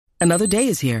Another day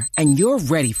is here, and you're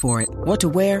ready for it. What to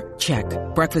wear? Check.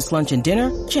 Breakfast, lunch, and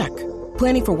dinner? Check.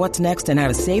 Planning for what's next and how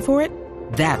to save for it?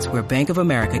 That's where Bank of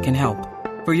America can help.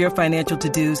 For your financial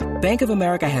to-dos, Bank of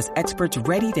America has experts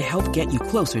ready to help get you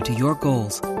closer to your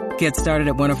goals. Get started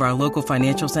at one of our local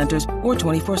financial centers or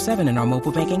 24/7 in our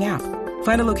mobile banking app.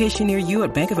 Find a location near you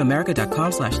at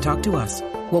bankofamerica.com/talktous.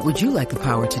 What would you like the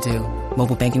power to do?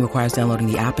 Mobile banking requires downloading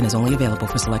the app and is only available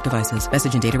for select devices.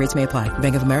 Message and data rates may apply.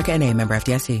 Bank of America N.A., member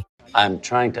FDIC. I'm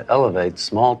trying to elevate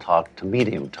small talk to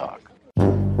medium talk.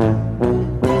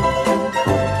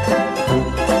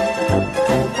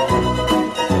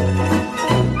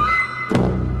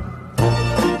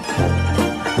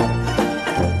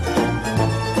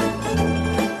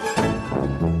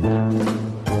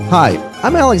 Hi,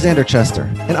 I'm Alexander Chester.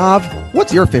 And Av,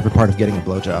 what's your favorite part of getting a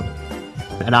blowjob?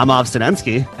 And I'm Av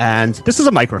Stanemski, and this is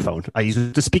a microphone I use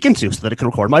it to speak into so that it can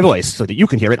record my voice so that you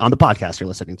can hear it on the podcast you're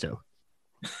listening to.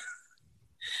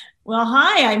 Well,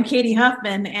 hi, I'm Katie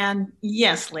Huffman, and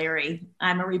yes, Larry,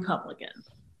 I'm a Republican.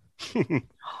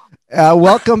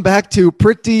 Welcome back to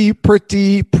Pretty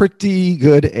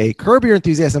Good, a Curb Your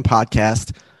Enthusiasm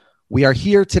podcast. We are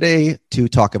here today to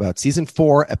talk about Season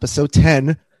 4, Episode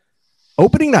 10,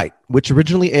 Opening Night, which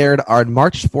originally aired on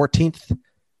March 14th,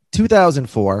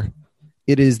 2004.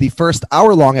 It is the first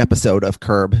hour-long episode of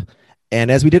Curb, and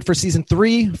as we did for Season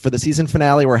 3, for the season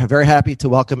finale, we're very happy to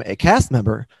welcome a cast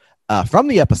member from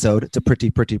the episode to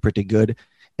Pretty Good.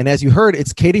 And as you heard,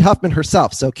 it's Katie Huffman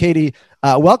herself. So Katie,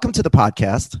 welcome to the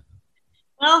podcast.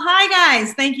 Well, hi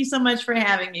guys. Thank you so much for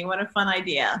having me. What a fun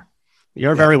idea.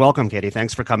 You're very welcome, Katie.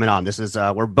 Thanks for coming on. This is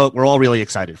we're all really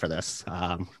excited for this. We're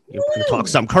going to talk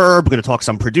some Curb. We're going to talk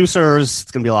some producers.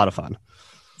 It's going to be a lot of fun.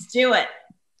 Let's do it.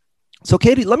 So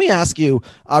Katie, let me ask you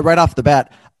right off the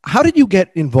bat, how did you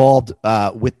get involved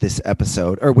with this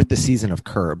episode or with the season of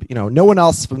Curb? You know, no one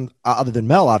else from other than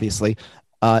Mel, obviously,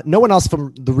 no one else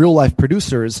from the real life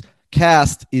producers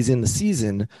cast is in the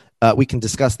season. We can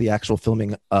discuss the actual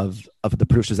filming of the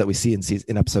producers that we see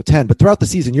in episode 10. But throughout the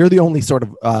season, you're the only sort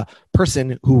of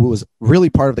person who was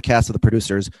really part of the cast of the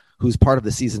producers who's part of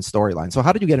the season storyline. So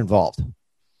how did you get involved?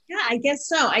 Yeah, I guess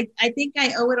so. I think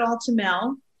I owe it all to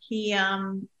Mel.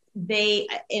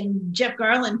 And Jeff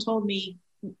Garland told me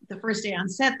the first day on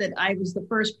set that I was the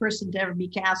first person to ever be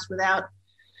cast without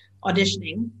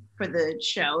auditioning for the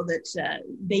show, that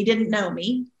they didn't know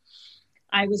me.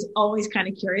 I was always kind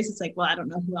of curious. It's like, well, I don't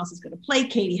know who else is going to play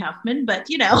Katie Huffman, but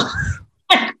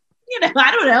I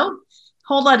don't know,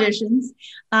 hold auditions.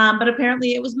 But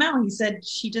apparently it was Mel. He said,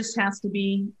 it has to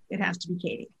be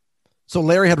Katie. So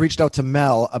Larry had reached out to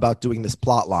Mel about doing this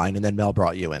plot line, and then Mel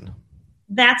brought you in.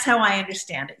 That's how I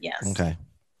understand it. Yes. Okay.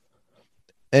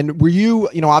 And were you,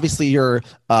 obviously you're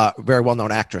a very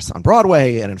well-known actress on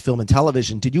Broadway and in film and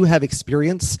television. Did you have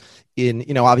experience in,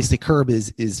 obviously Curb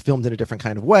is filmed in a different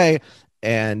kind of way.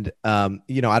 And, I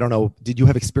don't know, did you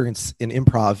have experience in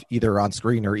improv either on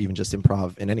screen or even just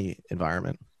improv in any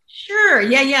environment? Sure.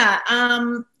 Yeah.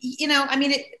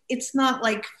 It's not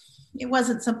like, it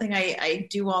wasn't something I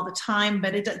do all the time,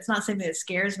 but it's not something that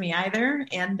scares me either.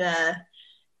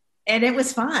 And it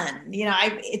was fun.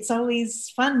 It's always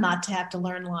fun not to have to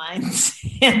learn lines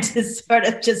and to sort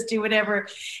of just do whatever,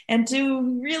 and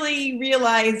to really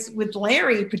realize with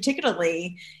Larry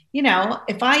particularly,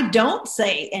 if I don't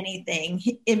say anything,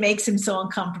 it makes him so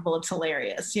uncomfortable. It's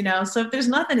hilarious, So if there's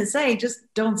nothing to say, just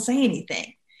don't say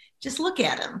anything. Just look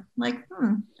at him like,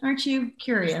 aren't you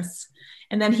curious?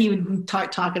 And then he would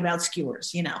talk about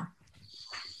skewers,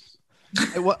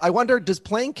 I wonder, does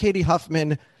playing Katie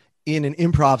Huffman in an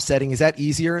improv setting, is that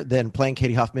easier than playing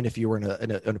Katie Huffman if you were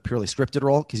in a purely scripted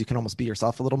role? Because you can almost be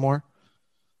yourself a little more.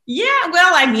 Yeah,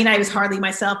 well, I was hardly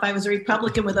myself. I was a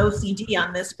Republican with OCD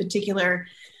on this particular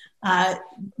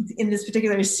in this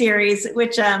particular series,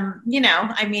 which this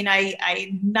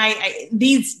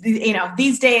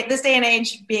day and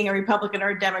age, being a Republican or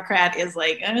a Democrat is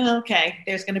like, okay,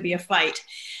 there's going to be a fight.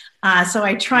 So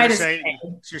I try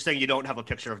You're saying you don't have a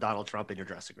picture of Donald Trump in your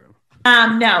dressing room?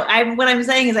 No, what I'm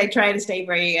saying is I try to stay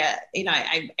very,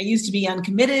 I used to be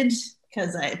uncommitted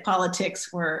because politics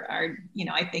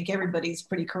I think everybody's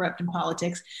pretty corrupt in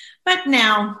politics. But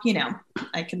now,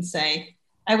 I can say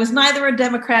I was neither a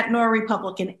Democrat nor a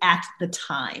Republican at the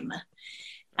time.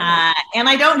 And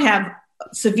I don't have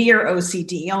severe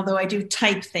OCD, although I do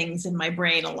type things in my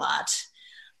brain a lot.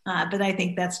 But I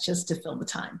think that's just to fill the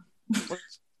time. What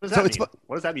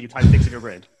does that mean? You type things in your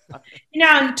brain? You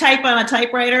type on a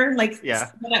typewriter,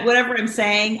 whatever I'm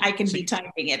saying, I can be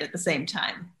typing it at the same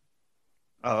time.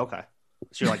 Oh, okay.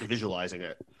 So you're like visualizing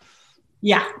it.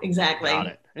 Yeah, exactly. Got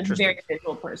it. I'm a very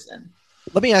visual person.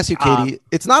 Let me ask you, Katie.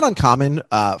 It's not uncommon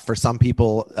for some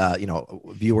people,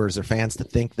 viewers or fans, to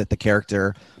think that the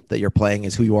character that you're playing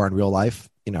is who you are in real life.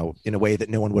 In a way that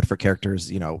no one would for characters,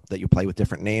 that you play with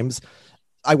different names.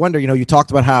 I wonder, you talked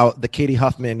about how the Katie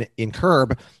Huffman in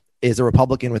Curb is a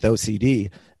Republican with OCD.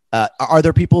 Are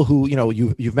there people who,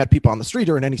 you've met people on the street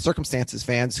or in any circumstances,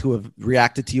 fans who have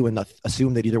reacted to you and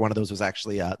assumed that either one of those was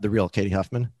actually the real Katie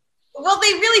Huffman? Well, they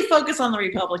really focus on the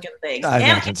Republican thing. I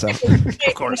imagine so.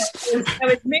 Of course. I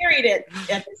was married at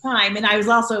the time, and I was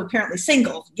also apparently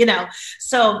single,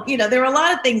 So, there were a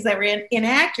lot of things that were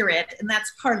inaccurate, and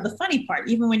that's part of the funny part.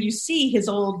 Even when you see his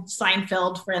old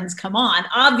Seinfeld friends come on,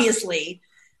 obviously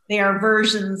they are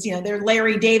versions, they're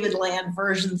Larry David Land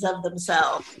versions of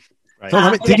themselves. Right.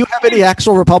 So did you have any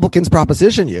actual Republicans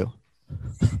proposition you?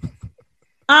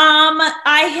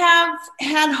 I have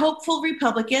had hopeful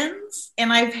Republicans,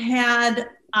 and I've had,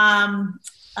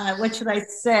 what should I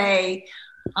say?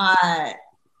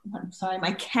 I'm sorry,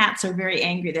 my cats are very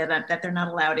angry that they're not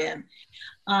allowed in.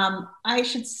 I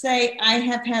should say I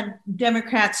have had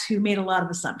Democrats who made a lot of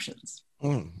assumptions.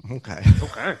 Okay.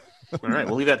 All right.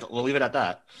 We'll leave it at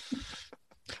that.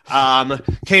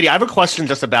 Katie, I have a question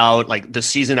just about like the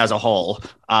season as a whole.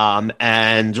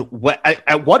 And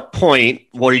at what point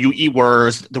were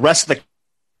the rest of the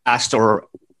cast, or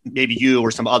maybe you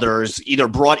or some others, either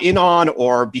brought in on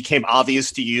or became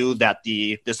obvious to you that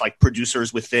this like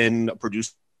producers within a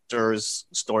producer's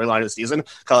storyline of the season?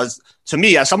 Because to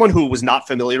me, as someone who was not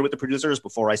familiar with the producers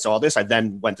before I saw this, I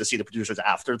then went to see the producers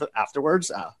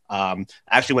afterwards.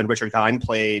 Actually, when Richard Kind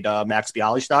played Max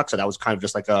Bialystock, so that was kind of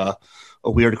just like a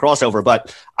weird crossover.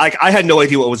 But I had no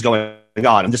idea what was going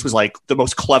on, and this was like the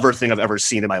most clever thing I've ever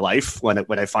seen in my life when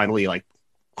I finally like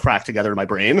cracked together in my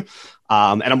brain.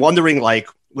 And I'm wondering, like,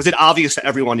 was it obvious to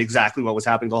everyone exactly what was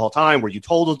happening the whole time? Were you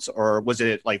told, or was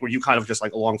it like, were you kind of just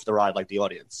like along for the ride like the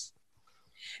audience?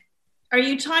 Are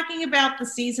you talking about the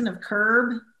season of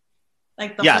Curb?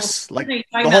 Like the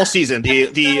whole season.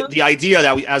 The idea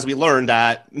that as we learned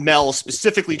that Mel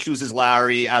specifically chooses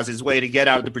Larry as his way to get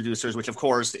out of the producers, which of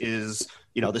course is,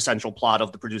 the central plot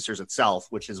of the producers itself,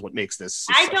 which is what makes this.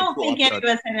 I don't think any of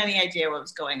us had any idea what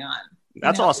was going on.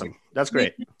 That's awesome. That's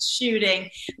great. Shooting.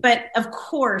 But of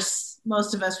course,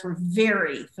 most of us were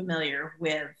very familiar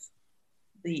with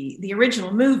the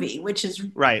original movie, which is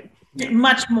right.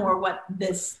 Much more what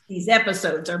these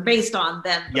episodes are based on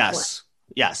than the play.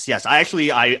 Yes.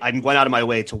 I went out of my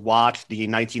way to watch the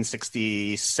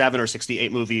 1967 or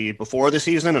 68 movie before the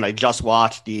season, and I just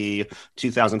watched the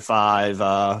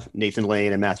 2005 Nathan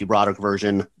Lane and Matthew Broderick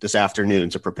version this afternoon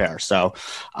to prepare. So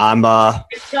I'm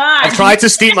trying to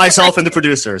steep myself in the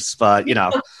producers, but You're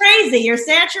crazy. You're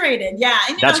saturated. Yeah,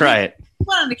 and, that's right. He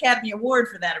won an Academy Award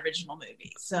for that original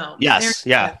movie. So yes,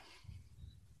 yeah.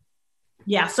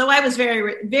 Yeah, so I was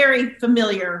very, very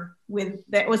familiar with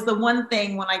that. Was the one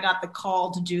thing when I got the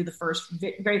call to do the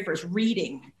very first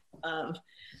reading of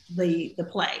the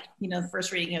play, the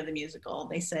first reading of the musical.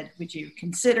 They said, would you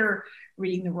consider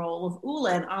reading the role of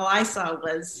Ula? And all I saw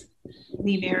was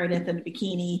Lee Meredith in a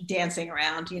bikini dancing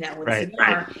around, with a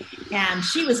cigar. And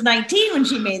she was 19 when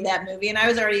she made that movie, and I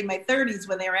was already in my 30s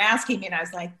when they were asking me, and I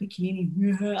was like,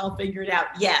 bikini, I'll figure it out.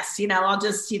 Yes, I'll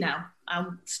just,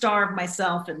 I'll starve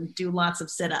myself and do lots of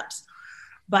sit-ups.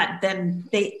 But then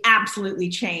they absolutely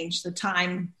changed the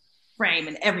time frame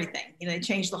and everything. They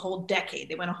changed the whole decade.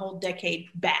 They went a whole decade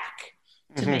back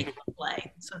to make the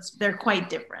play. So they're quite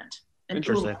different. And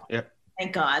interesting. Yeah.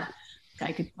 Thank God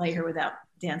I could play her without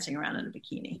dancing around in a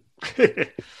bikini.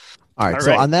 All right.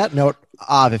 So on that note,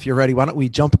 Av, if you're ready, why don't we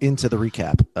jump into the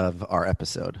recap of our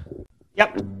episode?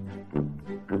 Yep.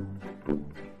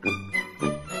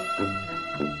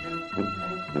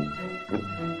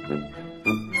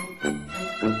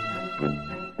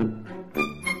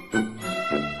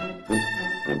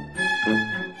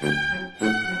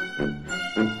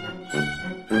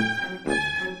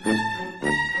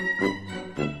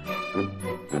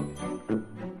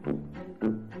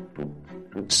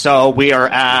 So we're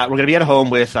going to be at home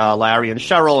with Larry and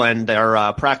Cheryl, and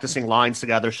they're practicing lines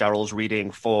together. Cheryl's reading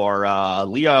for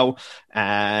Leo,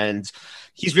 and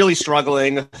he's really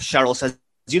struggling. Cheryl says,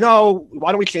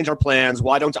 why don't we change our plans?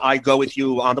 Why don't I go with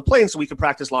you on the plane so we can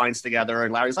practice lines together?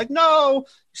 And Larry's like, no,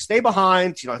 stay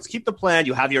behind. Let's keep the plan.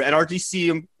 You have your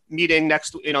NRDC meeting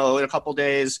next, in a couple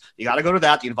days. You got to go to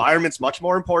that. The environment's much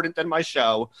more important than my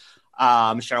show.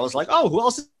 Cheryl's like, oh, who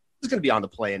else is going to be on the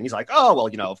plane? And he's like, oh,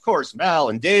 well, of course, Mel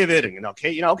and David and,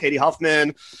 Katie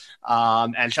Huffman.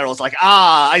 And Cheryl's like,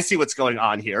 I see what's going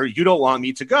on here. You don't want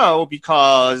me to go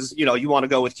because, you want to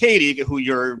go with Katie, who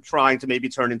you're trying to maybe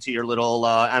turn into your little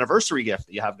anniversary gift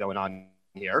that you have going on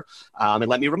here. And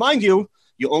let me remind you,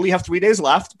 You only have 3 days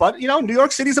left, but New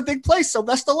York City's a big place, so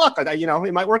best of luck.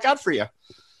 It might work out for you.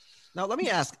 Now, let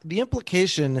me ask, the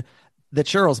implication that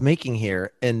Cheryl's making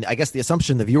here, and I guess the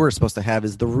assumption the viewer is supposed to have,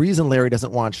 is the reason Larry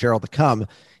doesn't want Cheryl to come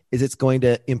is it's going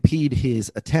to impede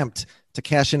his attempt to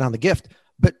cash in on the gift.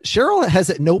 But Cheryl has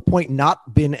at no point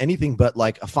not been anything but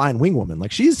like a fine wing woman.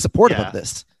 Like, she's supportive of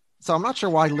this. So I'm not sure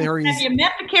why Larry's... Have you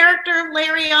met the character of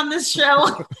Larry on this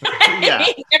show? Yeah.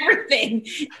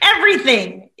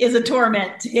 Everything is a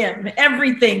torment to him.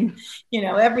 Everything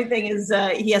is,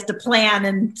 he has to plan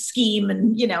and scheme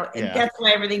and, and that's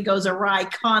why everything goes awry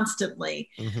constantly.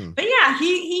 Mm-hmm. But yeah,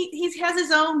 he has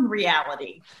his own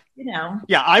reality,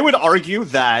 Yeah, I would argue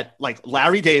that like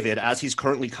Larry David, as he's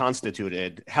currently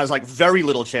constituted, has like very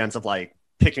little chance of like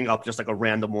picking up just like a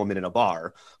random woman in a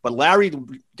bar. But Larry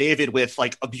David with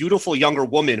like a beautiful younger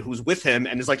woman who's with him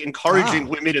and is like encouraging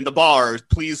women in the bar,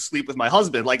 please sleep with my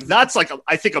husband. Like that's like,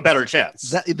 I think a better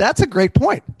chance. That's a great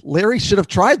point. Larry should have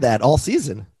tried that all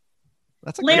season.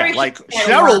 That's a Larry, like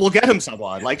Cheryl will get him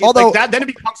someone. Like, like that, then it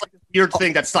becomes like a weird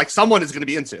thing that's like someone is going to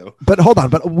be into. But hold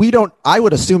on, I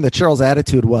would assume that Cheryl's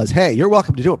attitude was, hey, you're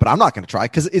welcome to do it, but I'm not going to try,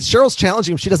 because it's Cheryl's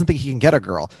challenging him. She doesn't think he can get a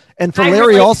girl. And for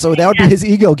Larry also, that would be his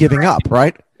ego giving up,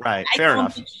 right? Right, fair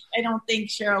enough. I don't think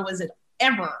Cheryl was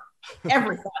ever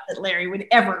thought that Larry would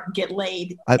ever get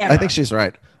laid. I think she's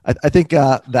right. I think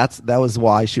that was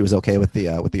why she was okay with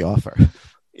the offer.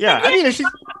 Yeah, I mean, she...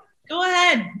 Go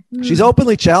ahead. She's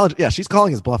openly challenged. Yeah, she's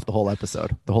calling his bluff the whole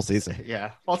episode, the whole season.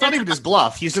 Yeah. Well, it's not even his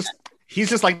bluff. He's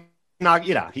just like, not,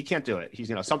 he can't do it.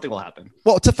 He's, something will happen.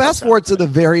 Well, to fast forward to the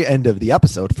very end of the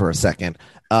episode for a second,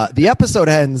 the episode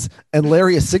ends and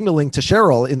Larry is signaling to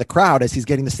Cheryl in the crowd as he's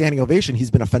getting the standing ovation. He's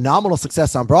been a phenomenal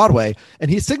success on Broadway, and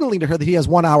he's signaling to her that he has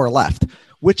 1 hour left,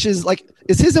 which is like,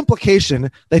 is his implication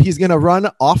that he's going to run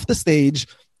off the stage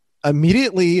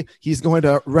immediately? He's going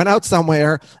to run out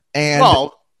somewhere and...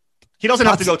 Well, he doesn't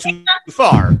have to go too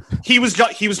far. He was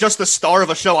just the star of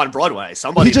a show on Broadway.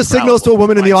 Somebody he just signals to a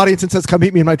woman in the audience and says, "Come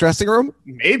meet me in my dressing room."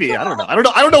 Maybe I don't know. I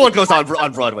don't know what goes on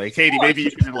Broadway. Katie, maybe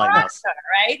you can enlighten us.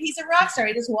 Right? He's a rock star.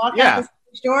 He just walk out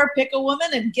the door, pick a woman,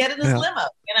 and get in his limo.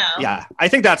 Yeah, I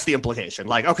think that's the implication.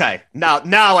 Like, okay,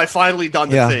 now I've finally done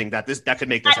the thing that could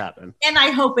make this happen. And I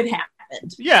hope it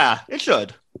happened. Yeah, it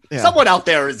should. Yeah. Someone out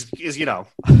there is going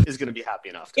to be happy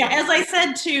enough. Yeah, as I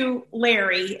said to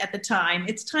Larry at the time,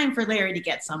 it's time for Larry to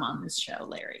get some on this show,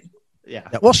 Larry. Yeah.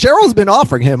 Well, Cheryl's been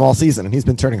offering him all season, and he's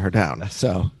been turning her down.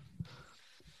 So,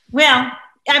 well,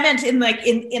 I meant in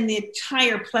the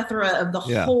entire plethora of the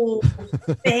whole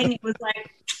thing, it was like,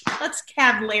 let's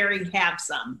have Larry get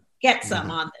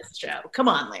some on this show. Come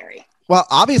on, Larry. Well,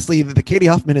 obviously, the Katie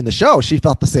Huffman in the show, she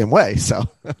felt the same way. So.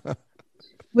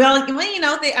 Well,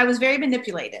 I was very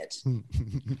manipulated.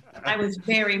 That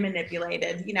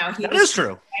is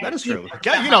true. That is true.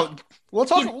 We'll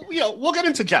talk. We'll get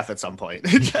into Jeff at some point.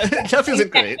 Jeff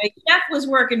isn't great. Jeff was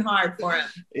working hard for him.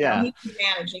 Yeah, he was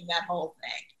managing that whole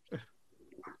thing.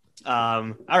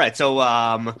 All right.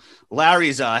 So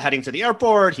Larry's heading to the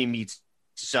airport. He meets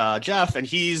Jeff, and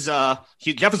Jeff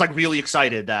is like really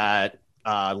excited that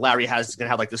Larry is going to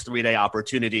have like this 3-day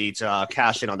opportunity to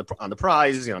cash in on the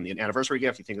prize, on the anniversary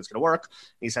gift. You think it's going to work?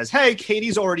 And he says, "Hey,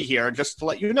 Katie's already here, and just to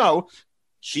let you know,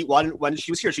 when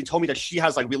she was here, she told me that she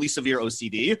has like really severe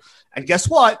OCD. And guess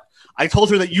what? I told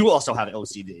her that you also have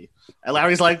OCD." And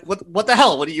Larry's like, "What the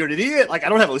hell? What are you, an idiot? Like, I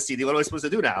don't have OCD. What am I supposed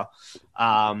to do now?"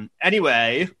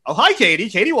 Anyway, oh hi, Katie.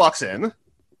 Katie walks in.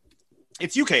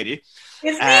 It's you, Katie.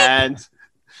 It's and.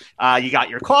 You got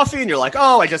your coffee, and you're like,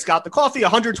 "Oh, I just got the coffee.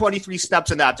 123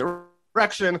 steps in that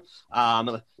direction."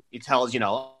 He tells,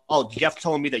 "Oh, Jeff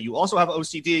told me that you also have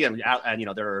OCD,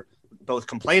 and they're both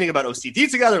complaining about OCD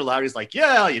together." Larry's like,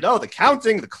 "Yeah, the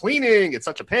counting, the cleaning, it's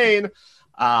such a pain."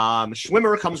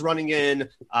 Schwimmer comes running in.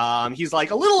 He's like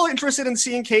a little interested in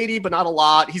seeing Katie, but not a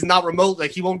lot. He's not remote.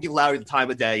 Like, he won't give Larry the time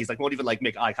of day. He's like, won't even like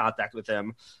make eye contact with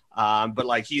him. But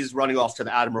like, he's running off to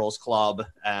the Admirals Club,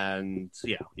 and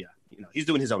he's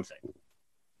doing his own thing.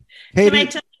 Can I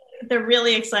tell you the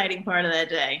really exciting part of that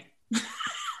day?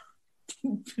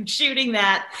 Shooting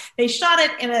that. They shot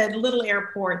it in a little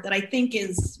airport that I think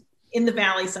is in the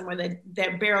valley somewhere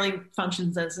that barely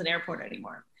functions as an airport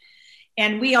anymore.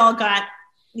 And we all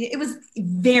it was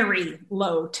very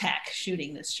low tech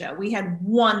shooting this show. We had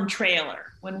one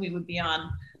trailer when we would be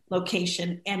on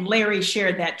location, and Larry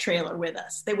shared that trailer with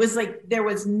us. There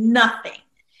was nothing.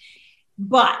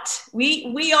 But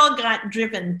we all got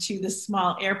driven to the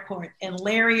small airport, and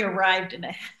Larry arrived in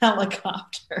a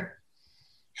helicopter.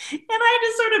 And I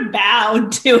just sort of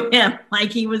bowed to him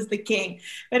like he was the king.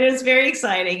 But it was very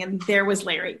exciting. And there was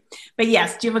Larry. But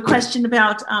yes, do you have a question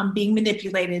about being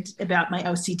manipulated about my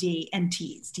OCD and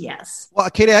teased? Yes. Well,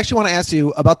 Katie, I actually want to ask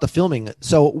you about the filming.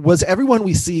 So was everyone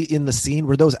we see in the scene,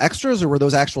 were those extras or were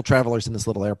those actual travelers in this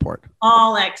little airport?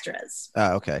 All extras.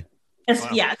 Oh, okay.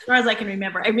 Yeah, as far as I can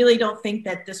remember. I really don't think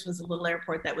that this was a little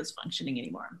airport that was functioning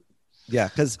anymore. Yeah,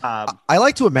 because I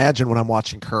like to imagine when I'm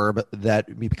watching Curb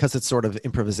that because it's sort of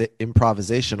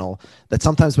improvisational, that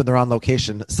sometimes when they're on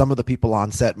location, some of the people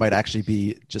on set might actually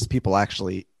be just people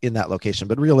actually in that location.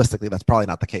 But realistically, that's probably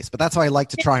not the case. But that's why I like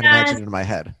to try and imagine it in my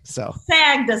head. So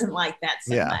SAG doesn't like that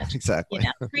so yeah, much. Exactly.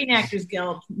 Screen Actors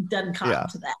Guild doesn't come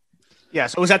to that. Yeah,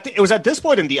 so it was at this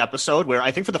point in the episode where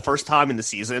I think for the first time in the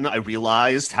season, I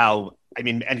realized how, I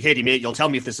mean, and Katie, you'll tell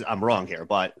me if I'm wrong here,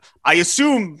 but I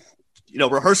assume,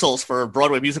 rehearsals for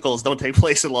Broadway musicals don't take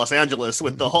place in Los Angeles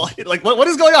with the whole, like, what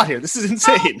is going on here? This is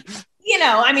insane.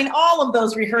 All of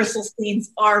those rehearsal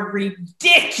scenes are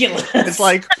ridiculous. It's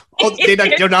like,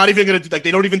 they're not even going to do, like,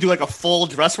 they don't even do like a full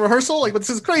dress rehearsal. Like, this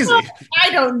is crazy. Well, I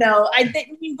don't know.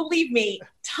 Believe me,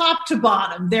 top to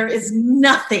bottom, there is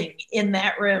nothing in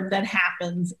that room that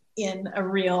happens in a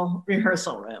real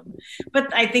rehearsal room.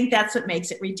 But I think that's what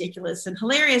makes it ridiculous and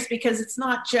hilarious, because it's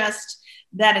not just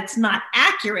that it's not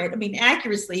accurate. I mean,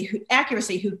 accuracy,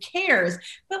 who cares?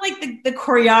 But like the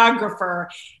choreographer,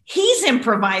 he's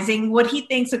improvising what he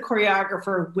thinks a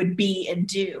choreographer would be and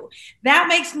do. That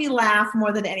makes me laugh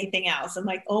more than anything else. I'm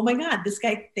like, oh my God, this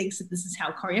guy thinks that this is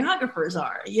how choreographers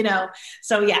are,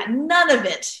 So yeah, none of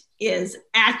it is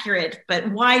accurate,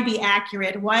 but why be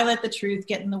accurate? Why let the truth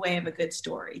get in the way of a good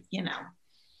story,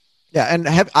 Yeah, and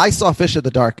I saw Fish in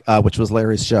the Dark, which was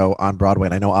Larry's show on Broadway,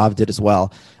 and I know Av did as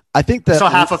well. I think that I saw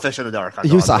half of Fish in the Dark.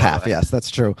 You saw half, yes, that's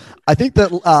true. I think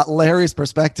that Larry's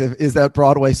perspective is that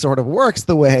Broadway sort of works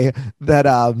the way that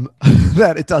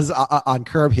that it does on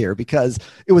Curb here, because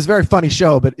it was a very funny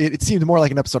show, but it seemed more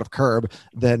like an episode of Curb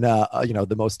than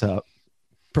the most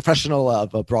professional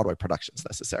of Broadway productions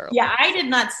necessarily. Yeah, I did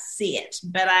not see it,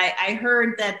 but I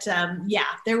heard that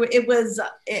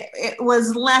it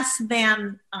was less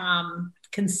than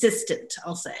consistent,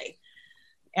 I'll say,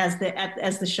 as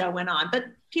the show went on, but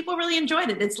people really enjoyed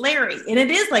it. It's Larry, and it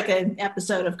is like an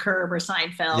episode of Curb or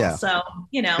Seinfeld. Yeah. So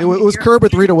it was Curb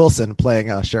with Rita Wilson playing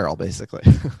Cheryl, basically.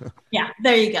 Yeah,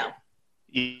 there you go.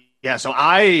 Yeah, so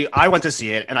I went to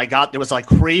see it, and there was like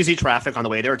crazy traffic on the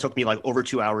way there. It took me like over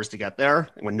 2 hours to get there,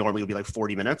 when normally it would be like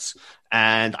 40 minutes.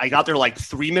 And I got there like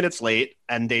 3 minutes late,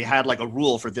 and they had like a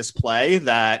rule for this play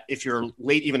that if you're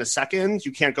late even a second,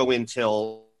 you can't go in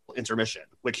till intermission,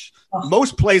 which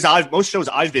most shows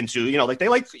I've been to,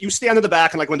 you stand in the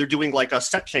back, and like when they're doing like a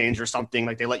set change or something,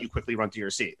 like they let you quickly run to your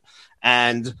seat.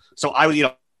 And so I would,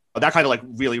 that kind of like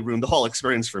really ruined the whole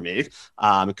experience for me,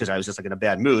 because I was just like in a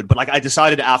bad mood. But like I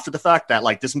decided after the fact that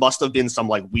like this must have been some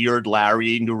like weird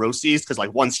Larry neuroses, because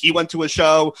like once he went to a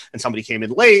show and somebody came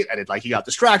in late, and he got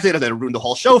distracted, and then it ruined the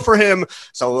whole show for him.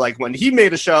 So like when he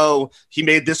made a show, he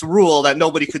made this rule that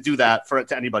nobody could do that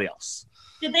to anybody else.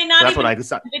 Did they not even have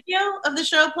a video of the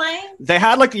show playing? They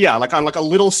had on like a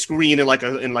little screen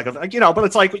but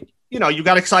it's like, you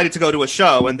got excited to go to a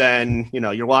show, and then,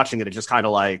 you're watching it. It just kind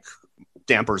of like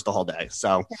dampers the whole day.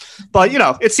 So, but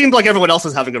it seemed like everyone else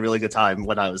was having a really good time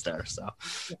when I was there. So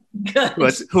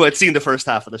who had seen the first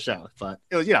half of the show, but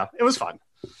it was, it was fun.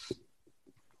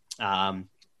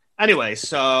 Anyway,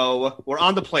 so we're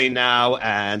on the plane now,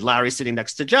 and Larry's sitting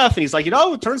next to Jeff, and he's like,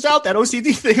 it turns out that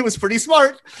OCD thing was pretty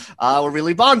smart. We're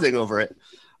really bonding over it.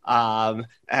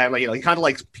 And he kind of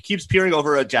like keeps peering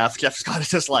over at Jeff. Jeff's kind of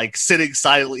just like sitting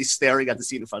silently staring at the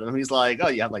seat in front of him. He's like, oh,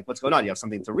 you have like, what's going on? You have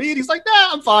something to read? He's like,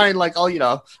 nah, I'm fine. Like, I'm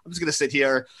just going to sit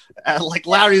here. And like,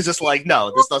 Larry's just like,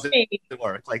 no, this doesn't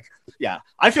work. Like, yeah,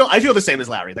 I feel the same as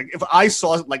Larry. Like if I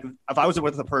was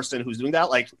with a person who's doing that,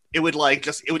 like it would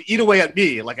eat away at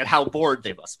me, like at how bored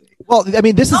they must be. Well, I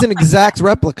mean, this is an exact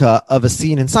replica of a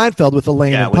scene in Seinfeld with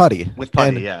Elaine and Putty. With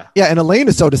Putty, Yeah, and Elaine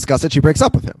is so disgusted she breaks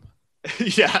up with him.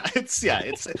 It's you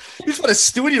just want to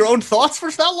stew in your own thoughts for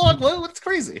that long. What's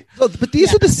crazy? But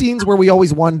these are the scenes where we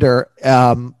always wonder,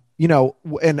 and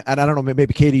I don't know,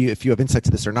 maybe Katie, if you have insight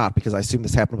to this or not, because I assume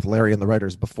this happened with Larry and the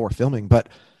writers before filming. But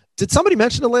did somebody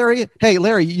mention to Larry, "Hey,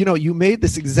 Larry, you made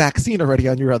this exact scene already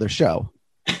on your other show,"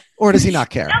 or does he not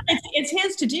care? It's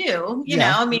his to do. You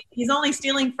know, I mean, he's only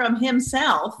stealing from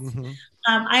himself. Mm-hmm.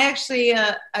 I actually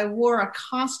I wore a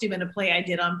costume in a play I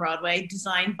did on Broadway,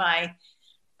 designed by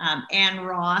Anne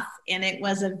Roth, and it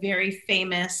was a very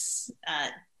famous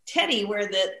teddy where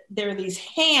there are these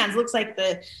hands, looks like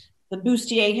the the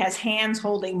bustier has hands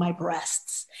holding my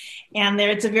breasts. And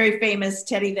it's a very famous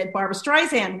teddy that Barbara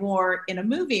Streisand wore in a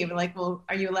movie. We're like, well,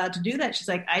 are you allowed to do that? She's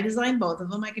like, I designed both of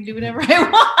them. I can do whatever I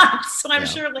want. So I'm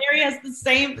sure Larry has the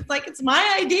same. It's like, it's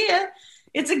my idea.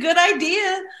 It's a good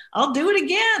idea. I'll do it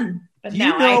again. But do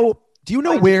you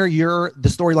know where the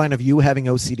storyline of you having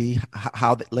OCD,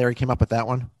 how Larry came up with that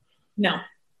one? No.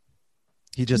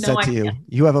 He just said to you,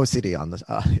 you have OCD on this.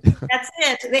 That's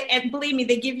it. And believe me,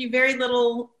 they give you very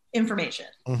little information.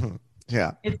 Mm-hmm.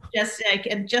 Yeah. It's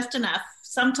just enough.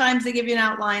 Sometimes they give you an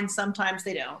outline. Sometimes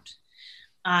they don't.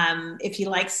 If he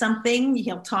likes something,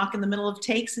 he'll talk in the middle of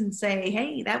takes and say,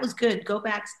 hey, that was good. Go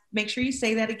back. Make sure you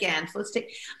say that again. So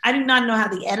I do not know how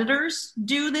the editors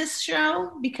do this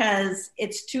show because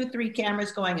it's 2 or 3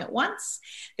 cameras going at once.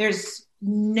 There's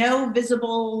no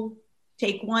visible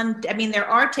take one. I mean, there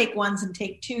are take ones and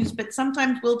take twos, but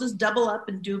sometimes we'll just double up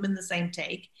and do them in the same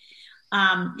take.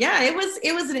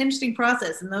 It was an interesting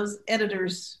process, and those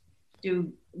editors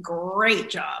do a great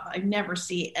job. I never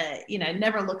see, it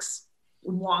never looks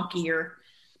wonky or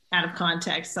out of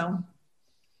context. So,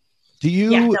 I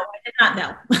did not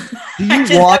know. Do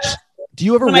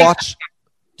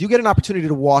you get an opportunity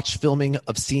to watch filming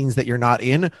of scenes that you're not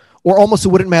in, or almost it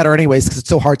wouldn't matter anyways because it's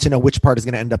so hard to know which part is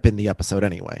going to end up in the episode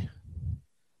anyway?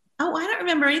 Oh, I don't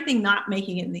remember anything not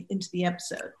making it into the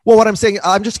episode. Well, what I'm saying,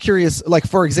 I'm just curious, like,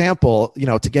 for example,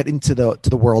 to get into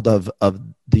the world of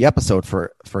the episode,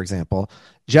 for example,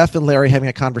 Jeff and Larry having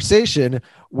a conversation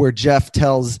where Jeff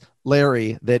tells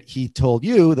Larry that he told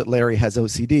you that Larry has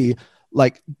OCD.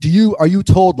 Like, are you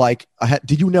told, like,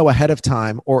 did you know ahead of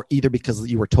time, or either because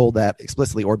you were told that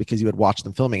explicitly or because you had watched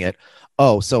them filming it?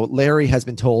 Oh, so Larry has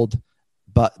been told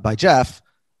by Jeff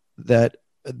that,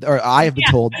 or I have been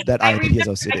told that he has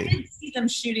OCD. I did see them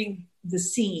shooting the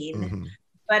scene,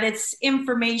 but it's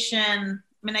information.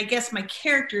 I mean, I guess my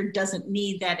character doesn't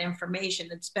need that information.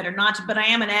 It's better not to, but I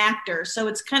am an actor. So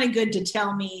it's kind of good to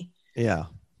tell me,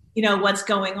 what's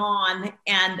going on.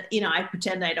 And, I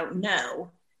pretend I don't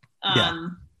know.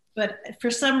 But for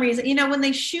some reason, when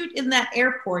they shoot in that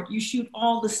airport, you shoot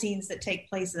all the scenes that take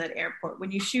place in that airport.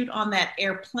 When you shoot on that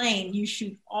airplane, you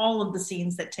shoot all of the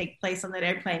scenes that take place on that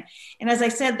airplane. And as I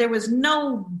said, there was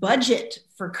no budget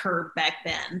for Curb back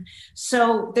then.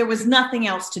 So there was nothing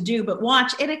else to do but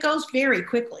watch, and it goes very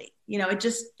quickly.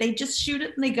 They just shoot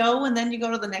it and they go, and then you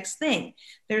go to the next thing.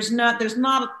 There's not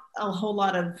a whole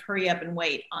lot of hurry up and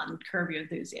wait on Curb Your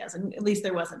Enthusiasm. At least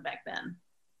there wasn't back then.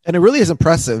 And it really is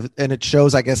impressive, and it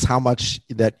shows, I guess, how much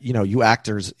that you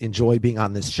actors enjoy being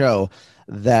on this show.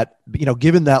 That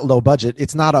given that low budget,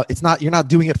 you're not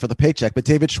doing it for the paycheck. But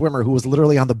David Schwimmer, who was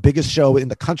literally on the biggest show in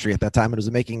the country at that time and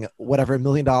was making whatever $1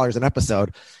 million an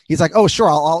episode, he's like, "Oh, sure,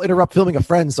 I'll interrupt filming a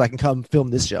friend so I can come film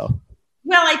this show."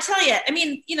 Well, I tell you, I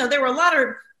mean, there were a lot of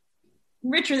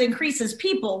richer than Croesus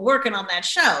people working on that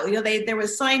show. There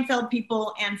was Seinfeld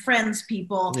people and Friends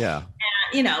people. Yeah.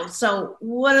 So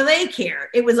what do they care?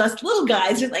 It was us little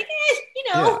guys who were like,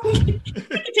 we can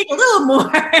take a little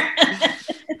more.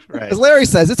 Right. As Larry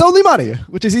says, it's only money,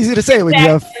 which is easy to say when you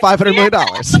have $500 million.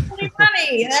 It's only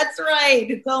money. That's right.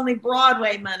 It's only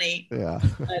Broadway money. Yeah.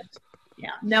 But,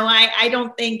 no, I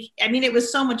don't think, it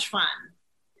was so much fun.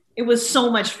 It was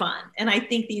so much fun. And I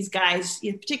think these guys,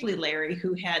 particularly Larry,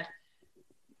 who had,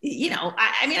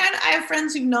 I have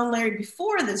friends who've known Larry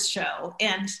before this show,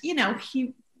 and,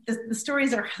 the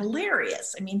stories are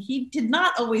hilarious. I mean, he did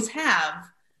not always have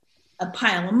a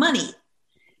pile of money.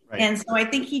 Right. And so I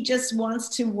think he just wants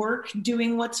to work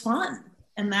doing what's fun.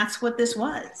 And that's what this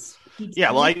was. And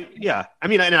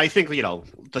I think,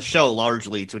 the show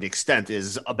largely to an extent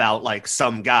is about like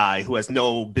some guy who has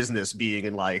no business being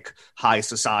in like high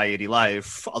society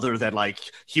life other than like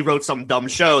he wrote some dumb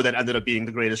show that ended up being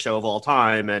the greatest show of all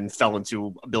time and fell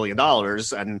into $1 billion.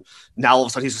 And now all of a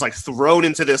sudden he's just like thrown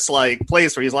into this like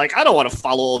place where he's like, I don't want to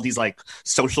follow all of these like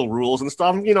social rules and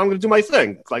stuff. I'm going to do my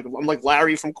thing. Like I'm like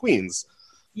Larry from Queens.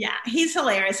 Yeah, he's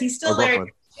hilarious. He's still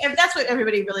Larry. If that's what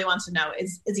everybody really wants to know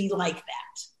is he like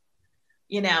that?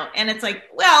 And it's like,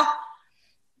 well,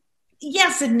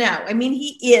 yes and no. I mean,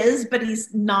 he is, but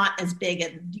he's not as big.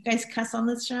 And do you guys cuss on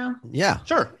this show? Yeah,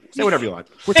 sure. Say whatever you want.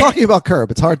 We're talking about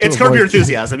Curb. It's hard to It's Curb Your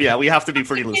Enthusiasm. Yeah, we have to be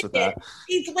pretty loose with that.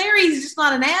 Larry's just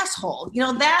not an asshole.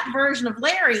 That version of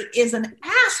Larry is an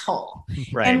asshole.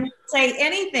 Right. And say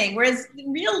anything. Whereas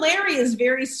real Larry is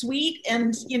very sweet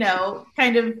and,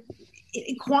 kind of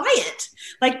quiet.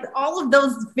 Like all of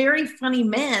those very funny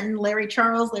men, Larry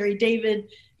Charles, Larry David,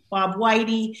 Bob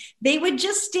Whitey, they would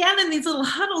just stand in these little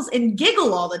huddles and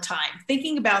giggle all the time,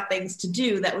 thinking about things to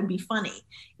do that would be funny.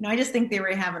 I just think they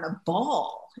were having a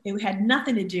ball. It had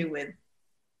nothing to do with.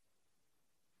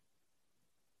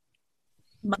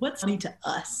 what's funny to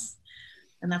us?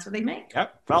 And that's what they make. Yeah.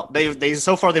 Well, they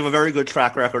so far they have a very good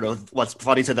track record of what's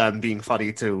funny to them being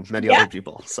funny to many other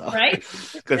people. So right,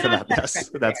 good for them.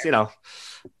 That's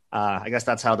I guess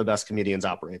that's how the best comedians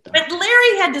operate. Then. But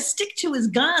Larry had to stick to his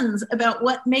guns about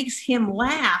what makes him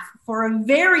laugh for a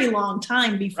very long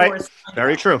time before. Right.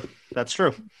 Very true. That's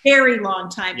true. Very long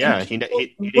time. Yeah, he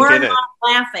were not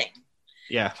laughing.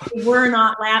 Yeah, they were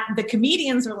not laughing. The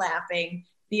comedians are laughing.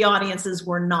 The audiences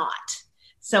were not.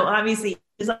 So obviously,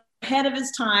 he was ahead of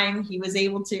his time. He was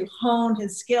able to hone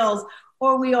his skills,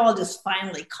 or we all just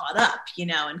finally caught up,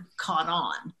 and caught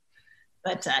on.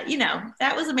 But,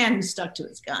 that was a man who stuck to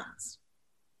his guns.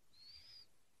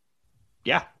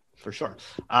 Yeah, for sure.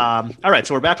 All right,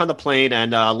 so we're back on the plane,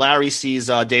 and Larry sees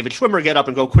David Schwimmer get up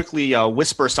and go quickly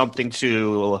whisper something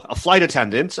to a flight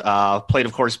attendant, played,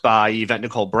 of course, by Yvette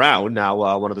Nicole Brown,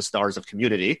 now one of the stars of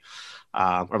Community.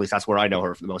 Or at least that's where I know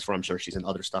her the most from. I'm sure she's in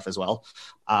other stuff as well.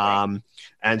 And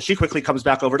she quickly comes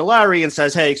back over to Larry and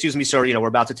says, "Hey, excuse me, sir, we're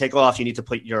about to take off. You need to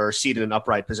put your seat in an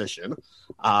upright position."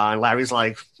 And Larry's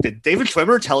like, "Did David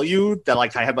Schwimmer tell you that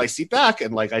I had my seat back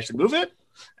and I should move it?"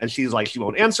 And she's like, she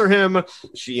won't answer him.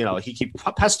 He keeps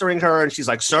pestering her, and she's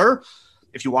like, "Sir,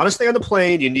 if you want to stay on the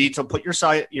plane, you need to put your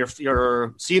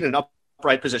seat in an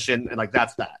upright position." And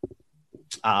that's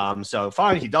that. So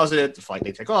fine, he does it.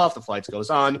 They take off. The flight goes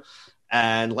on.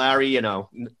 And Larry,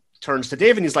 turns to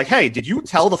David and he's like, "Hey, did you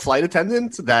tell the flight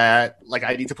attendant that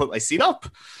I need to put my seat up?"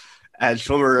 And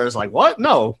Schwimmer is like, "What?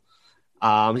 No."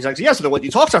 He's like, "Yes, so then what did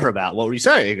you talk to her about? What were you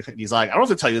saying?" And he's like, "I don't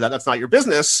have to tell you that. That's not your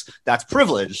business. That's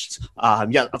privileged."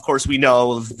 Yet, of course, we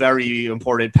know very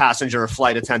important passenger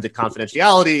flight attendant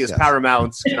confidentiality is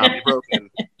paramount, cannot be broken,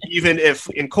 even if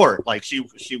in court, she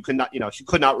could not, she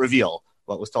could not reveal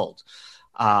what was told.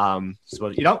 No,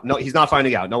 he's not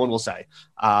finding out. No one will say.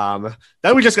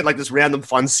 Then we just get this random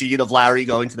fun scene of Larry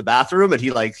going to the bathroom, and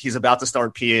he's about to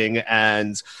start peeing,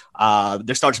 and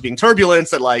there starts being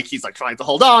turbulence, and he's trying to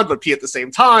hold on but pee at the same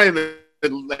time, and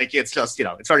it's just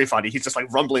it's very funny. He's just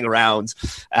rumbling around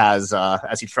as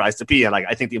he tries to pee, and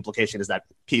I think the implication is that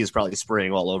pee is probably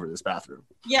spraying all over this bathroom.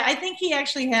 Yeah, I think he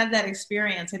actually had that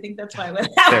experience. I think that's why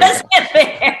that was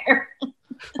there.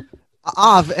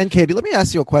 Av and Katie, let me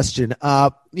ask you a question.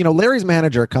 Larry's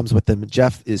manager comes with him.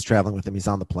 Jeff is traveling with him. He's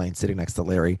on the plane sitting next to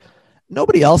Larry.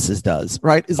 Nobody else's does,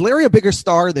 right? Is Larry a bigger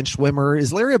star than Schwimmer?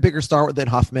 Is Larry a bigger star than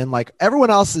Huffman?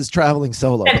 Everyone else is traveling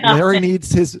solo, but Larry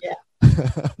needs his... Yeah.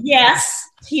 Yes,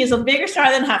 he is a bigger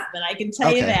star than Huffman. I can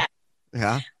tell you that.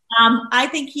 Yeah. I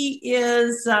think he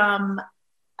is... I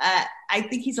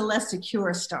think he's a less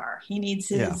secure star. He needs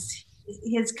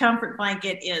his comfort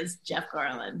blanket is Jeff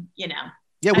Garlin,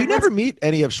 Yeah, we never meet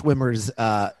any of Schwimmer's,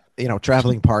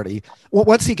 traveling party. Well,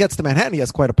 once he gets to Manhattan, he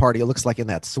has quite a party. It looks like in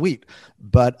that suite.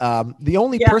 But the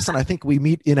only person I think we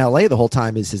meet in L.A. the whole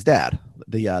time is his dad.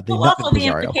 Also the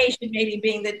implication maybe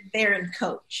being that they're in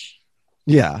coach.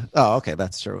 Yeah. Oh, okay.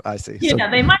 That's true. I see.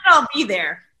 They might all be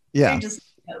there. Yeah.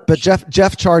 But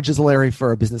Jeff charges Larry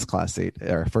for a business class seat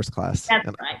or first class. That's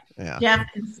right. Yeah. Jeff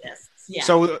insists. Yeah.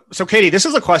 So Katie, this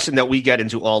is a question that we get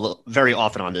into very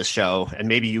often on this show, and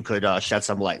maybe you could shed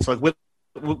some light. So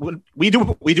we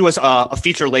do a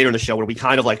feature later in the show where we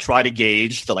kind of try to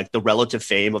gauge the relative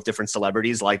fame of different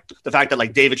celebrities, like the fact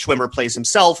that David Schwimmer plays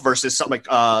himself versus something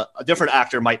a different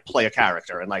actor might play a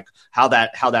character, and how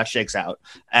that shakes out.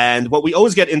 And what we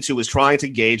always get into is trying to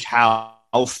gauge how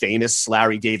famous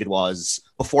Larry David was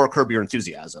before Curb Your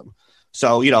Enthusiasm.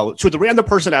 So, to the random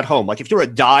person at home, if you're a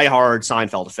diehard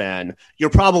Seinfeld fan, you're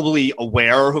probably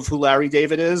aware of who Larry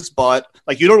David is, but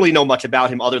you don't really know much about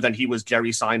him other than he was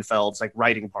Jerry Seinfeld's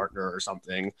writing partner or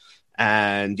something.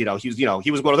 And,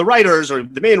 he was one of the writers or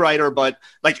the main writer, but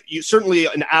certainly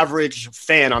an average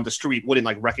fan on the street wouldn't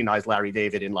recognize Larry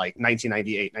David in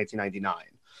 1998,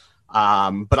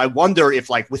 1999. But I wonder if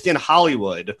within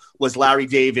Hollywood was Larry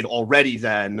David already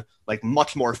then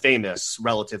much more famous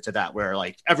relative to that, where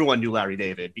everyone knew Larry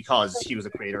David because he was the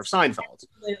creator of Seinfeld.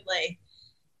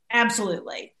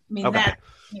 Absolutely.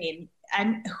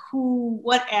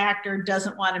 What actor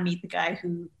doesn't want to meet the guy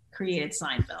who created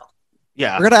Seinfeld?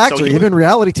 Yeah. We're going to actually, even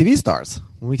reality TV stars.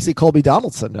 When we see Colby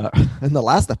Donaldson in the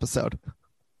last episode.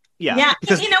 Yeah. Yeah.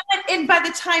 Because, and by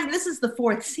the time this is the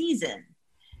fourth season,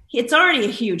 it's already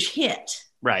a huge hit.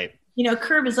 Right.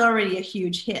 Curb is already a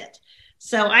huge hit.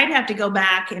 So I'd have to go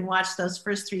back and watch those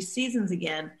first three seasons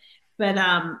again. But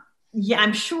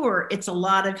I'm sure it's a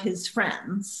lot of his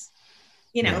friends.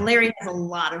 Larry has a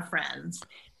lot of friends.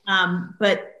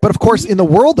 But of course, in the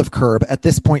world of Curb, at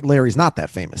this point, Larry's not that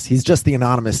famous. He's just the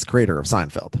anonymous creator of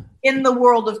Seinfeld. In the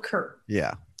world of Curb.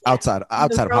 Yeah. Outside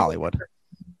of Hollywood.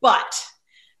 But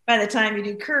by the time you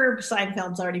do Curb,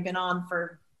 Seinfeld's already been on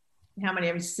for how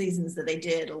many seasons that they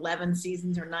did? 11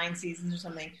 seasons or 9 seasons or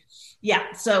something.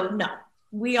 Yeah. So no,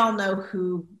 we all know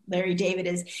who Larry David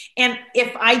is. And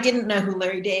if I didn't know who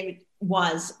Larry David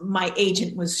was, my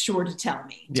agent was sure to tell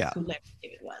me who Larry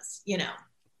David was, you know.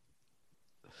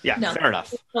 Yeah, no, fair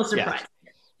enough. No surprise.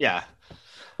 Yeah.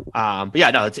 But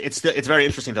yeah, no, it's very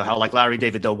interesting though how like Larry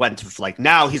David though went to like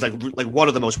now he's like one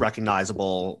of the most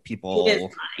recognizable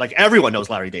people. Like everyone knows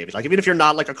Larry David. Like even if you're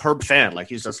not like a Curb fan, like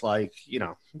he's just like, you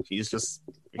know, he's just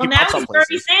well, now he's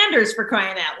Bernie Sanders for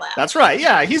crying out loud. That's right.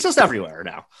 Yeah, he's just everywhere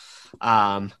now.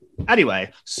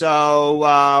 Anyway,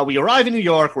 so we arrive in New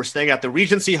York. We're staying at the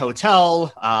Regency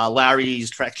Hotel.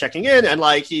 Larry's checking in, and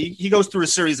like he goes through a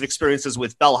series of experiences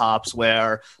with bellhops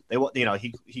where they, you know,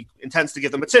 he intends to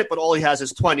give them a tip, but all he has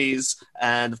is 20s,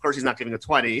 and of course he's not giving a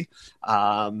 20.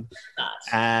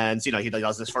 And you know he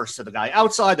does this first to the guy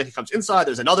outside, then he comes inside.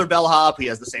 There's another bellhop he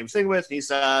has the same thing with. And he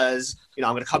says, you know,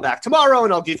 I'm going to come back tomorrow,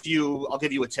 and I'll give you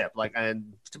a tip. Like,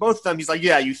 and to both of them, he's like,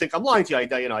 yeah, you think I'm lying to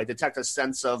you? I detect a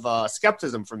sense of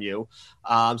skepticism from you.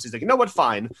 So he's like, you know what?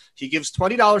 Fine. He gives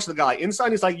 $20 to the guy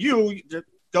inside. He's like, you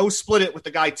go split it with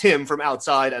the guy Tim from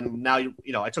outside, and now you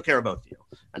know I took care of both of you.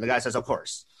 And the guy says, of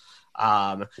course.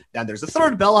 Then there's the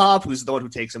third bellhop, who's the one who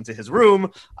takes him to his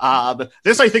room.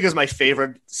 This I think is my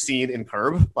favorite scene in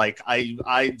Curb. Like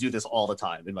I do this all the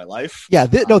time in my life. Yeah,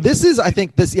 this is I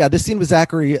think this scene with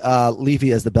Zachary Levi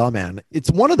as the bellman. It's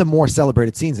one of the more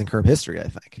celebrated scenes in Curb history, I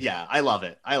think. Yeah, I love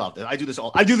it. I do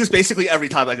this basically every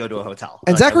time I go to a hotel.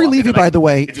 And like, Zachary Levi, by the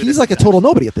way, he's like a total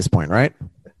nobody at this point, right?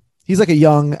 He's like a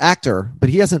young actor, but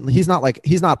he's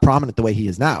not prominent the way he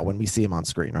is now when we see him on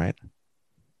screen, right?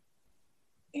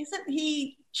 Isn't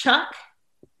he Chuck?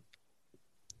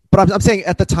 But I'm saying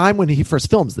at the time when he first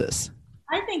films this.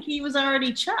 I think he was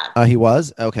already Chuck. He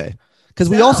was? Okay. Because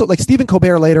we also, like Stephen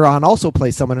Colbert later on also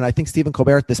plays someone, and I think Stephen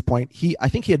Colbert at this point, I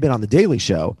think he had been on The Daily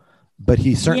Show, but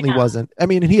he certainly wasn't. I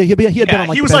mean, he had been on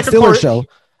like the Ben Stiller show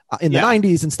in the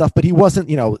 90s and stuff, but he wasn't,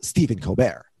 you know, Stephen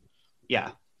Colbert.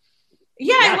 Yeah.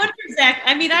 Yeah, I wonder, Zach.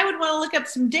 I mean, I would want to look up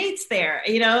some dates there.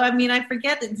 You know, I mean, I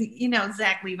forget that, you know,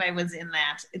 Zach Levi was in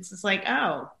that. It's just like,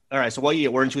 oh. All right. So what year?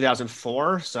 We're in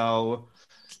 2004. So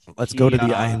let's go to the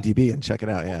IMDb and check it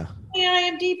out. Yeah. The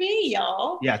IMDb,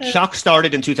 y'all. Yeah. Chuck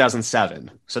started in 2007.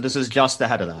 So this is just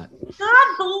ahead of that. God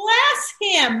bless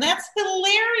him. That's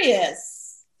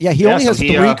hilarious. Yeah. He only has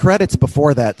 3 credits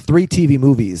before that, 3 TV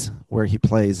movies where he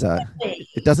plays.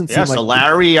 It doesn't seem like. So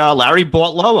Larry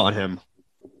bought low on him.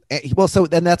 Well, so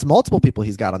then that's multiple people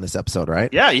he's got on this episode, right?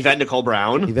 Yeah, Yvette Nicole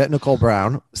Brown,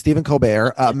 Stephen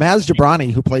Colbert, Maz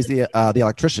Jobrani, who plays the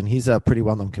electrician. He's a pretty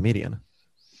well-known comedian.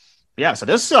 Yeah, so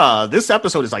this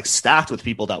episode is like stacked with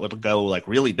people that would go like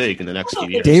really big in the next few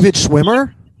years. David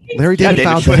Schwimmer, Larry David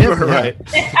found him, right?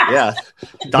 Yeah,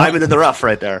 diamond in the rough,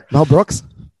 right there. Mel Brooks,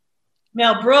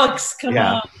 come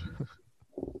on.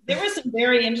 There were some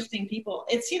very interesting people.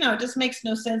 It's, you know, it just makes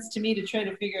no sense to me to try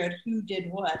to figure out who did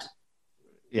what.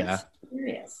 Yeah.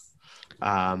 Serious.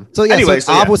 So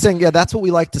Ab was saying, that's what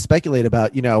we like to speculate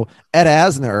about. You know, Ed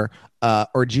Asner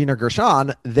or Gina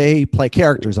Gershon, they play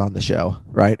characters on the show,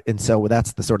 right? And so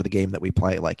that's the sort of the game that we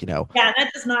play. Like, you know, yeah,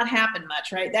 that does not happen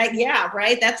much, right?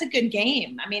 Right. That's a good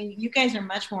game. I mean, you guys are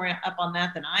much more up on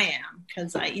that than I am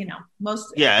because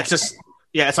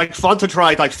it's like fun to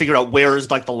try to like figure out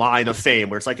where's like the line of fame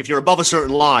where it's like if you're above a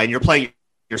certain line, you're playing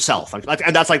yourself, and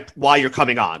that's like why you're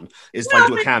coming on is like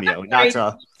do a cameo.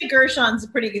 Gershon's a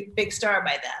pretty big star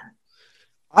by then.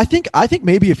 I think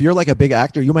maybe if you're like a big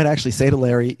actor, you might actually say to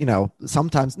Larry, you know,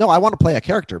 sometimes, no, I want to play a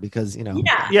character because, you know.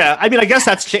 Yeah. I mean, I guess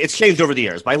it's changed over the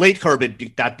years. By late Curb,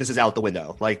 that this is out the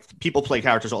window. Like people play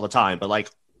characters all the time, but like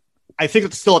I think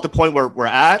it's still at the point where we're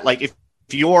at. Like if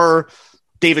you're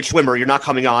David Schwimmer, you're not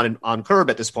coming on Curb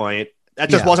at this point. That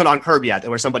just wasn't on Curb yet,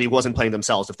 where somebody wasn't playing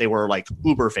themselves if they were like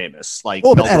uber famous. Like,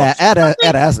 but Ed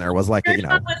Asner was like, you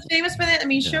know, was famous for that. I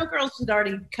mean, Showgirls had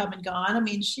already come and gone. I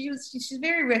mean, she's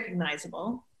very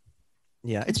recognizable.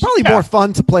 Yeah, it's probably more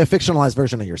fun to play a fictionalized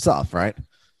version of yourself, right?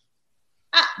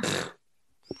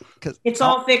 Because it's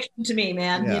all fiction to me,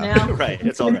 man. You know, right?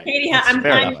 It's all right. Katie, I'm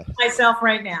finding myself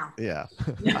right now. Yeah,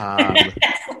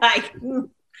 it's like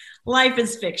life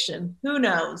is fiction. Who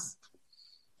knows?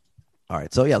 All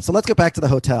right, so let's get back to the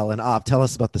hotel and tell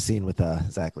us about the scene with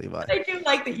Zach Levi. I do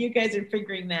like that you guys are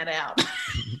figuring that out.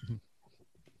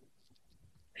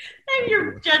 And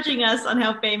you're judging us on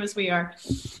how famous we are.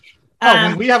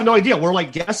 We have no idea. We're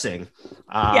like guessing.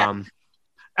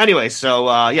 Anyway, so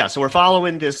we're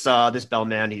following this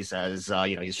bellman. He says,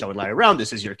 he's showing Larry around.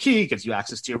 This is your key, gives you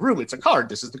access to your room. It's a card.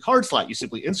 This is the card slot. You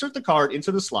simply insert the card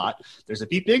into the slot. There's a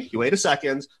beeping. You wait a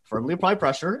second, firmly apply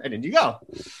pressure, and in you go.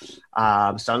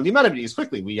 Some the amenities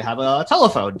quickly. We have a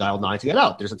telephone. Dial 9 to get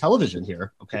out. There's a television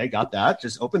here. Okay, got that.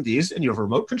 Just open these, and you have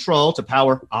remote control to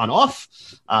power on off.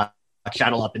 A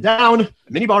channel up and down. A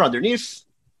mini bar underneath.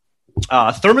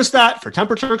 Thermostat for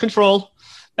temperature control.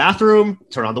 Bathroom.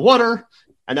 Turn on the water.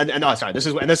 This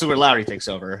is where Larry takes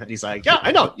over. And he's like, yeah,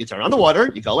 I know. You turn on the water,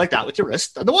 you go like that with your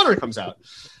wrist, and the water comes out.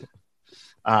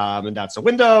 And that's a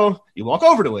window. You walk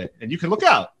over to it, and you can look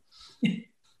out.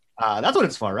 That's what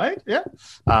it's for, right? Yeah.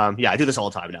 I do this all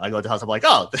the time now. I go to the house, I'm like,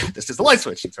 oh, this is the light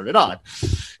switch. You turn it on.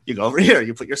 You go over here,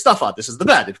 you put your stuff on. This is the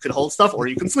bed. It can hold stuff, or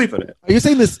you can sleep in it. Are you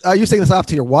saying this off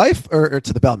to your wife or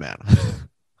to the bellman?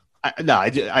 I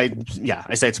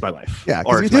say it to my wife. Yeah,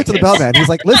 because you do it to the bellman. He's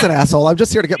like, listen, asshole, I'm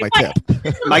just here to get my tip.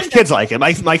 My kids like it.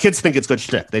 My kids think it's good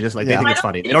shit. They just they think it's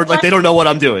funny. They don't know what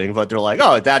I'm doing, but they're like,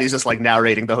 oh, daddy's just like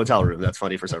narrating the hotel room. That's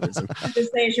funny for some reason.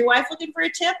 Is your wife looking for a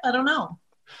tip? I don't know.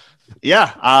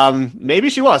 Yeah,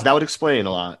 maybe she was. That would explain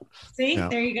a lot. See,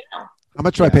 There you go. How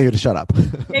much do I pay you to shut up?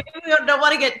 Maybe we don't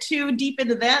want to get too deep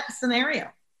into that scenario.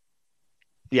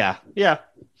 Yeah.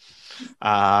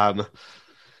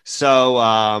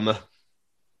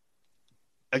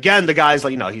 Again, the guy's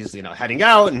like, he's, heading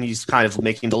out, and he's kind of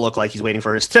making it look like he's waiting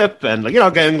for his tip. And,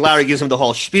 again, Larry gives him the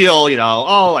whole spiel,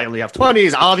 oh, I only have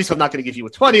 20s. Obviously, I'm not going to give you a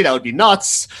 20. That would be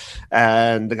nuts.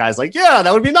 And the guy's like, yeah,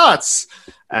 that would be nuts.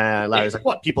 And Larry's like,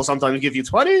 what? People sometimes give you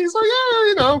 20? He's like,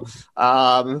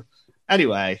 yeah,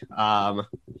 Anyway,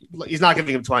 he's not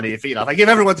giving him 20. If I give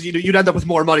everyone, you'd end up with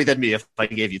more money than me if I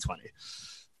gave you 20.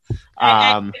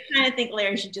 I kind of think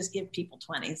Larry should just give people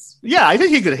 20s. Yeah, I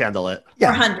think he could handle it. Yeah,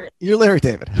 or 100. You're Larry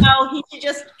David. No, he should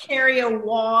just carry a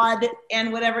wad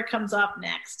and whatever comes up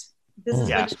next. This is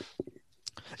what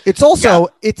it's also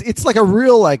it's like a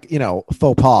real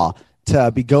faux pas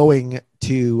to be going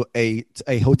to a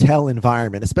hotel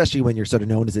environment, especially when you're sort of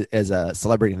known as a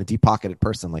celebrity and a deep-pocketed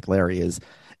person like Larry is,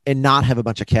 and not have a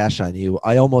bunch of cash on you.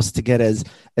 I almost, to get as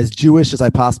Jewish as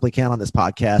I possibly can on this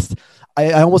podcast,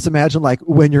 I almost imagine like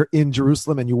when you're in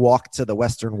Jerusalem and you walk to the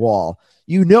Western Wall,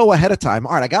 ahead of time,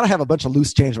 all right, I got to have a bunch of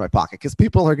loose change in my pocket because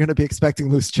people are going to be expecting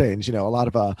loose change. A lot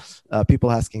of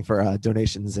people asking for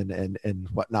donations and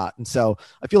whatnot. And so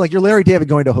I feel like you're Larry David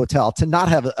going to a hotel to not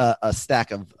have a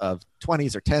stack of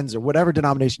 20s or 10s or whatever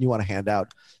denomination you want to hand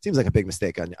out. Seems like a big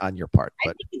mistake on your part.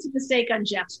 But I think it's a mistake on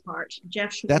Jeff's part.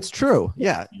 That's true.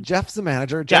 Yeah. Jeff's the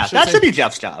manager. That should be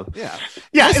Jeff's job. Yeah.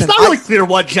 Yeah. Listen, it's not really clear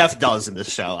what Jeff does in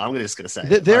this show. I'm just going to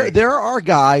say there are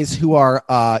guys who are,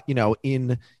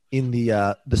 in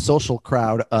the social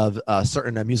crowd of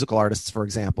certain musical artists, for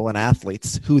example, and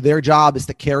athletes who their job is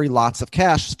to carry lots of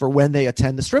cash for when they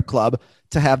attend the strip club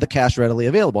to have the cash readily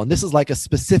available. And this is like a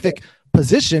specific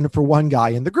position for one guy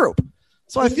in the group.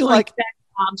 So I feel like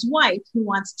Bob's wife who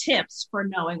wants tips for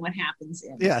knowing what happens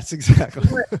in. Yes, exactly.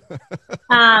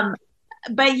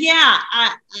 But yeah,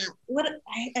 I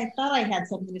thought I had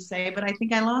something to say, but I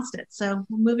think I lost it. So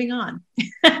we're moving on.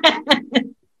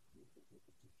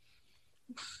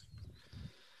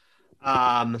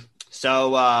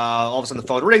 So all of a sudden the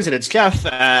phone rings and it's Jeff,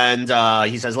 and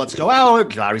he says, let's go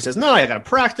out. Larry says, no, I got to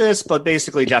practice. But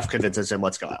basically Jeff convinces him,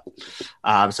 let's go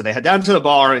out. So they head down to the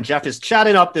bar, and Jeff is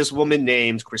chatting up this woman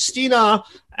named Christina.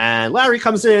 And Larry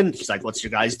comes in. She's like, what's your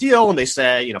guys' deal? And they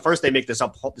say, first they make this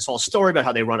whole story about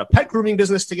how they run a pet grooming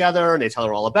business together, and they tell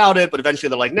her all about it. But eventually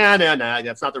they're like, nah,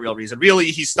 that's not the real reason. Really,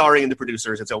 he's starring in The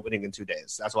Producers. It's opening in 2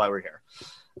 days. That's why we're here.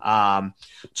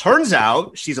 Turns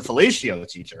out she's a fellatio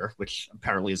teacher, which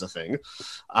apparently is a thing.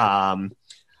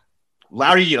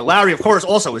 Larry, of course,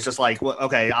 also is just like, well,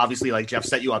 okay, obviously, like, Jeff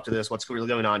set you up to this. What's really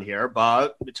going on here?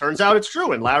 But it turns out it's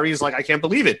true. And Larry's like, I can't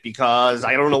believe it because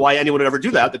I don't know why anyone would ever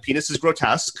do that. The penis is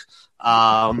grotesque.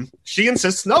 She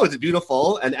insists, no, it's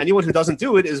beautiful. And anyone who doesn't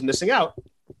do it is missing out.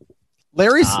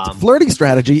 Larry's flirting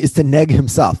strategy is to neg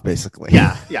himself, basically.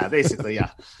 Yeah, basically,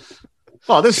 yeah.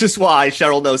 Well, this is why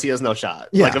Cheryl knows he has no shot.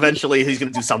 Yeah. Like, eventually he's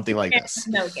going to do something like this.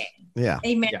 No game. Yeah.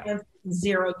 A man of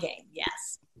zero game,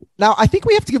 yes. Now, I think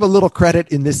we have to give a little credit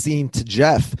in this scene to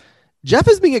Jeff. Jeff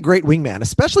is being a great wingman,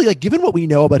 especially like given what we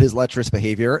know about his lecherous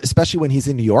behavior, especially when he's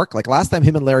in New York. Like last time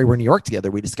him and Larry were in New York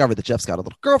together, we discovered that Jeff's got a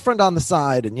little girlfriend on the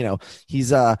side, and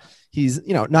he's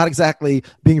not exactly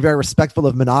being very respectful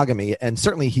of monogamy, and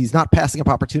certainly he's not passing up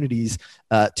opportunities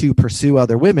to pursue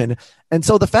other women. And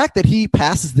so the fact that he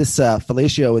passes this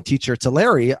fellatio teacher to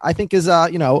Larry, I think is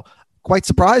quite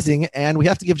surprising, and we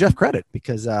have to give Jeff credit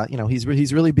because he's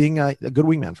really being a good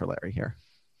wingman for Larry here.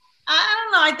 I don't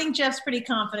don't know. I think Jeff's pretty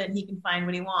confident he can find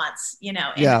what he wants, And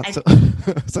Yeah.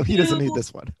 So he doesn't need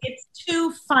this one. It's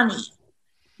too funny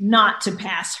not to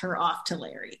pass her off to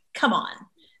Larry. Come on.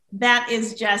 That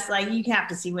is just like, you have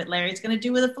to see what Larry's going to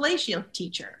do with a fellatio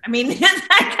teacher. I mean,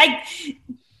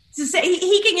 to say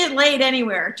he can get laid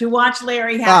anywhere, to watch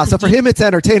Larry have. So for him, it's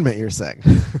entertainment, you're saying.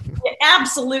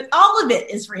 Absolutely. All of it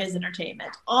is for his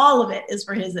entertainment. All of it is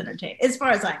for his entertainment, as far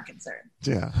as I'm concerned.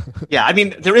 Yeah. Yeah. I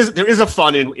mean, there is a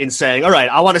fun in saying, all right,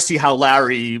 I want to see how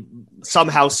Larry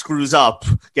somehow screws up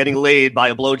getting laid by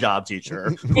a blowjob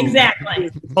teacher.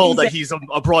 Exactly. Told that he's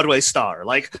a Broadway star.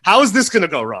 Like, how is this going to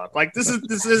go wrong? Like, this is it.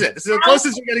 This is the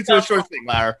closest you're getting to a sure thing,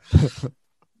 Larry.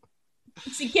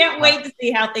 So you can't wait to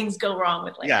see how things go wrong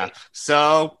with Larry. Yeah.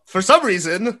 So for some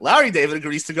reason, Larry David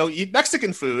agrees to go eat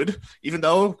Mexican food, even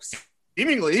though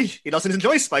seemingly he doesn't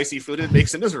enjoy spicy food and it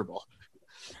makes him miserable.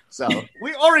 So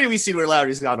we see where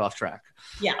Larry's gone off track.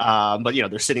 Yeah. But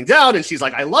they're sitting down and she's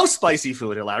like, I love spicy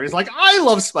food. And Larry's like, I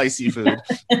love spicy food.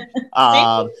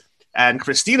 And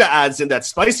Christina adds in that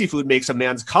spicy food makes a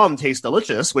man's cum taste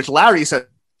delicious, which Larry says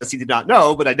he did not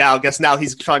know, but I guess now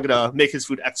he's trying to make his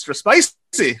food extra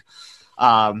spicy.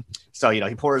 So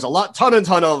he pours a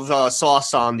ton of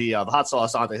sauce on the hot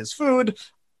sauce onto his food.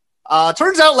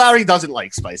 Turns out Larry doesn't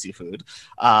like spicy food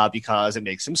because it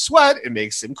makes him sweat, it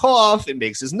makes him cough, it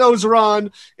makes his nose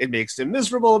run, it makes him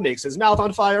miserable, it makes his mouth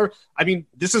on fire. I mean,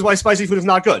 this is why spicy food is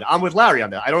not good. I'm with Larry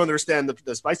on that. I don't understand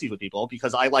the spicy food people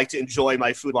because I like to enjoy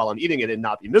my food while I'm eating it and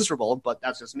not be miserable, but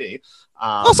that's just me.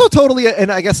 Also totally,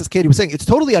 and I guess as Katie was saying, it's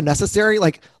totally unnecessary.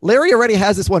 Like, Larry already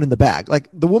has this one in the bag. Like,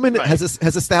 the woman has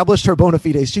established her bona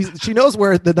fides. She knows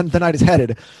where the night is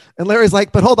headed. And Larry's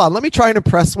like, but hold on, let me try and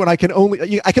impress when I can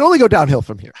only go downhill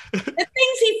from here. The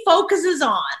things he focuses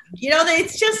on,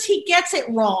 it's just he gets it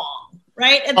wrong,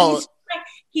 right? And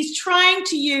he's trying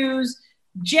to use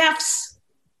Jeff's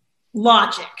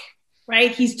logic,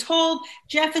 right?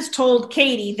 Jeff has told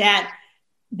Katie that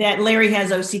Larry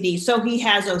has OCD, so he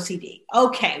has OCD.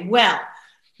 Okay, well,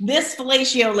 this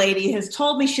fellatio lady has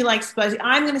told me she likes spicy.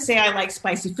 I'm going to say I like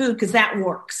spicy food because that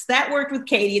works. That worked with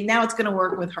Katie, and now it's going to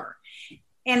work with her.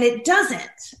 And it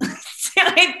doesn't.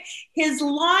 His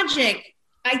logic,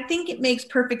 I think it makes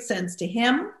perfect sense to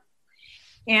him.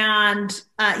 And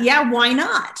why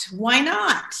not? Why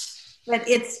not? But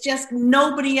it's just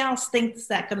nobody else thinks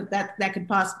that could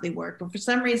possibly work. But for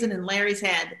some reason in Larry's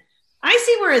head, I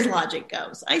see where his logic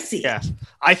goes. I see. Yeah,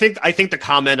 I think the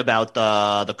comment about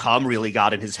the cum really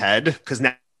got in his head because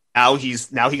now he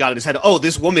got in his head, oh,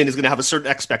 this woman is going to have a certain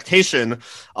expectation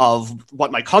of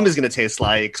what my cum is going to taste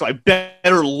like. So I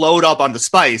better load up on the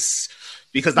spice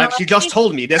because she just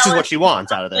told me this is what she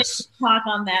wants out of this. Talk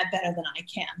on that better than I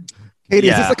can. Katie,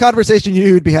 is this the conversation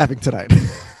you would be having tonight?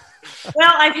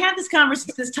 Well, I've had this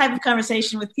type of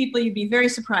conversation with people you'd be very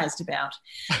surprised about.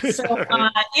 So,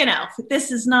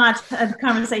 this is not a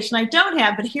conversation I don't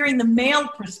have, but hearing the male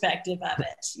perspective of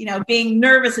it, being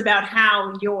nervous about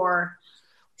how your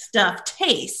stuff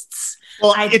tastes.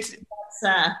 Well, I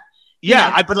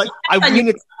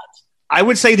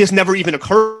would say this never even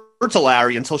occurred to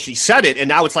Larry until she said it, and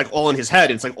now it's like all in his head.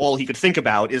 It's like all he could think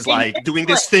about is like doing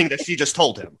this thing that she just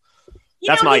told him.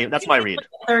 That's my read.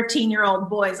 13-year-old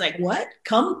boy's like, what?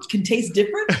 Cum can taste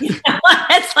different?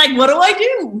 It's like, what do I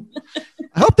do?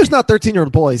 I hope there's not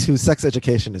 13-year-old boys whose sex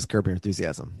education is Curb Your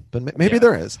Enthusiasm, but maybe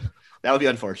there is. That would be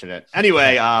unfortunate.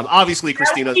 Anyway, obviously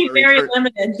Christina's very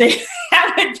limited.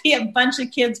 That would be a bunch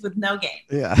of kids with no game.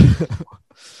 Yeah.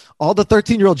 All the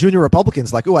 13-year-old junior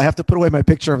Republicans like, oh, I have to put away my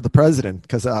picture of the president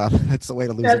because that's the way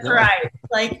to lose. That's right.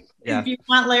 Like, if you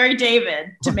want Larry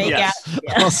David to make out.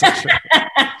 Yeah.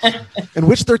 And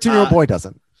which 13-year-old boy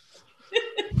doesn't?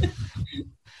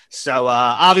 So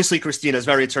obviously Christina is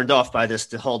very turned off by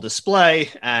the whole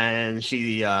display, and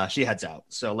she heads out.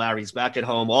 So Larry's back at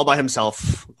home all by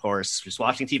himself, of course, just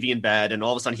watching TV in bed, and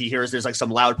all of a sudden he hears there's like some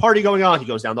loud party going on. He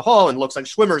goes down the hall and looks like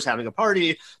Schwimmer's having a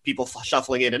party, people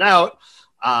shuffling in and out.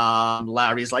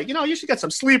 Larry's like, you should get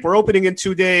some sleep. We're opening in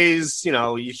 2 days.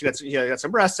 You should get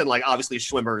some rest. And like, obviously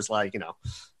Schwimmer's like,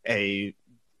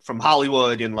 from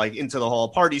Hollywood and like into the whole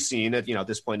party scene at,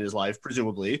 this point in his life,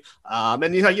 presumably. And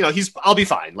I'll be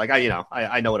fine. Like,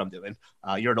 I know what I'm doing.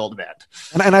 You're an old man.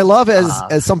 And I love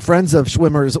as some friends of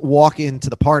Schwimmer's walk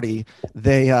into the party,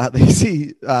 they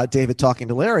see David talking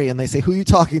to Larry and they say, who are you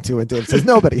talking to? And David says,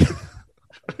 nobody.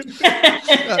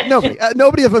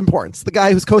 Nobody of importance. The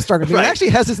guy who's co-starring with me actually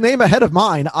has his name ahead of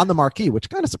mine on the marquee, which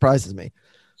kind of surprises me.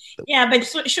 Yeah, but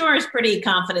Shore is pretty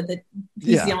confident that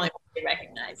he's the only one they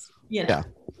recognize. Yeah.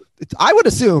 I would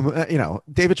assume,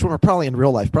 David Schwimmer probably in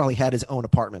real life probably had his own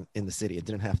apartment in the city and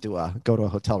didn't have to go to a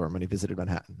hotel room when he visited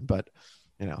Manhattan. But,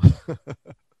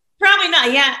 probably not.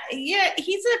 Yeah.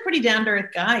 He's a pretty down to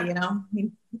earth guy, you know. I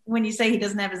mean, when you say he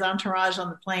doesn't have his entourage on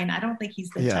the plane, I don't think he's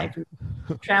the type who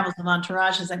travels with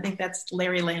entourages. I think that's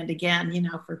Larry Land again, you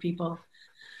know, for people.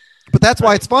 But that's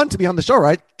why it's fun to be on the show,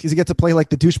 right? Because you get to play like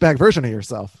the douchebag version of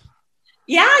yourself.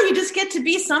 Yeah, you just get to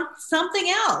be something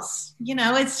else. You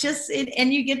know, it's just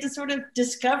and you get to sort of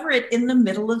discover it in the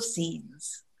middle of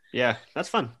scenes. Yeah, that's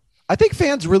fun. I think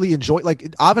fans really enjoy,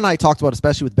 like Av and I talked about,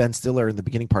 especially with Ben Stiller in the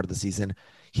beginning part of the season.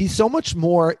 He's so much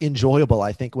more enjoyable,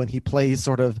 I think, when he plays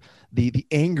sort of the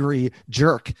angry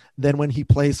jerk than when he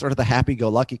plays sort of the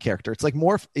happy-go-lucky character. It's like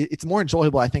it's more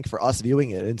enjoyable, I think, for us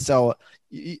viewing it. And so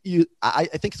I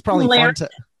think it's probably fun to.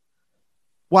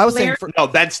 Well, I was saying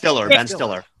Ben Stiller. Ben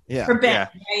Stiller. Yeah. For Ben.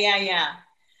 Yeah.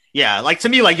 Yeah, like to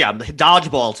me, like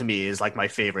Dodgeball to me is like my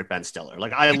favorite Ben Stiller.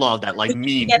 Like I love that. Like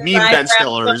meme Ben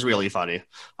Stiller is really funny.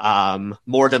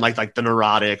 More than like the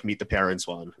neurotic Meet the Parents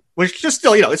one, which just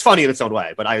still, you know, it's funny in its own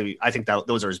way. But I think that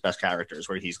those are his best characters,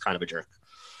 where he's kind of a jerk.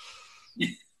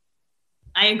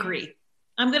 I agree.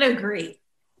 I'm gonna agree.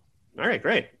 All right,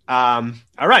 great. All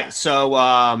right, so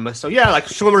yeah, like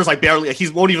Schwimmer's like barely, he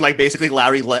won't even like basically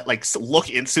Larry look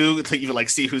into to even like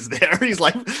see who's there. He's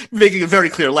like making it very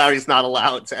clear Larry's not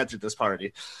allowed to enter this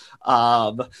party.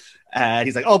 And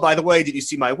he's like, oh, by the way, did you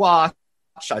see my watch?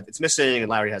 It's missing, and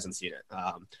Larry hasn't seen it.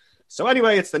 So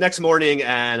anyway, it's the next morning,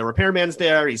 and a repairman's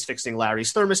there. He's fixing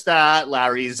Larry's thermostat.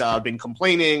 Larry's been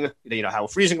complaining, you know, how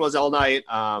freezing it was all night.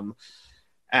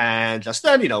 And just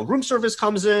then, you know, room service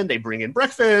comes in. They bring in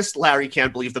breakfast. Larry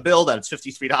can't believe the bill that it's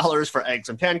 $53 for eggs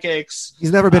and pancakes.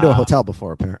 He's never been to a hotel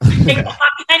before, apparently.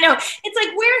 I know. It's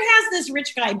like, where has this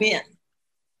rich guy been?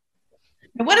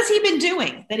 And what has he been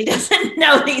doing that he doesn't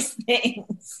know these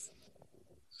things?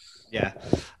 Yeah.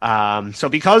 So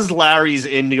because Larry's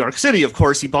in New York City, of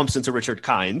course, he bumps into Richard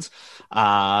Kind.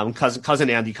 Cousin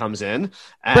Andy comes in.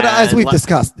 But as we've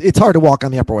discussed, it's hard to walk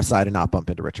on the Upper West Side and not bump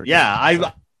into Richard. Yeah,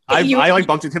 I like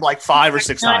bumped into him like 5 or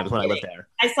 6 times when I lived there.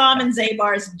 I saw him in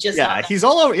Zabar's just. Yeah, he's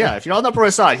all over. Yeah, if you're on the Upper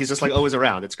West Side, he's just like always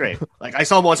around. It's great. Like I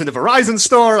saw him once in the Verizon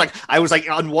store. Like I was like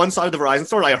on one side of the Verizon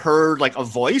store, and I heard like a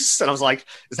voice, and I was like,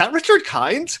 "Is that Richard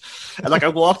Kind?" And like I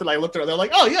walked and I looked around. They're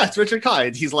like, "Oh yeah, it's Richard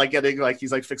Kind." He's like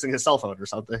he's like fixing his cell phone or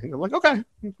something. I'm like, okay,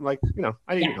 I'm like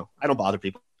I don't bother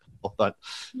people, but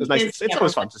it's nice. It's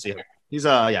always fun to see him. He's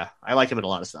I like him in a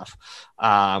lot of stuff.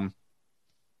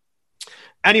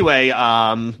 Anyway,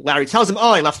 Larry tells him,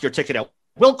 "Oh, I left your ticket at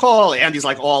Will Call." Andy's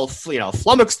like all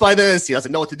flummoxed by this. He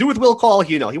doesn't know what to do with Will Call.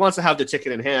 He wants to have the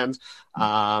ticket in hand.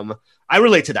 I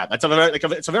relate to that. That's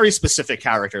it's a very specific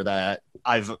character that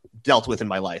I've dealt with in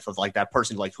my life, of like that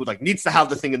person who needs to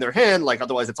have the thing in their hand, like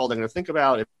otherwise it's all they're going to think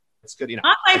about. It's good,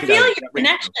 I feel your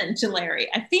connection to Larry.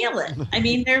 I feel it. I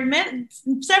mean, there have been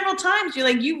several times you're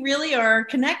like, you really are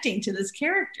connecting to this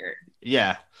character.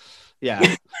 Yeah.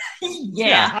 Yeah.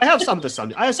 I have some of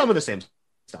the same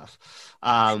stuff.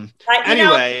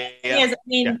 Anyway,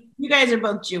 you guys are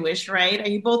both Jewish, right? Are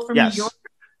you both from New York?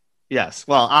 Yes.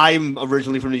 Well, I'm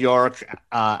originally from New York.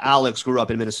 Alex grew up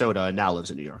in Minnesota and now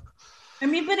lives in New York. I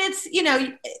mean, but it's,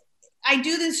 I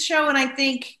do this show and I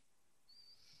think,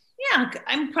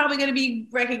 I'm probably going to be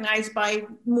recognized by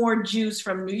more Jews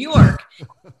from New York.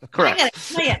 Correct.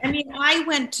 I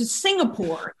went to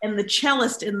Singapore, and the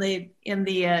cellist in the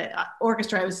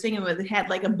orchestra I was singing with had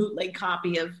like a bootleg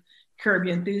copy of Curb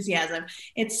Your Enthusiasm.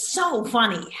 It's so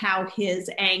funny how his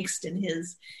angst and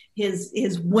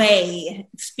his way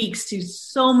speaks to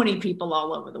so many people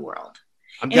all over the world.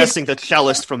 I'm guessing the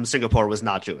cellist from Singapore was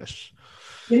not Jewish.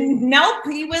 Nope,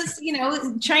 he was,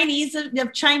 Chinese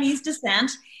of Chinese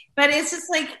descent. But it's just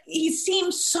like, he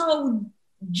seems so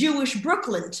Jewish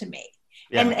Brooklyn to me.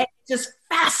 Yeah. And it's just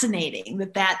fascinating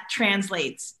that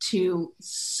translates to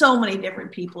so many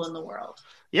different people in the world.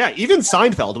 Yeah, even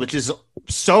Seinfeld, which is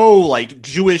so like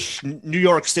Jewish New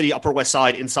York City, Upper West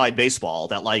Side, inside baseball,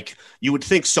 that like you would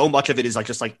think so much of it is like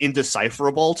just like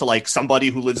indecipherable to like somebody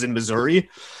who lives in Missouri.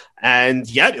 And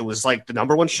yet it was like the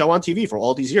 #1 show on TV for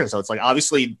all these years. So it's like,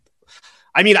 obviously,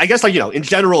 I mean, I guess like, in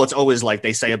general, it's always like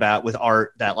they say about with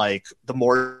art that like the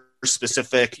more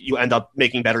specific you end up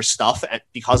making better stuff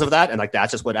because of that. And like,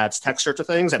 that's just what adds texture to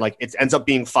things. And like, it ends up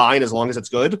being fine as long as it's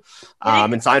good.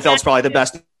 And Seinfeld's probably the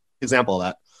best example of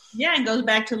that. Yeah. And goes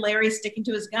back to Larry sticking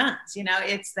to his guns.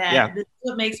 It's that this is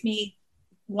what makes me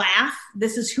laugh.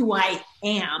 This is who I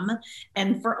am.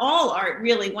 And for all art,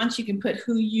 really, once you can put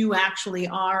who you actually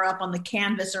are up on the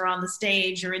canvas or on the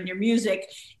stage or in your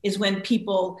music, is when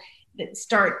people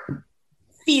start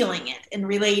feeling it and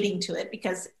relating to it,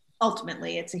 because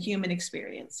ultimately it's a human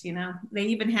experience. They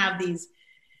even have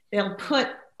they'll put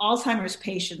Alzheimer's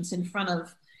patients in front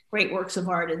of great works of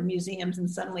art in museums,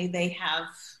 and suddenly they have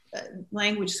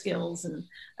language skills and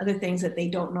other things that they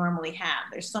don't normally have.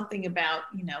 There's something about,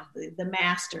 the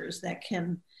masters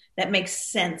that makes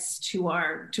sense to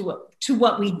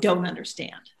what we don't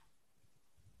understand.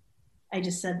 I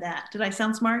just said that. Did I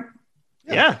sound smart?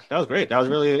 Yeah, that was great. That was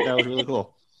really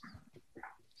cool.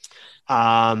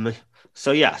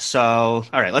 So all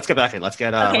right, let's get back in. Let's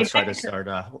get let's try to start.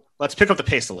 Let's pick up the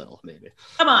pace a little, maybe.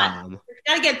 Come on, we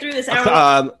gotta get through this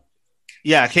hour.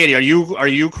 Yeah, Katie, are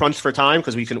you crunched for time?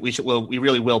 Because we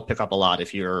really will pick up a lot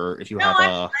if you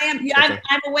have.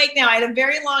 I'm awake now. I had a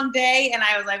very long day, and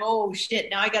I was like, oh shit,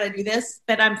 now I got to do this,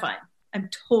 but I'm fine. I'm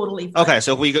totally fine. Okay,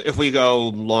 so if we go a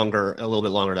little bit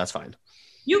longer, that's fine.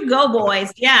 You go,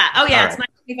 boys. Yeah. Oh yeah, All it's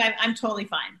 9:25. I'm totally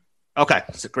fine. Okay,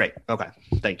 so great. Okay,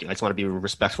 thank you. I just want to be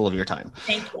respectful of your time.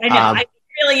 Thank you. I know. I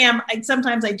really am.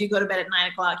 Sometimes I do go to bed at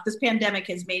 9:00. This pandemic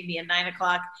has made me a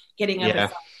 9:00 getting up at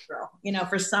 5 girl.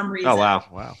 For some reason. Oh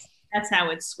wow. That's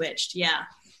how it's switched. Yeah.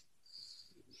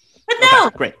 But no.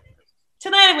 Okay, great.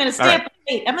 Tonight I'm going to stay up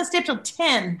late. I'm going to stay up till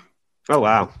 10. Oh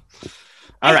wow.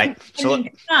 All right. So.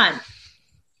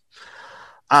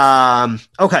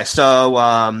 Okay, so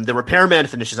the repairman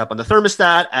finishes up on the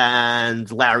thermostat,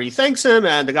 and Larry thanks him,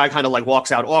 and the guy kind of like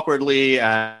walks out awkwardly,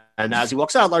 and as he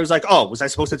walks out, Larry's like, "Oh, was I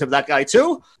supposed to tip that guy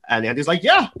too?" And Andy's like,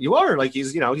 "Yeah, you are. Like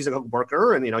he's a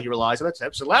worker, and he relies on the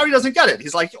tips." And Larry doesn't get it.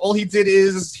 He's like, "All he did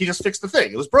is he just fixed the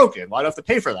thing. It was broken. Why do I have to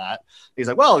pay for that?" And he's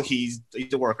like, "Well, he's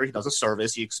a worker. He does a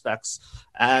service. He expects."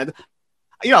 And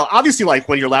obviously, like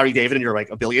when you're Larry David and you're like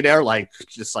a billionaire, like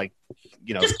just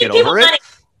get over it.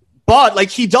 But like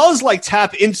he does like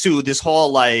tap into this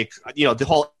whole the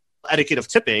whole etiquette of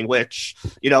tipping, which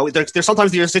there's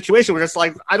sometimes there's a situation where it's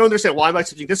like, I don't understand, why am I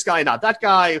tipping this guy and not that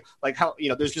guy? Like how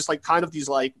there's just like kind of these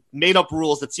like made up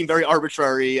rules that seem very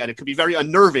arbitrary, and it could be very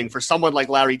unnerving for someone like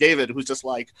Larry David, who's just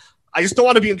like, I just don't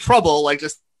want to be in trouble. Like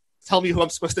just tell me who I'm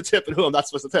supposed to tip and who I'm not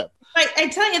supposed to tip. I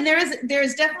tell you, there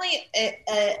is definitely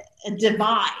a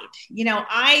divide.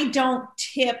 I don't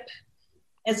tip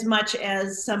as much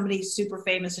as somebody super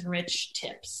famous and rich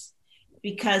tips,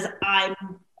 because I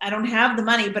don't have the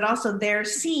money, but also they're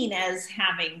seen as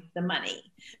having the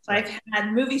money. So I've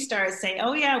had movie stars say,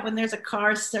 oh yeah, when there's a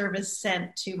car service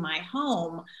sent to my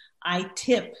home, I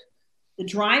tip the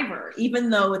driver, even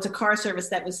though it's a car service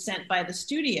that was sent by the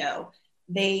studio.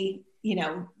 They,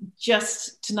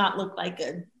 just to not look like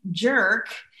a jerk,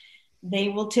 they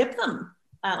will tip them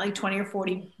like $20 or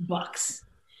 $40.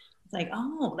 It's like,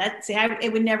 oh,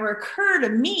 it would never occur to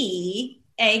me,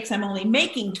 because I'm only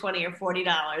making $20 or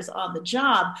 $40 on the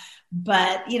job.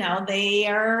 But, they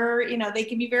are, they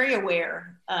can be very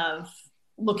aware of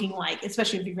looking like,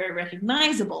 especially if you're very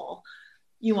recognizable,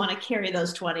 you want to carry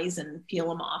those 20s and peel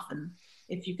them off. And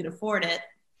if you can afford it,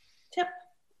 tip.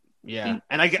 Yeah.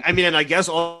 And I guess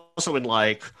also in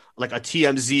like a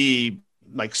TMZ,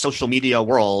 like social media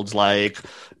world, like,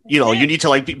 you need to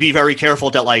like be very careful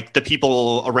that like the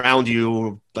people around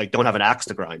you like don't have an axe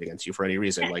to grind against you for any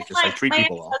reason. Like just like treat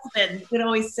people well. My husband would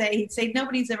always say, he'd say,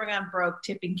 nobody's ever gone broke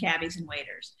tipping cabbies and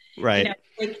waiters. Right.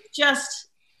 Like just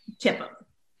tip them.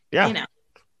 Yeah.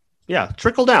 Yeah.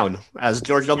 Trickle down, as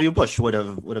George W. Bush would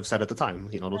have said at the time.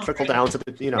 It'll trickle down to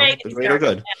the the greater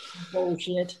good.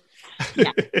 Bullshit.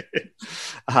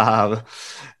 Yeah.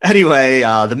 Anyway,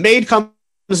 the maid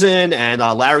comes in, and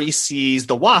Larry sees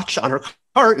the watch on her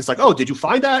cart. It's like, oh, did you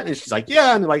find that? And she's like,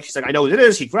 yeah. And like she's like, I know what it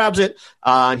is. He grabs it,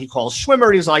 and he calls Schwimmer,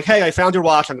 and he's like, hey, I found your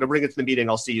watch. I'm going to bring it to the meeting.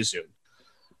 I'll see you soon.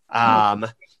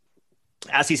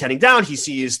 As he's heading down, he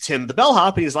sees Tim the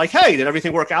bellhop, and he's like, hey, did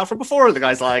everything work out from before? And the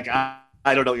guy's like, I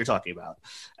don't know what you're talking about.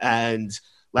 And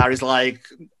Larry's like,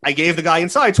 I gave the guy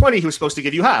inside 20. He was supposed to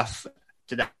give you half.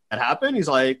 Did that happen? He's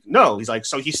like, no. He's like,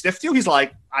 so he stiffed you? He's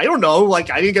like, I don't know. Like,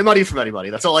 I didn't get money from anybody.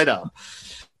 That's all I know.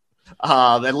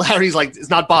 And Larry's like, is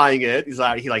not buying it. He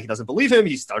doesn't believe him.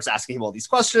 He starts asking him all these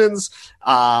questions.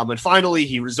 And finally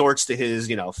he resorts to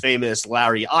his, famous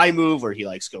Larry eye move where he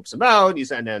like scopes him out.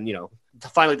 And then,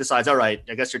 finally decides, all right,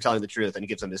 I guess you're telling the truth. And he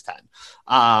gives him his 10.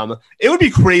 It would be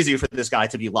crazy for this guy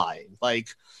to be lying. Like,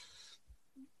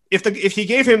 if he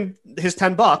gave him his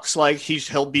 $10, like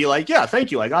he'll be like, yeah,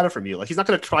 thank you, I got it from you. Like he's not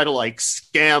going to try to like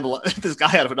scam this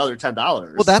guy out of another $10.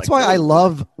 Well, that's why I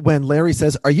love when Larry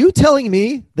says, "Are you telling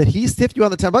me that he stiffed you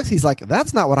on the $10?" He's like,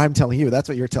 "That's not what I'm telling you. That's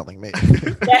what you're telling me."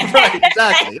 Right,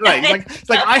 exactly. Right. It's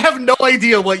like I have no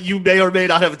idea what you may or may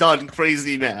not have done,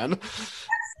 crazy man.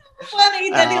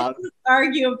 Funny that he'll just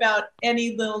argue about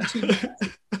any little too much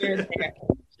here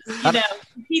and there.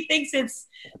 He thinks it's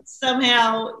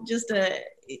somehow just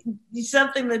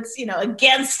something that's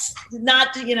against,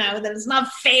 not that it's not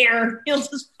fair. He'll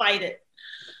just fight it.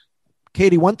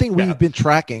 Katie, one thing we've been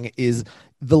tracking is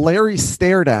the Larry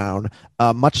stare down,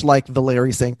 much like the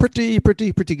Larry saying pretty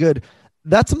good.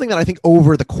 That's something that I think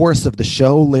over the course of the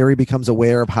show, Larry becomes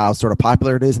aware of how sort of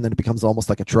popular it is, and then it becomes almost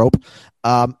like a trope.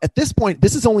 At this point,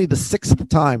 this is only the 6th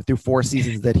time through 4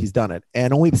 seasons that he's done it,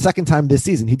 and only the 2nd time this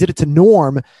season. He did it to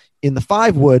Norm in the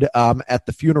Fivewood at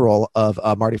the funeral of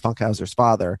Marty Funkhauser's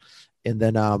father, and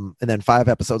then 5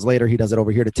 episodes later, he does it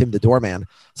over here to Tim the Doorman.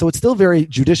 So it's still very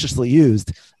judiciously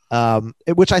used,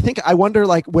 which I wonder,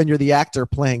 like, when you're the actor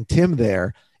playing Tim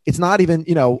there, it's not even,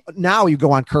 now you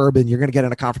go on Curb and you're going to get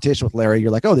in a confrontation with Larry. You're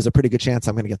like, oh, there's a pretty good chance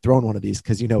I'm going to get thrown one of these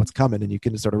because it's coming and you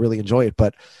can sort of really enjoy it.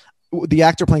 But the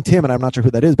actor playing Tim, and I'm not sure who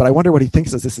that is, but I wonder what he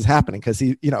thinks as this is happening, because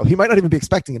he might not even be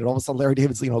expecting it. And all of a sudden Larry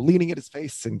David's, leaning at his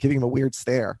face and giving him a weird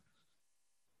stare.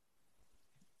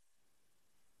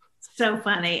 So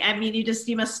funny. I mean,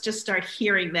 you must just start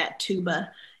hearing that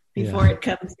tuba before it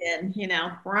comes in,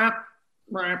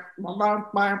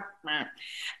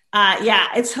 yeah,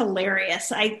 it's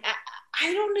hilarious. I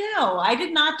don't know. I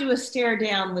did not do a stare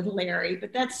down with Larry,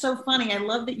 but that's so funny. I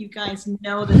love that you guys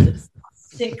know that it's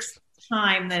the 6th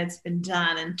time that it's been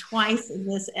done, and twice in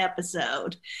this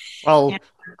episode. Well, and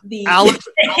the Alex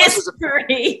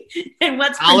history and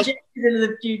what's projected into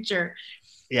the future.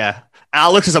 Yeah,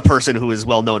 Alex is a person who is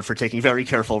well known for taking very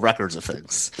careful records of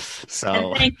things. So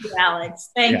and thank you,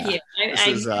 Alex. Thank you.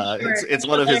 It's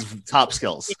one of his top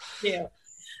skills.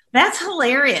 That's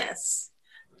hilarious.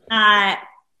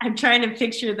 I'm trying to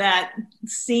picture that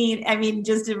scene. I mean,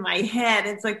 just in my head,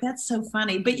 it's like, that's so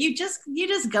funny. But you just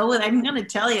go with it. I'm going to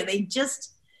tell you,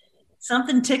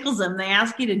 something tickles them. They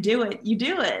ask you to do it. You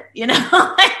do it.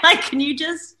 Like, can you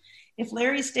just, if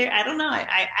Larry stared, I don't know.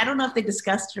 I don't know if they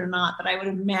discussed it or not, but I would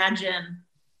imagine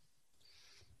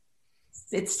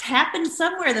it's happened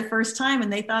somewhere the first time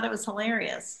and they thought it was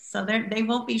hilarious. So they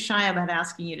won't be shy about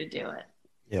asking you to do it.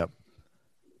 Yep.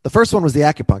 The first one was the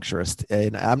acupuncturist,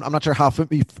 and I'm not sure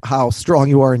how strong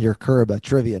you are in your Curb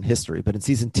trivia and history, but in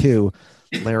season 2,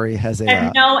 Larry has a...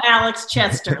 And no Alex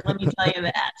Chester, let me tell you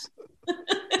that. All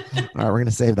right, we're going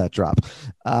to save that drop.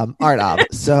 All right, Ab.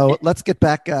 So let's get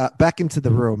back into the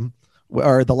room,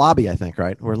 or the lobby, I think,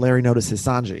 right, where Larry notices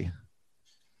Sanji.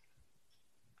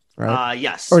 Right?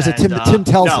 Yes. Or is it Tim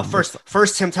tells him? No,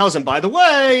 first Tim tells him, by the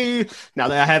way, now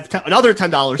that I have another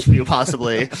 $10 for you,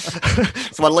 possibly. So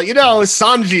I want to let you know,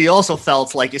 Sanji also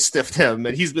felt like it stiffed him,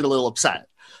 and he's been a little upset.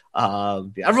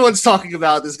 Everyone's talking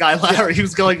about this guy, Larry,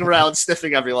 who's going around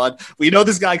stiffing everyone. We know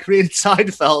this guy created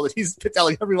Seinfeld, and he's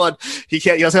telling everyone he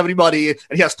doesn't have any money, and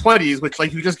he has 20s, which,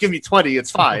 like, you just give me 20, it's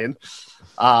fine.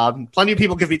 Plenty of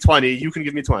people give me 20. You can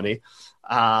give me 20.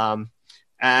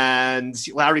 And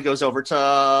Larry goes over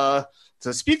to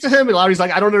speak to him, and Larry's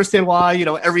like, I don't understand why,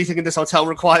 everything in this hotel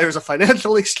requires a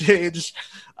financial exchange.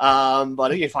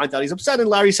 But you find out he's upset, and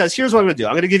Larry says, here's what I'm going to do.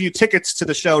 I'm going to give you tickets to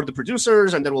the show to the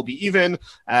producers, and then we'll be even.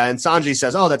 And Sanji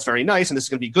says, oh, that's very nice, and this is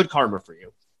going to be good karma for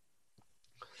you.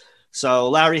 So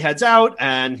Larry heads out,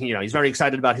 and he's very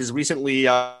excited about his recently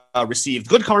received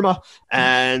good karma,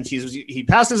 and he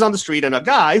passes on the street, and a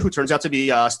guy who turns out to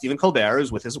be Stephen Colbert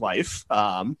is with his wife.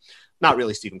 Not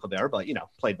really Stephen Colbert, but,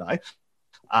 played by.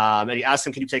 And he asks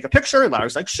him, can you take a picture? And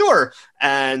Larry's like, sure.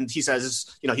 And he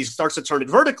says, he starts to turn it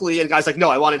vertically. And the guy's like,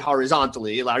 no, I want it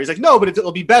horizontally. And Larry's like, no, but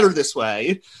it'll be better this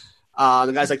way.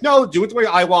 The guy's like, no, do it the way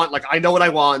I want. Like, I know what I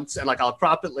want. And, like, I'll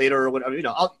crop it later or whatever.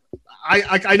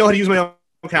 I know how to use my own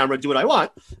camera, do what I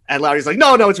want. And Larry's like,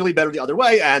 no, it's really better the other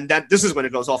way. And this is when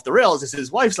it goes off the rails.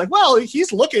 His wife's like, well,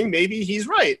 he's looking. Maybe he's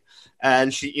right.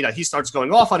 And he starts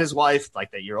going off on his wife,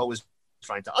 like, that you're always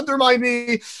trying to undermine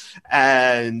me,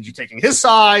 and you're taking his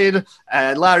side.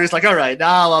 And Larry's like, all right,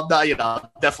 now I'm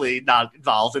not, definitely not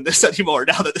involved in this anymore.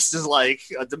 Now that this is like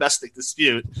a domestic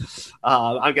dispute,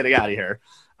 I'm getting out of here.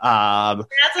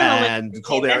 And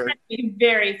Colbert, that'd be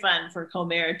very fun for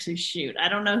Colbert to shoot. I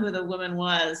don't know who the woman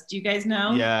was. Do you guys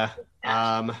know? Yeah.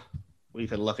 We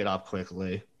could look it up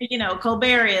quickly.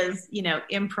 Colbert is,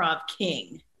 improv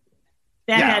king.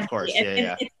 Of course.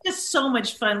 It's just so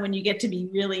much fun when you get to be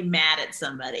really mad at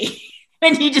somebody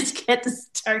and you just get to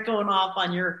start going off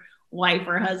on your wife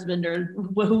or husband or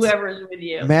whoever is with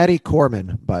you. Maddie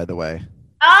Corman, by the way.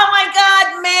 Oh my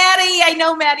God, Maddie. I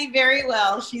know Maddie very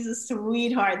well. She's a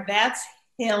sweetheart. That's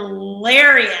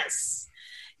hilarious.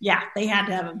 Yeah, they had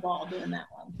to have a ball doing that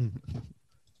one.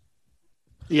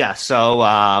 Yeah, so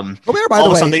Colbert, by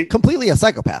the way, completely a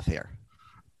psychopath here.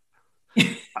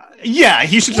 Yeah,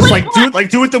 he should just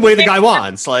do it the way the guy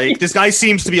wants. Like, this guy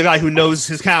seems to be a guy who knows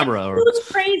his camera. Who's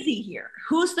crazy here?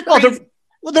 Who's the crazy?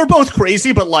 They're both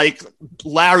crazy, but like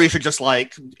Larry should just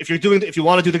if you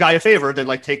want to do the guy a favor, then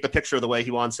like take the picture the way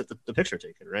he wants the picture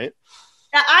taken, right?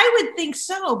 I would think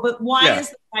so, but why Yeah. is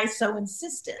the guy so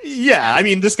insistent? Yeah, I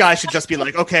mean, this guy should just be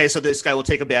like, okay, so this guy will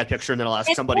take a bad picture, and then I'll ask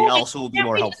And somebody else who will be can't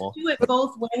more we just helpful. do it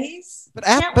both ways. But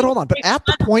Can't we hold on. But make at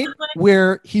the fun of point somebody?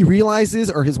 where he realizes,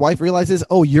 or his wife realizes,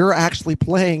 oh, you're actually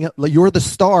playing, you're the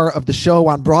star of the show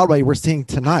on Broadway we're seeing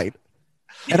tonight.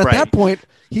 And at Right. that point,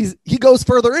 he goes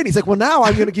further in. He's like, well, now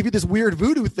I'm going to give you this weird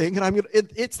voodoo thing, and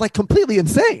it's like completely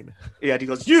insane. Yeah, and he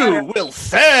goes, "You will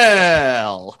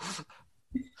fail."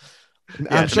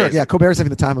 I'm it's sure. amazing. Yeah, Colbert's having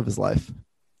the time of his life.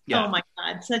 Yeah. Oh my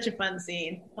God, such a fun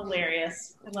scene.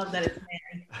 Hilarious. I love that it's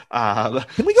Mary.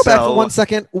 Can we go back for So- 1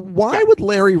 second? Why Yeah. would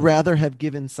Larry rather have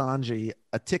given Sanji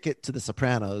a ticket to The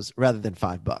Sopranos rather than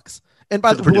 $5? And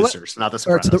by To the producers, not the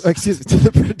or to Sopranos. the excuse me, to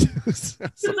the producers.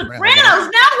 The Sopranos.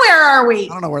 Now where are we? I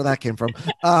don't know where that came from.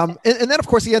 And then, of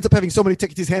course, he ends up having so many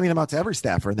tickets, he's handing them out to every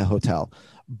staffer in the hotel.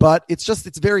 But it's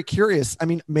very curious. I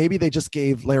mean, maybe they just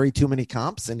gave Larry too many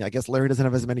comps, and I guess Larry doesn't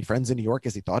have as many friends in New York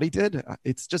as he thought he did.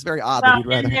 It's just very odd that Well, he'd and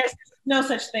rather. there's no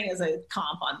such thing as a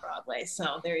comp on Broadway.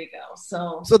 So there you go.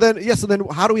 So So then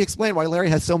how do we explain why Larry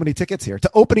has so many tickets here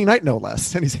to opening night, no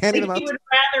less, and he's I handing think them out? he would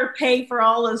rather pay for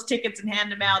all those tickets and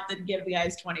hand them out than give the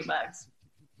guys $20.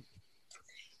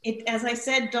 As I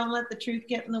said, don't let the truth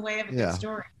get in the way of a Yeah. good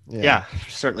story. Yeah,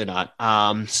 certainly not.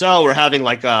 So we're having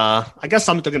like I guess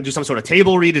they're going to do some sort of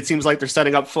table read. It seems like they're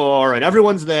setting up for, and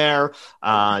everyone's there.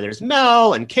 There's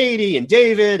Mel and Katie and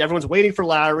David. Everyone's waiting for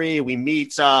Larry. We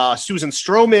meet Susan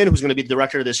Stroman, who's going to be the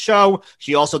director of this show.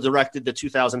 She also directed the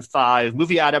 2005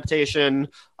 movie adaptation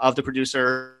of The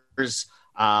Producers.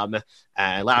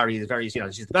 And Larry is very,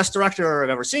 she's the best director I've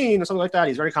ever seen, or something like that.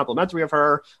 He's very complimentary of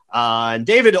her. And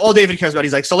David, all David cares about,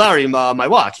 he's like, so Larry, my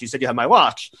watch. You said you had my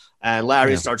watch. And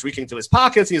Larry starts reaching to his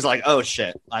pockets. And he's like, oh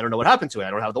shit, I don't know what happened to it. I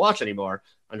don't have the watch anymore.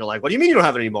 And they're like, what do you mean you don't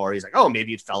have it anymore? He's like, oh,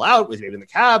 maybe it fell out. Was maybe in the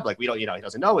cab. Like, we don't, he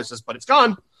doesn't know. It's just, but it's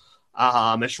gone.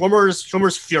 And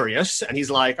Schwimmer's furious. And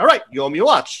he's like, all right, you owe me a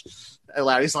watch. And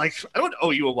Larry's like, I don't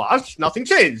owe you a watch. Nothing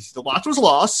changed. The watch was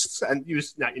lost and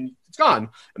it's gone.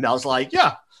 And Mel's like,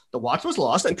 yeah, the watch was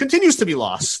lost and continues to be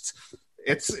lost.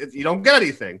 You don't get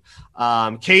anything.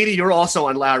 Katie, you're also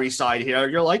on Larry's side here.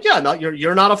 You're like, yeah, no,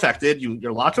 you're not affected.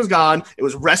 Your watch was gone. It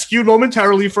was rescued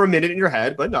momentarily for a minute in your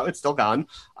head, but no, it's still gone.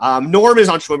 Norm is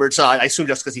on Schwimmer's side, I assume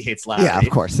just because he hates Larry. Yeah, of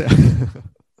course.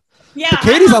 Yeah. But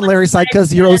Katie's on Larry's side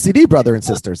because you're OCD brother and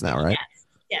sisters now, right?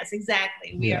 Yes,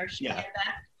 exactly. We Yeah. are sharing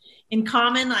that. In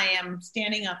common, I am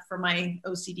standing up for my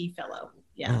OCD fellow.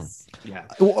 Yes. Yeah.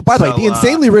 Well, by the way, So, the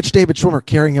insanely rich David Schwimmer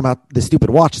caring about the stupid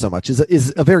watch so much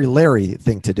is a very Larry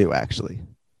thing to do, actually.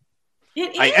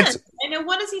 It it's- is. And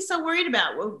what is he so worried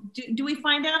about? Well, do we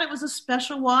find out it was a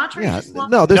special watch? Or he Yeah. just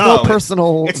lost- No, there's no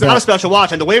personal. It's not a special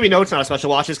watch, and the way we know it's not a special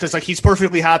watch is because like he's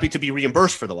perfectly happy to be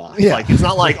reimbursed for the watch. Yeah. Like it's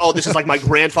not like, oh, this is like my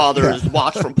grandfather's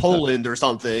watch from Poland or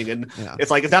something. And Yeah.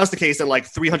 it's like if that was the case, then like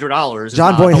 $300.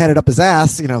 John Boyd had it up his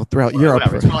ass, throughout Europe.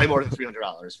 Whatever. It's probably more than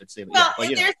 $300. If it's Well, but,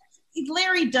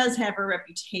 Larry does have a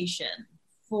reputation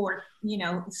for,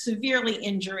 severely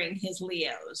injuring his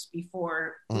Leos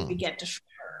before we get to Schwimmer.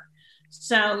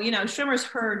 So, Schwimmer's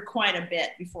heard quite a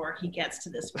bit before he gets to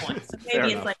this point. So Fair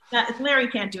maybe enough. it's like that, Larry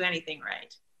can't do anything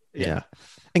right. Yeah.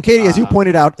 And Katie, as you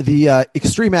pointed out, the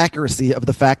extreme accuracy of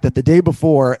the fact that the day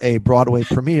before a Broadway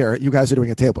premiere, you guys are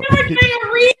doing a table. We're doing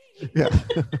a reading.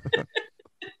 Yeah.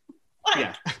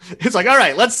 yeah. It's like, all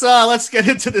right, let's get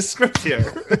into the script here.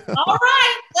 All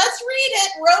right, let's read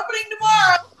it. We're opening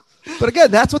tomorrow. But again,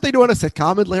 that's what they do on a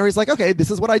sitcom. And Larry's like, okay, this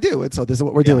is what I do. And so this is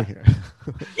what we're doing here.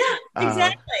 Yeah,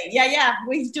 exactly. Yeah.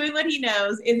 Well, he's doing what he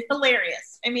knows. It's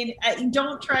hilarious. I mean,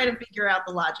 don't try to figure out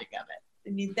the logic of it.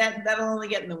 I mean, that'll only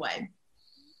get in the way.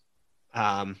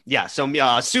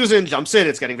 So Susan jumps in.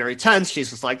 It's getting very tense. She's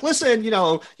just like, listen,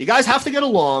 you guys have to get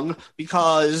along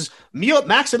because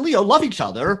Max and Leo love each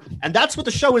other. And that's what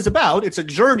the show is about. It's a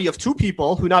journey of two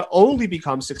people who not only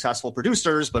become successful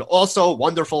producers, but also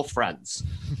wonderful friends.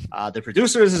 The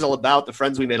Producers is all about the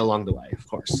friends we made along the way, of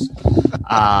course.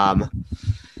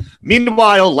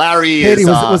 Meanwhile, Larry Katie, is...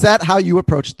 was that how you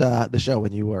approached the show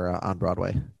when you were on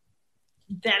Broadway?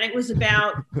 That it was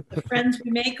about the friends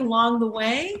we make along the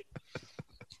way?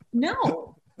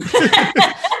 No.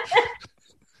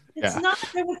 It's not.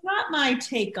 That was not my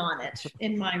take on it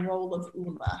in my role of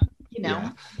Uma.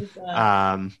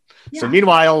 So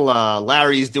meanwhile,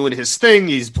 Larry's doing his thing.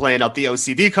 He's playing up the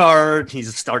OCD card. He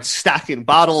starts stacking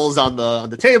bottles on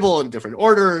the table in different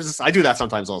orders. I do that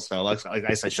sometimes also. I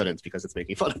guess I shouldn't because it's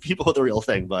making fun of people with the real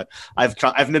thing. But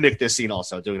I've mimicked this scene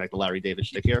also, doing like the Larry David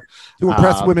shtick here To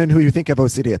impress women who you think have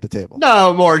OCD at the table.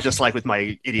 No, more just like with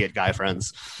my idiot guy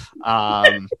friends.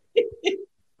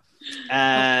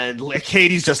 And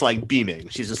Katie's just like beaming.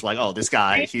 She's just like, "Oh, this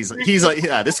guy. He's like,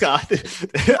 yeah, this guy,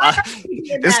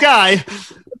 this guy."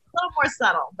 It's a little more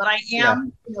subtle, but I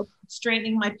am,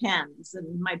 straightening my pens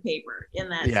and my paper in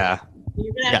that. Yeah.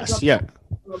 You're gonna have to Yes.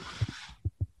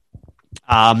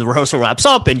 Yeah. The rehearsal wraps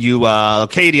up, and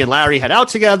Katie and Larry head out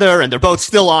together, and they're both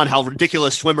still on how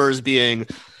ridiculous Schwimmer is being.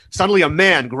 Suddenly, a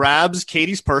man grabs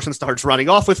Katie's purse and starts running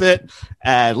off with it,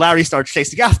 and Larry starts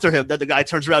chasing after him. Then the guy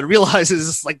turns around and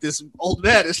realizes, like, this old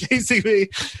man is chasing me,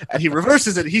 and he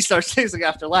reverses it. And he starts chasing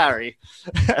after Larry,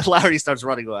 and Larry starts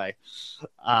running away.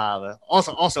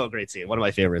 Also a great scene, one of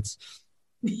my favorites.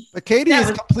 But Katie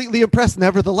is completely impressed,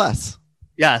 nevertheless.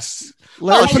 Yes.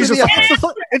 Larry,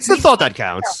 it's the thought that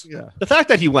counts. Yeah. The fact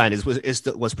that he went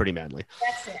was pretty manly.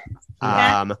 That's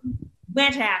it.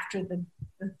 Went after the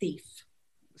thief.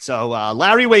 So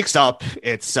Larry wakes up.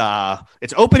 It's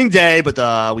opening day,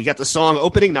 but we get the song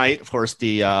 "Opening Night," of course,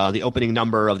 the opening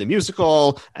number of the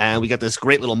musical, and we get this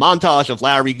great little montage of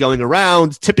Larry going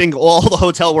around tipping all the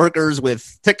hotel workers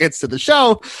with tickets to the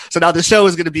show. So now the show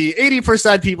is going to be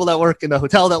 80% people that work in the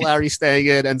hotel that Larry's staying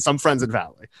in, and some friends and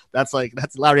family. That's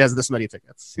Larry has this many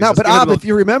tickets. No, but if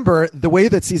you remember, the way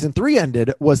that season 3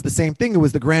 ended was the same thing. It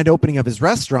was the grand opening of his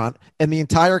restaurant, and the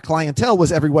entire clientele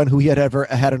was everyone who he had ever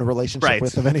had in a relationship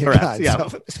with of any kind. Yeah,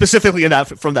 so. Specifically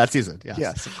from that season.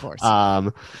 Yes, of course.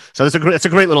 So it's a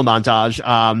great little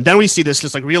montage. Then we see this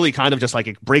just like really kind of just like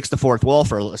it breaks the fourth wall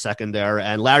for a second there,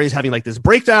 and Larry's having like this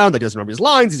breakdown that he doesn't remember his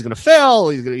lines. He's going to fail.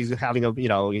 He's having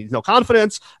he's no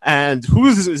confidence, and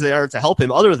who's there to help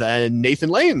him other than Nathan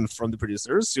Lane from the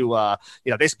producers, who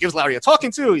basically gives Larry a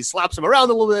talking to. He slaps him around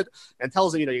a little bit and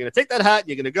tells him, you're going to take that hat, and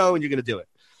you're going to go, and you're going to do it.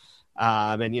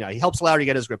 And he helps Larry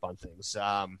get his grip on things.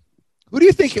 Who do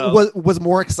you think was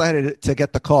more excited to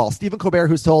get the call? Stephen Colbert,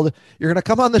 who's told, you're going to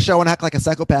come on the show and act like a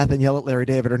psychopath and yell at Larry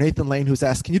David, or Nathan Lane, who's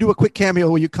asked, can you do a quick cameo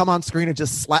where you come on screen and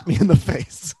just slap me in the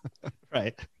face?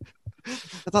 Right.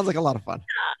 That sounds like a lot of fun.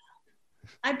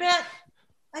 I bet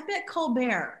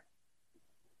Colbert.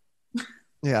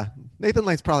 Yeah. Nathan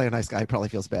Lane's probably a nice guy. He probably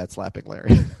feels bad slapping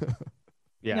Larry.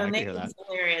 Yeah, no, Nathan's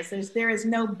hilarious. There is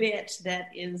no bit that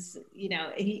is,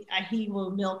 he will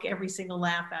milk every single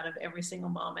laugh out of every single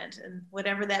moment, and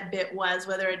whatever that bit was,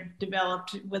 whether it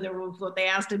developed, whether it was what they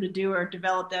asked him to do or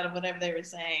developed out of whatever they were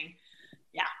saying,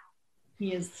 yeah,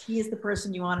 he is the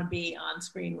person you want to be on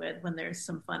screen with when there's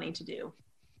some funny to do.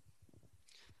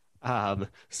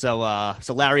 So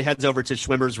Larry heads over to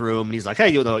Schwimmer's room, and he's like, "Hey,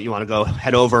 you want to go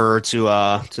head over to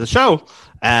the show?"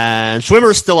 And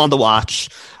Schwimmer's still on the watch.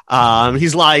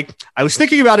 He's like, "I was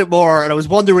thinking about it more, and I was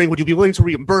wondering, would you be willing to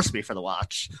reimburse me for the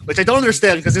watch?" Which I don't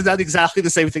understand, because it's not exactly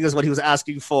the same thing as what he was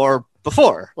asking for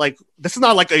before. Like, this is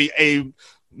not like a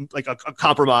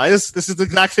compromise. This is the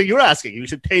exact thing you were asking. You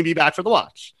should pay me back for the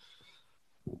watch.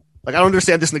 Like, I don't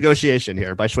understand this negotiation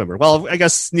here by Schwimmer. Well, I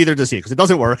guess neither does he, because it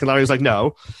doesn't work. And Larry's like,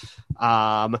 no.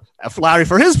 Larry,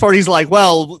 for his part, he's like,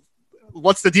 well,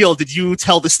 what's the deal? Did you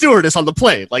tell the stewardess on the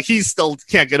plane? Like, he still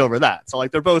can't get over that. So, like,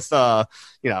 they're both, have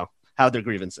their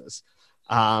grievances.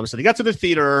 So they get to the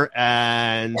theater,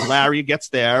 and Larry gets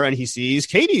there, and he sees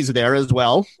Katie's there as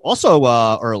well, also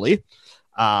early.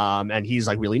 And he's,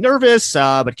 like, really nervous.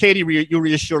 But Katie, you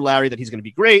reassure Larry that he's going to be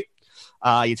great.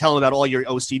 You tell him about all your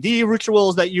OCD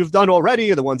rituals that you've done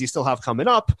already, or the ones you still have coming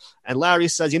up. And Larry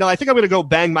says, I think I'm going to go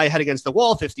bang my head against the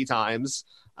wall 50 times.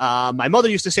 My mother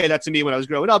used to say that to me when I was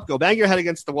growing up, go bang your head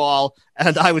against the wall.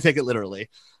 And I would take it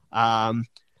literally.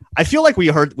 I feel like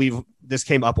this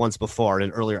came up once before in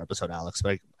an earlier episode, Alex,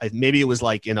 but maybe it was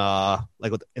like in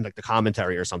the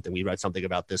commentary or something. We read something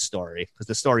about this story, because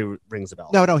the story rings a bell.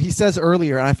 No, he says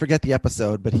earlier, and I forget the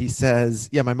episode, but he says,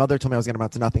 my mother told me I was going to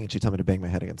amount to nothing, and she told me to bang my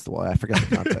head against the wall. I forget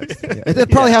the context. Yeah.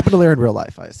 It probably happened to Larry in real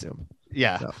life, I assume.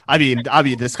 Yeah. So. I mean,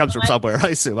 this comes from somewhere, I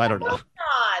assume. I don't know.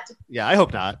 Yeah, I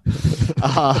hope not.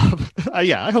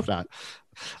 I hope not.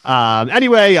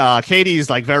 Anyway, Katie's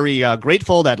like very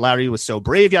grateful that Larry was so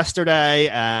brave yesterday,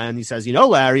 and he says,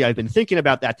 Larry, I've been thinking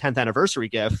about that 10th anniversary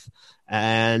gift,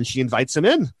 and she invites him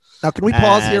in. Now, can we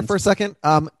pause here for a second?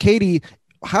 Katie,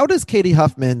 how does Katie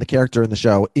Huffman, the character in the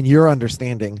show, in your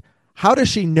understanding, how does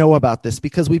she know about this?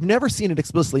 Because we've never seen it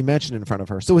explicitly mentioned in front of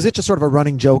her. So is it just sort of a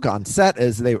running joke on set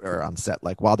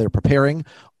like while they're preparing?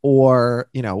 Or,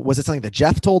 was it something that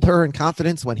Jeff told her in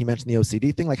confidence when he mentioned the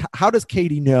OCD thing? Like, how does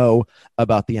Katie know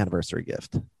about the anniversary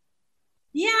gift?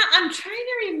 Yeah, I'm trying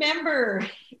to remember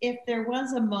if there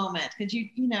was a moment, because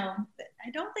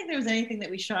I don't think there was anything that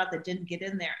we shot that didn't get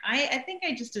in there. I think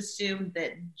I just assumed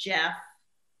that Jeff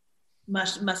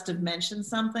must have mentioned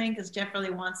something, because Jeff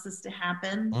really wants this to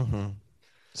happen. Mm-hmm.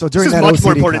 So during this is that much OCD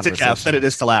more important to Jeff than it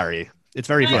is to Larry. It's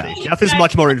very Yeah. funny. Jeff is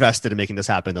much more invested in making this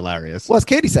happen than Larry is. Well, as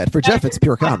Katie said, for Jeff, it's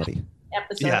pure comedy.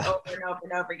 Episode Yeah. over and over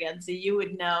and over again, so you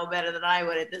would know better than I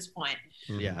would at this point.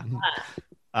 Yeah.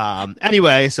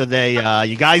 Anyway, so they,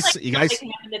 you guys, Something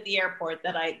happened at the airport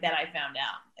that I found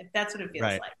out. If that's what it feels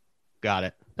Right. like. got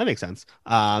it. That makes sense.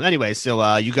 Anyway,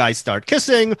 so you guys start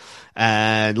kissing,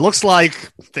 and looks like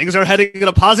things are heading in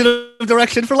a positive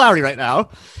direction for Larry right now.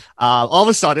 All of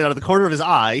a sudden, out of the corner of his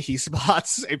eye, he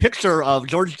spots a picture of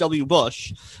George W.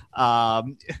 Bush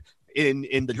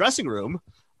in the dressing room.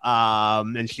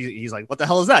 And he's like, "What the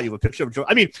hell is that? You have a picture of George?"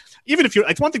 I mean, even if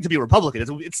it's one thing to be a Republican,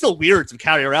 it's still weird to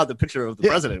carry around the picture of the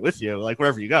president with you, like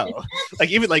wherever you go. Like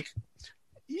even like,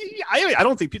 I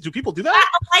don't think do people do that.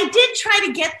 I did try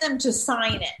to get them to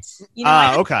sign it. You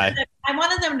know, Okay. I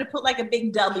wanted them to put like a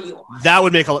big W on it. That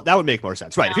would make more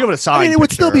sense, right? If you have a sign, I mean, it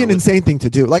would still be an picture, insane thing to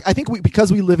do. Like, I think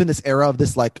because we live in this era of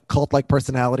this like cult-like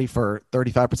personality for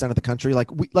 35% of the country,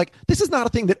 like this is not a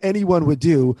thing that anyone would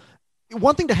do.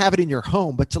 One thing to have it in your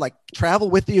home, but to like travel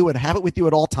with you and have it with you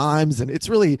at all times, and it's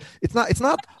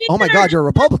not. Oh my God, you're a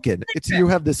Republican. It's you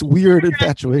have this weird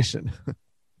infatuation.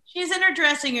 She's in her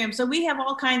dressing room, so we have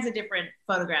all kinds of different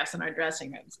photographs in our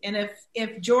dressing rooms. And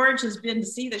if George has been to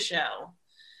see the show,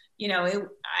 you know,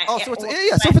 so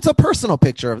if it's a personal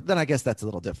picture, then I guess that's a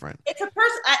little different. it's a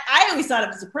person. I always thought it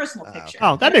was a personal picture.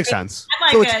 Oh, that makes sense.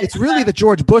 I'm So like it's really that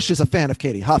George Bush is a fan of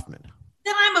Katie Huffman.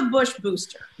 then I'm a Bush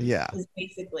booster. Yeah. Is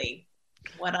basically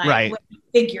what I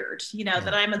figured. You know,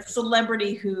 that I'm a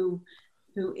celebrity who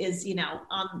is, you know,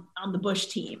 on the Bush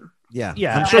team. Yeah.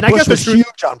 Yeah, I'm sure and I Bush guess the was truth-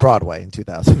 huge on Broadway in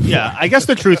 2000. Yeah, I guess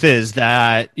the truth is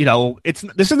that, you know,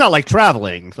 this is not like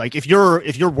traveling. Like if you're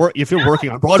working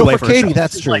on Broadway So for a Katie, show,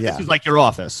 that's this is true, like, yeah. this is like your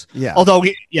office. Yeah. Although,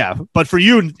 but for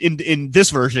you in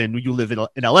this version, you live in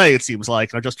LA. It seems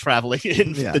like they're just traveling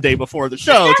in Yeah. the day before the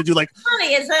show to do like.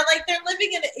 Funny is that like they're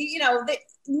living in, you know,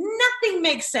 nothing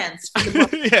makes sense. For the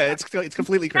Bush. Yeah, it's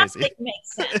completely crazy. Nothing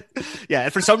makes sense. Yeah,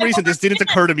 and for some reason, this didn't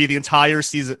occur to me the entire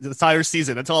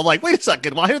season until I'm like, wait a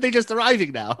second, why are they just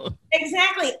arriving now?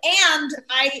 Exactly. And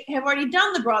I have already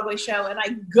done the Broadway show, and I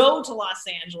go to Los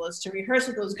Angeles to rehearse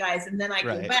with those guys, and then I go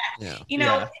Right. back. Yeah. You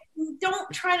know,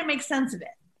 don't try to make sense of it.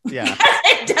 Yeah.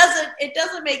 It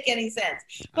doesn't make any sense.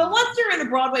 But once you're in a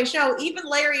Broadway show, even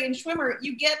Larry and Schwimmer,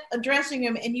 you get a dressing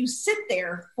room and you sit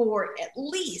there for at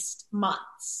least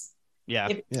months. Yeah,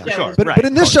 If the Yeah. show Sure. is- But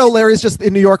in this show, Larry's just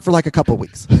in New York for like a couple of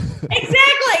weeks.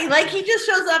 Exactly. Like he just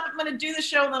shows up, I'm going to do the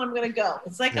show, and then I'm going to go.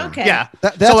 It's like, okay. Yeah.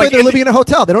 That's So, why like, they're living in a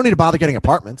hotel. They don't need to bother getting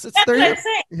apartments. That's what I'm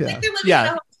saying. Yeah. Like they're living Yeah. in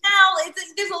a hotel.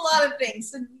 There's a lot of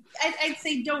things. So I'd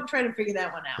say don't try to figure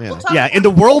that one out. Yeah. We'll talk Yeah, about in the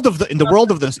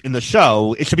world of the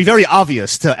show, it should be very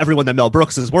obvious to everyone that Mel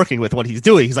Brooks is working with what he's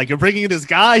doing. He's like, you're bringing in this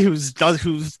guy who's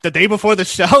the day before the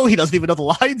show, he doesn't even know the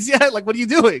lines yet. Like, what are you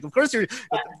doing? Of course you're.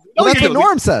 Well, that's you're what doing.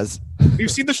 Norm says.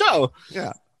 You've seen the show.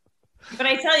 Yeah. But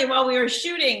I tell you, while we were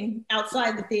shooting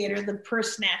outside the theater, the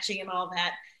purse snatching and all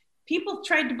that, people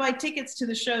tried to buy tickets to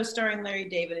the show starring Larry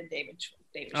David and David.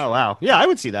 Oh wow, yeah, I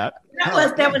would see that. That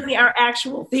was our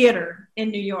actual theater in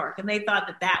New York, and they thought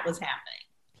that was happening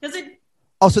because it.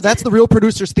 Oh, so that's the real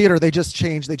producers theater. They just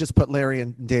put Larry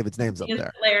and David's names up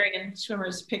there. Larry and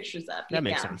Schwimmer's pictures up. That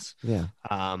makes sense. Yeah.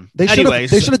 They should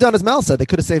have done as Mel said. They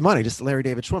could have saved money. Just Larry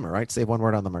David Schwimmer, right? Save one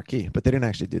word on the marquee, but they didn't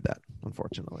actually do that,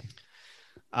 unfortunately.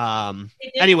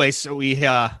 Anyway, so we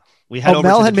head over.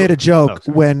 Mel to had the made a joke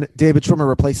sorry. when David Schwimmer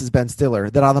replaces Ben Stiller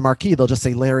that on the marquee they'll just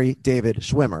say Larry David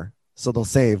Schwimmer, so they'll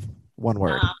save one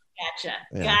word. Gotcha.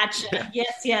 Yeah. Gotcha.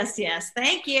 Yes.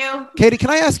 Thank you. Katie,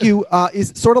 can I ask you?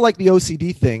 Is sort of like the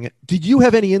OCD thing? Did you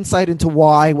have any insight into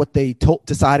why what they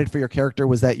decided for your character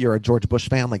was that you're a George Bush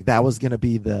fan? Like that was going to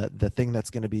be the thing that's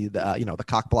going to be the the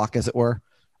cock block, as it were,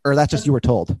 or that's just you were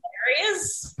told?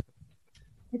 Hilarious.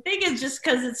 I think it's just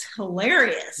because it's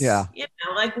hilarious. Yeah. You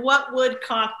know, like what would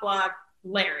cock block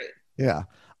Larry? Yeah.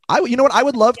 You know what? I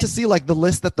would love to see like the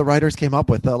list that the writers came up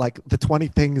with, like the 20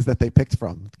 things that they picked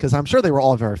from, because I'm sure they were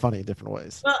all very funny in different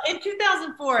ways. Well, in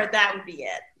 2004, that would be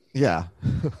it. Yeah.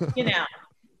 You know,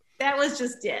 that was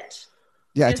just it.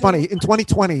 Yeah, it's funny. In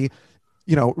 2020,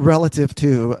 relative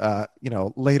to,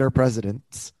 later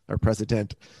presidents or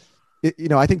president,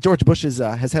 I think George Bush has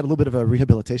had a little bit of a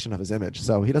rehabilitation of his image.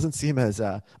 So he doesn't seem as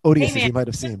odious as he might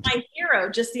have seemed. My hero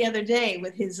just the other day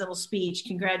with his little speech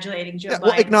congratulating Joe Biden.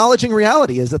 Well, acknowledging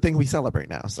reality is the thing we celebrate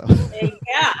now. So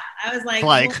yeah, I was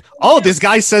like, this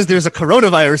guy says there's a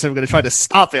coronavirus and I'm going to try to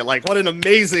stop it. Like, what an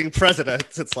amazing president.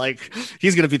 It's like,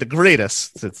 he's going to be the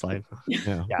greatest. It's like,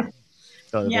 yeah.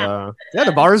 So,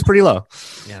 the bar is pretty low.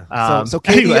 Yeah. So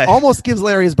Katie almost gives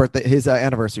Larry his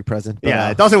anniversary present.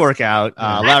 But, it doesn't work out.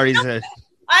 Larry's.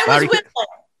 I was with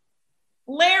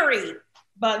Larry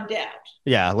bugged out.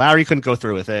 Yeah, Larry couldn't go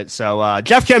through with it. So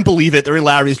Jeff can't believe it. They're in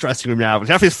Larry's dressing room now.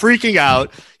 Jeff is freaking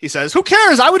out. He says, "Who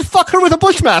cares? I would fuck her with a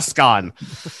Bush mask on."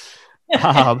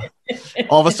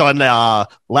 All of a sudden,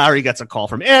 Larry gets a call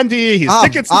from Andy. His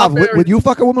ticket's not there. Would you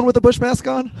fuck a woman with a Bush mask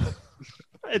on?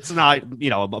 It's not,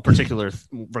 a particular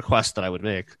request that I would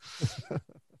make.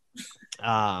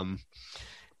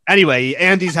 Anyway,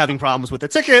 Andy's having problems with the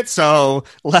ticket, so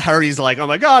Larry's like, "Oh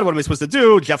my God, what am I supposed to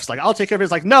do?" Jeff's like, "I'll take care of it."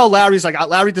 He's like, "No."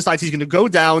 Larry decides he's going to go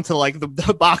down to like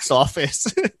the box office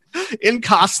in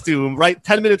costume right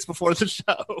 10 minutes before the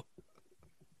show.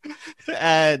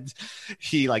 And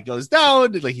he like goes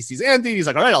down, like he sees Andy. He's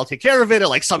like, "All right, I'll take care of it." And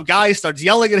like some guy starts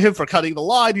yelling at him for cutting the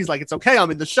line. He's like, "It's okay, I'm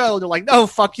in the show." They're like, "No,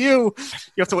 fuck you.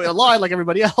 You have to wait in line like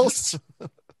everybody else."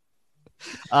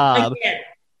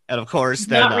 And of course,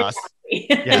 then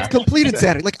it's complete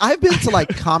insanity. Like I've been to like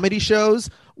comedy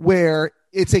shows where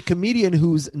it's a comedian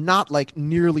who's not like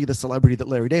nearly the celebrity that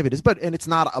Larry David is, and it's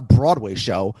not a Broadway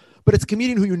show, but it's a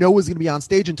comedian who is going to be on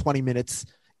stage in 20 minutes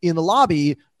in the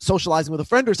lobby socializing with a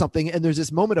friend or something. And there's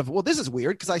this moment of, well, this is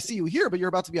weird because I see you here, but you're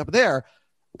about to be up there.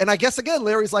 And I guess, again,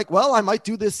 Larry's like, well, I might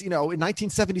do this, in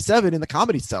 1977 in the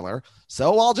Comedy Cellar.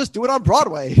 So I'll just do it on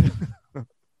Broadway.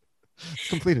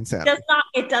 Complete insanity.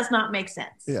 It does not make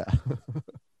sense. Yeah.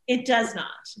 It does not.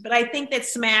 But I think that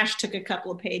Smash took a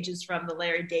couple of pages from the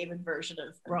Larry David version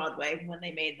of Broadway when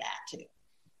they made that too.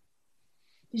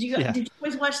 Did you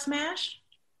always watch Smash?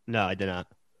 No, I did not.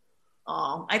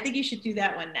 Oh, I think you should do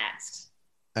that one next.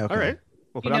 Okay. All right.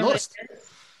 We'll put it on the list.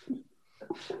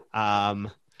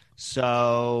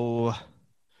 So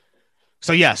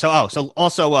he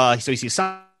sees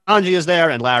Sanji is there,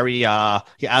 and Larry he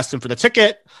asks him for the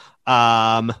ticket. He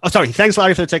thanks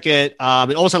Larry for the ticket.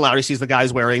 And also Larry sees the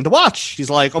guy's wearing the watch. He's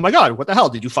like, "Oh my God, what the hell?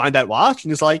 Did you find that watch?"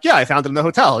 And he's like, "Yeah, I found it in the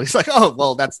hotel." He's like, "Oh,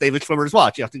 well, that's David Schwimmer's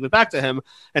watch. You have to give it back to him."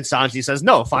 And Sanji says,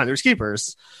 "No, finders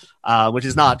keepers," which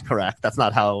is not correct. That's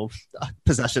not how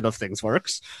possession of things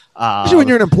works. Especially when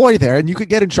you're an employee there, and you could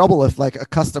get in trouble if like a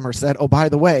customer said, "Oh, by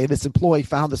the way, this employee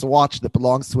found this watch that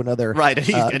belongs to another right," and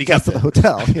he guest of the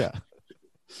hotel. Yeah.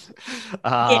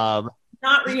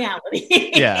 Not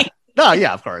reality. Yeah. No,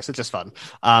 yeah, of course. It's just fun.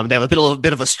 They have a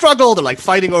bit of a struggle. They're like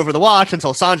fighting over the watch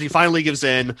until Sanji finally gives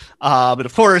in. But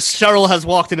of course, Cheryl has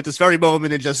walked in at this very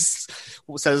moment and just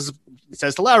says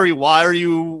to Larry, "Why are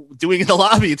you doing in the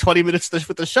lobby 20 minutes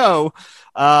with the show,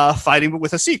 fighting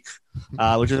with a Sikh?"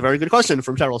 Which is a very good question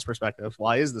from Cheryl's perspective.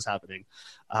 Why is this happening?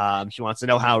 She wants to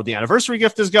know how the anniversary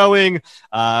gift is going.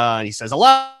 And he says,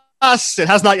 "Alas, it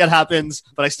has not yet happened,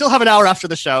 but I still have an hour after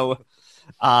the show."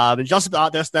 And just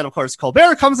about this, then of course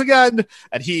Colbert comes again,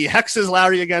 and he hexes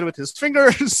Larry again with his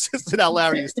fingers. So now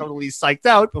Larry is totally psyched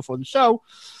out before the show,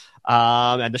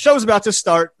 and the show's about to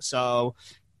start. So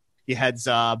he heads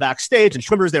backstage, and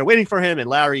Schwimmer's there waiting for him. And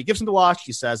Larry gives him the watch.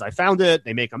 He says, "I found it."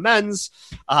 They make amends,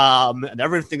 and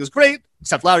everything is great.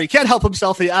 Except Larry can't help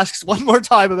himself. He asks one more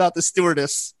time about the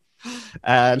stewardess,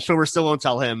 and Schwimmer still won't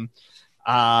tell him.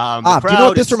 Do you know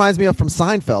what this reminds me of from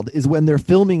Seinfeld is when they're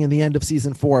filming in the end of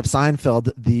season 4 of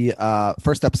Seinfeld, the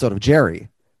first episode of Jerry,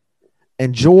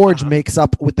 and George makes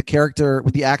up with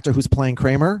the actor who's playing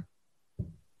Kramer.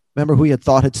 Remember who he had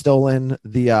thought had stolen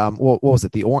the what was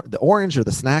it, the orange or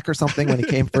the snack or something when he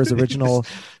came for his original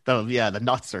the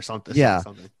nuts or something. Yeah.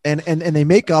 And they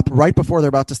make up right before they're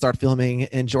about to start filming,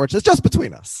 and George says, "Just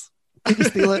between us. Did you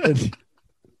steal it?" And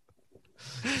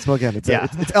so again,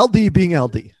 it's LD being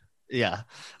LD. Yeah.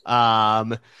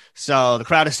 So the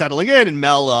crowd is settling in, and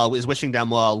Mel is wishing them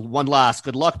one last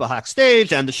good luck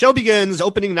backstage, and the show begins.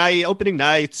 Opening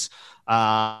night.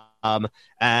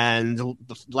 And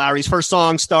Larry's first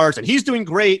song starts, and he's doing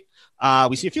great.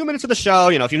 We see a few minutes of the show.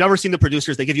 If you've never seen the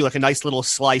producers, they give you like a nice little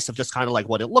slice of just kind of like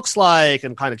what it looks like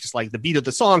and kind of just like the beat of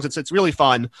the songs. It's really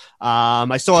fun.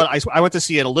 I saw it. I went to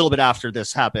see it a little bit after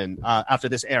this happened. After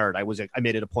this aired, I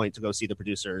made it a point to go see the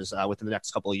producers within the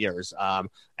next couple of years. And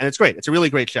it's great. It's a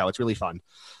really great show. It's really fun.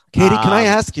 Katie, can I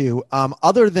ask you,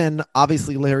 other than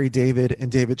obviously Larry David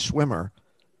and David Schwimmer,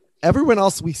 everyone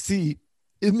else we see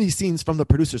in these scenes from the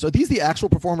producers, are these the actual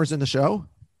performers in the show?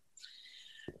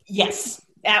 Yes.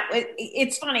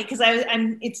 It's funny because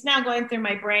it's now going through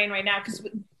my brain right now because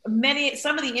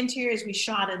some of the interiors we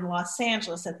shot in Los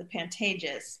Angeles at the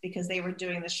Pantages because they were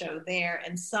doing the show there,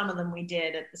 and some of them we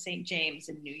did at the St. James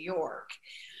in New York.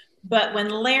 But when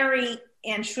Larry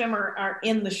and Schwimmer are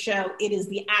in the show, it is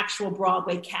the actual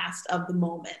Broadway cast of the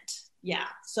moment. Yeah.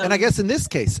 So, and I guess in this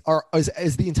case,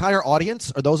 is the entire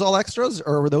audience, are those all extras,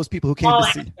 or were those people who came to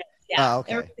see? Extras. Yeah,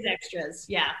 okay. Everybody's extras.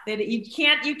 Yeah, you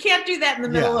can't do that in the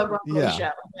middle of a Broadway show.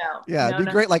 No, yeah, it'd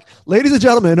be great. Like, ladies and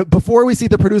gentlemen, before we see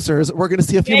the producers, we're going to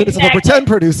see a few minutes of the pretend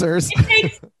producers.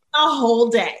 whole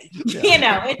day.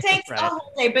 Yeah. It takes Right. a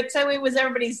whole day. But so it was I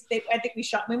think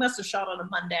we must have shot on a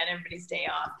Monday on everybody's day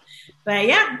off. But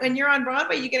yeah, when you're on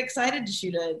Broadway, you get excited to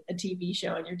shoot a TV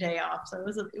show on your day off. So it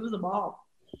was a ball.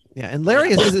 Yeah, and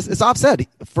Larry is offset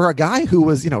for a guy who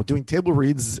was, doing table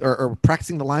reads or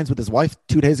practicing the lines with his wife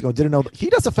 2 days ago. Didn't know he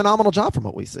does a phenomenal job from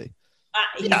what we see.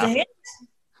 He's a hit.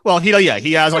 Well, he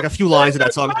has like a few lines in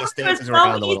that song that just dances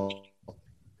around a little.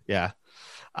 Yeah.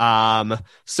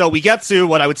 So we get to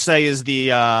what I would say is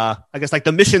the I guess like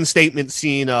the mission statement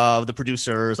scene of the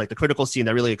producers, like the critical scene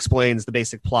that really explains the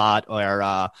basic plot,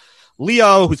 where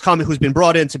Leo, who's been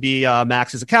brought in to be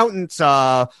Max's accountant,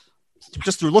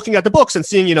 just through looking at the books and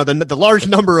seeing the large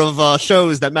number of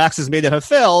shows that Max has made that have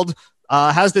failed,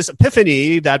 has this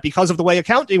epiphany that because of the way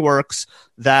accounting works,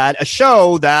 that a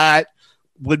show that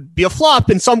would be a flop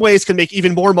in some ways can make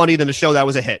even more money than a show that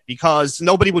was a hit, because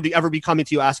nobody would ever be coming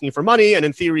to you asking for money. And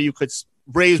in theory, you could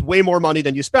raise way more money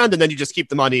than you spend, and then you just keep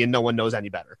the money and no one knows any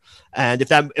better. And if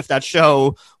that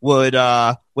show would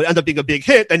end up being a big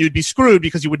hit, then you'd be screwed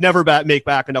because you would never make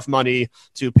back enough money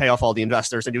to pay off all the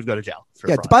investors, and you'd go to jail.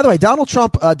 Yeah. Fraud. By the way, Donald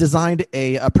Trump designed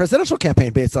a presidential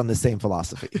campaign based on the same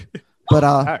philosophy, but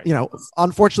right.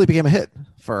 Unfortunately became a hit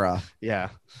for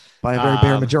by a very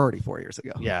bare majority 4 years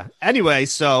ago. Yeah. Anyway,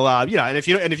 so and if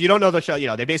you don't know the show,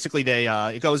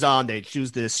 it goes on. They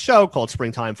choose this show called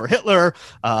Springtime for Hitler.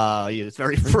 It's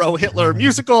very pro Hitler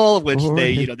musical, which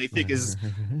they think is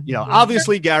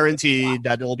obviously guaranteed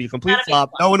that it will be a complete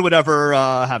flop. No one would ever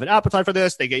have an appetite for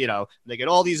this. They get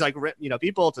all these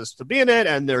people to be in it,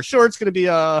 and they're sure it's going to be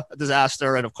a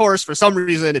disaster. And of course, for some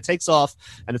reason, it takes off,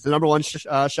 and it's the number one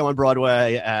show on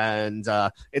Broadway, and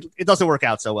it doesn't work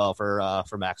out so well for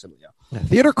Max and Leo. Yeah,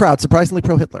 theater crowd surprisingly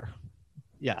pro Hitler.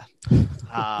 Yeah.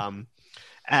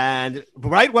 And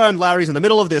right when Larry's in the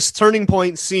middle of this turning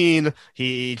point scene,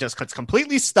 he just gets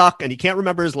completely stuck and he can't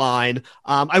remember his line.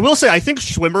 I will say, I think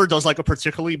Schwimmer does like a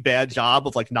particularly bad job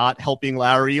of like not helping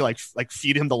Larry, like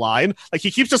feed him the line. Like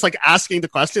he keeps just like asking the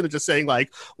question and just saying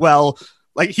like, well,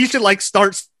 like he should like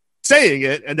start saying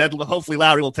it and then hopefully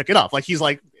Larry will pick it up. Like he's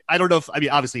like, I don't know if,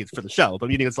 obviously it's for the show, but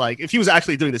meaning it's like, if he was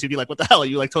actually doing this, he'd be like, what the hell?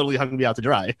 You like totally hung me out to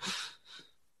dry.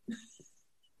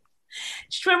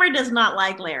 Schwimmer does not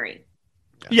like Larry.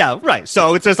 Yeah, right.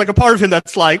 So it's just like a part of him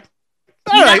that's like,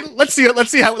 all right, let's see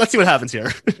what happens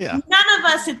here. Yeah. None of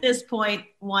us at this point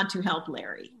want to help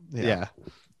Larry. Yeah.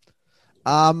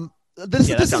 This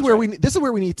is where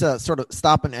we need to sort of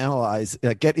stop and analyze,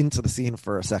 get into the scene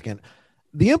for a second.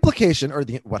 The implication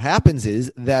what happens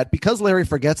is that because Larry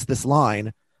forgets this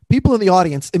line, people in the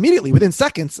audience immediately within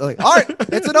seconds are like, all right,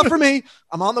 it's enough for me.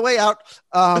 I'm on the way out.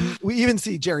 We even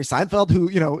see Jerry Seinfeld, who,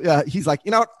 he's like,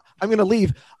 I'm going to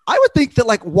leave. I would think that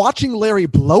like watching Larry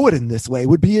blow it in this way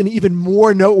would be an even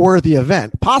more noteworthy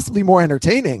event, possibly more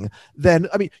entertaining than,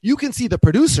 you can see the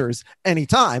producers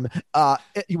anytime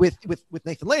with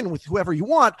Nathan Lane, with whoever you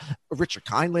want, Richard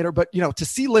Kind later, but to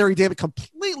see Larry David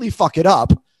completely fuck it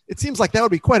up, it seems like that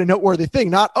would be quite a noteworthy thing.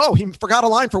 Not, oh, he forgot a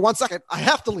line for 1 second, I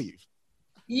have to leave.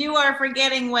 You are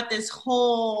forgetting what the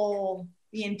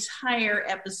entire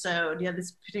episode,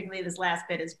 particularly this last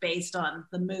bit, is based on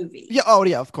the movie. Yeah. Oh,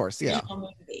 yeah. Of course. Yeah.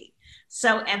 Movie.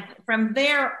 So, and from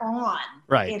there on,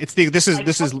 right? This is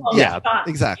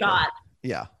exactly.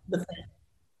 Yeah.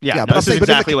 Yeah, this is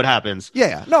exactly what happens.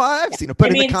 Yeah. No, I've seen it.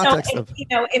 But in the context of,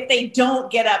 if they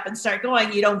don't get up and start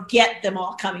going, you don't get them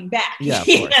all coming back. Yeah,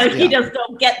 you just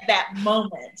don't get that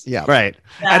moment. Yeah, right.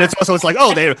 And it's like,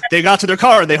 oh, they got to their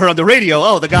car and they heard on the radio,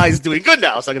 oh, the guy's doing good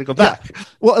now, so I'm gonna go back. Yeah.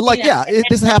 Well,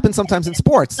 this happens sometimes in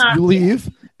sports. You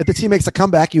leave, if the team makes a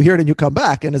comeback, you hear it and you come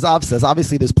back. And as Av says,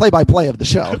 obviously there's play-by-play of the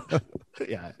show.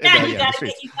 You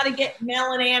gotta get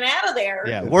Mel and Ann out of there.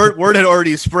 Yeah, word had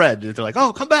already spread. They're like,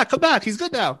 oh, come back, he's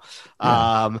good now.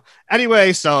 Yeah.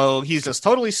 Anyway, so he's just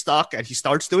totally stuck, and he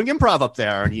starts doing improv up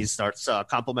there, and he starts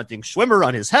complimenting Schwimmer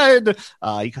on his head.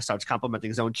 He starts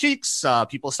complimenting his own cheeks.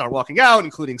 People start walking out,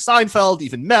 including Seinfeld.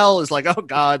 Even Mel is like, oh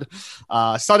God.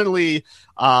 Suddenly,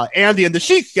 Andy and the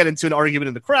Sheik get into an argument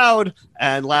in the crowd,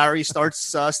 and Larry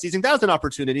starts seizing that as an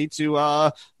opportunity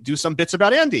to do some bits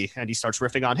about Andy, and he starts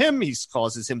riffing on him. He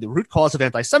causes him the root cause of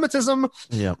anti-Semitism.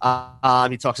 Yeah.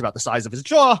 He talks about the size of his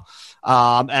jaw,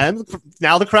 and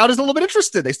now the crowd is a little bit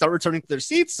interested. They start returning to their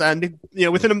seats, and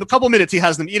within a couple minutes, he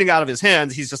has them eating out of his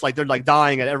hands. He's just like, they're like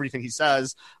dying at everything he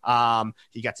says.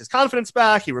 He gets his confidence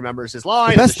back. He remembers his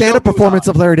line. The best stand-up performance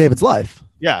of Larry David's life.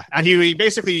 Yeah, and he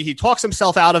basically talks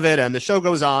himself out of it, and the show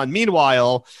goes on.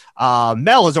 Meanwhile,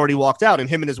 Mel has already walked out, and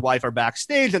him and his wife are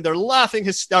backstage, and they're laughing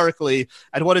hysterically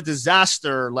at what a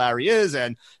disaster Larry is.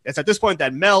 And it's at this point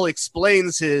that Mel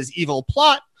explains his evil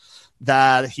plot,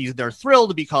 that they're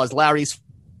thrilled because Larry's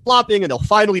flopping, and they'll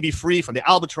finally be free from the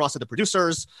albatross of the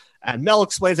producers. And Mel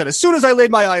explains that as soon as I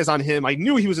laid my eyes on him, I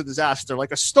knew he was a disaster,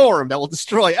 like a storm that will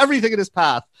destroy everything in his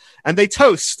path. And they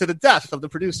toast to the death of the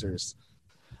producers.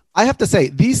 I have to say,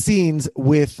 these scenes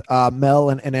with Mel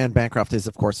and Anne Bancroft, is,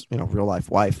 of course, real life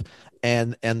wife,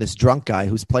 and this drunk guy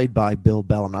who's played by Bill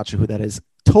Bell. I'm not sure who that is.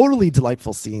 Totally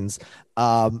delightful scenes.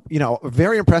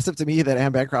 Very impressive to me that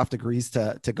Anne Bancroft agrees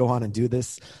to go on and do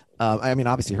this.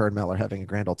 Obviously her and Mel are having a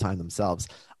grand old time themselves.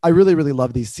 I really, really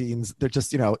love these scenes. They're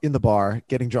just, in the bar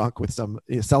getting drunk with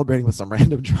celebrating with some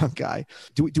random drunk guy.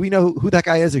 Do we know who that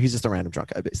guy is, or he's just a random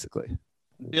drunk guy, basically?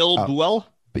 Bill Buell?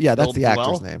 But yeah, that's Bill the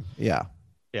actor's Buell? name. Yeah.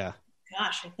 Yeah.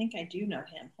 Gosh, I think I do know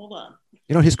him. Hold on.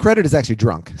 His credit is actually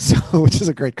drunk, which is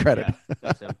a great credit. Yeah,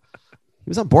 that's him. He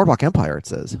was on Boardwalk Empire, it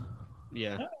says.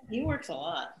 Yeah. Oh, he works a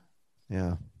lot.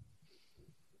 Yeah.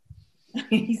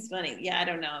 He's funny. Yeah, I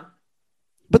don't know him.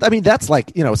 But I mean, that's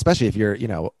like, especially if you're,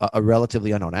 a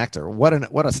relatively unknown actor, what an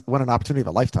opportunity of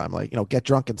a lifetime. Like, get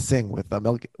drunk and sing with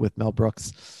Mel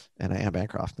Brooks and Anne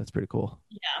Bancroft. That's pretty cool.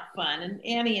 Yeah, fun. And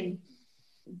Annie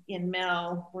and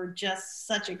Mel were just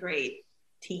such a great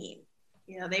team.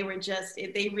 They were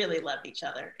they really loved each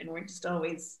other, and were just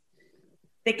always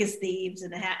thick as thieves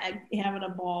and having a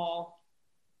ball.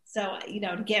 So,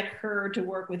 to get her to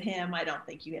work with him, I don't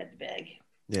think you had to beg.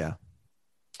 Yeah.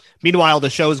 Meanwhile, the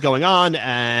show is going on,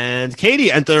 and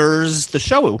Katie enters the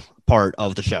show part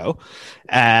of the show.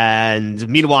 And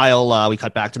meanwhile, we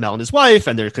cut back to Mel and his wife,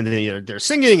 and they're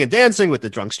singing and dancing with the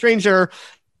drunk stranger.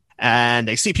 And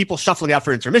they see people shuffling out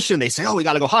for intermission. They say, "Oh, we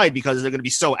got to go hide because they're going to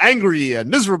be so angry and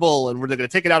miserable, and they're going to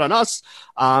take it out on us."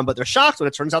 But they're shocked when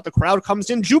it turns out the crowd comes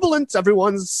in jubilant.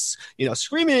 Everyone's,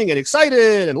 screaming and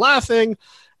excited and laughing.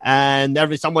 And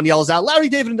someone yells out, "Larry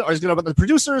David the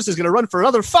producers is going to run for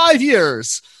another 5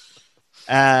 years."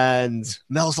 And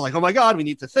Mel's like, "Oh my God, we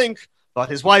need to think." But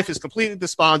his wife is completely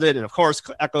despondent, and of course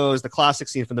echoes the classic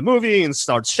scene from the movie and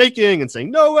starts shaking and saying,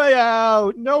 "No way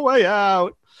out, no way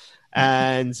out."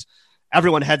 And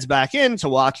everyone heads back in to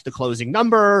watch the closing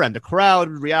number, and the crowd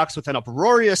reacts with an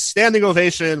uproarious standing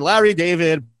ovation. Larry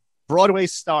David, Broadway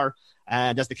star.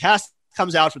 And as the cast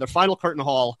comes out for their final curtain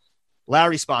call,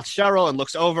 Larry spots Cheryl and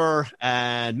looks over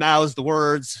and mouths the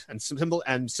words and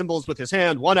symbols with his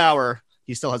hand. 1 hour.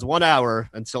 He still has 1 hour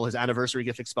until his anniversary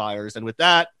gift expires. And with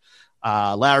that,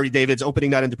 Larry David's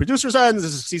opening night into Producers ends.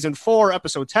 This is season 4,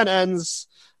 episode 10 ends.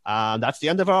 That's the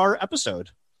end of our episode.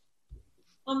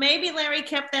 Well, maybe Larry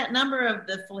kept that number of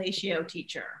the fellatio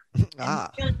teacher.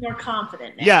 Feeling more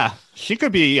confident now. Yeah, she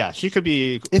could be.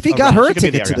 If he got her a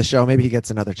ticket to the show, maybe he gets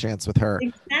another chance with her.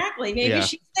 Exactly. Maybe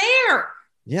she's there.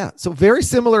 Yeah. So very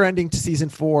similar ending to season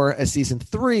 4 as season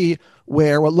 3,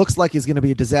 where what looks like is going to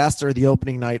be a disaster. The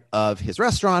opening night of his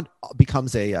restaurant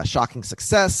becomes a shocking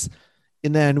success.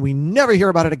 And then we never hear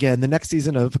about it again. The next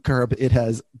season of Curb, it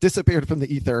has disappeared from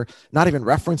the ether, not even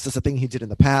referenced as a thing he did in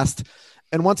the past.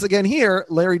 And once again here,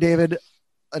 Larry David,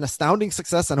 an astounding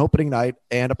success on opening night.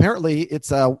 And apparently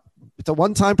it's a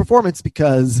one-time performance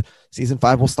because season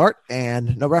 5 will start,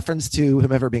 and no reference to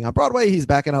him ever being on Broadway. He's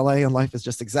back in LA, and life is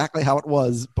just exactly how it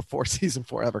was before season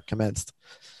 4 ever commenced.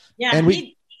 Yeah. And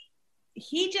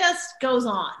he just goes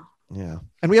on. Yeah.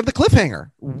 And we have the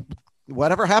cliffhanger.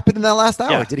 Whatever happened in that last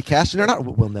hour? Yeah. Did he cash in or not?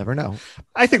 We'll never know.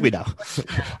 I think we know.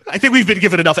 I think we've been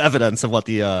given enough evidence of what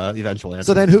the eventual answer.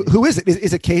 So then, who is it?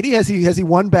 Is it Katie? Has he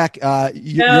won back?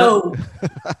 No.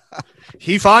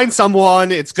 He finds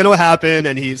someone. It's going to happen,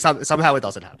 and he somehow it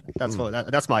doesn't happen.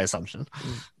 That's my assumption.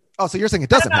 Oh, so you're saying it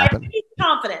doesn't happen? I think he's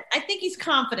confident. I think he's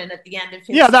confident at the end of his.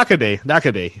 Yeah, that could be.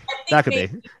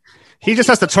 He just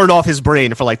has to turn off his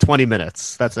brain for like 20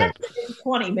 minutes. That's it.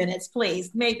 20 minutes,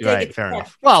 please. Right, fair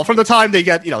enough. Well, from the time they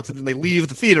get, they leave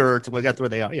the theater to get to where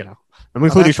they are, I'm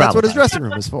including travel. That's what his dressing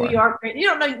room is for. New York, you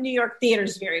don't know New York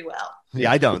theaters very well.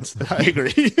 Yeah, I don't. I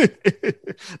agree.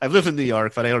 I've lived in New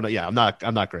York, but I don't know. Yeah, I'm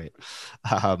not great.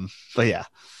 But yeah.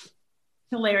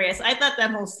 Hilarious. I thought that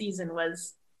whole season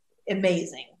was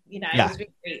amazing.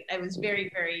 I was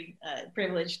very, very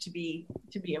privileged to be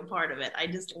a part of it. I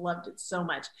just loved it so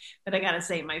much. But I got to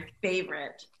say, my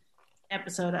favorite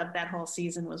episode of that whole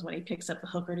season was when he picks up the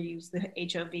hooker to use the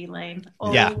HOV lane.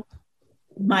 Oh, yeah.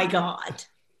 My God.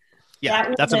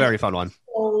 Yeah, that's a very fun one.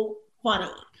 So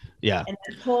funny. Yeah. And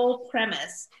the whole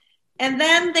premise. And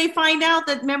then they find out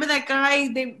that, remember that guy?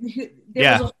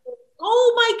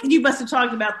 You must have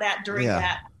talked about that during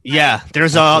that. Yeah,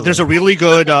 there's a really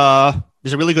good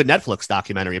Netflix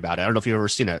documentary about it. I don't know if you've ever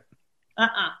seen it.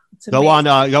 Go on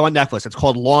Netflix. It's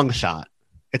called Long Shot.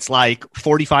 It's like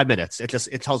 45 minutes.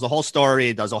 It tells the whole story.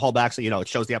 It does a whole back. It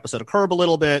shows the episode of Curb a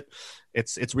little bit.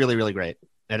 It's really, really great.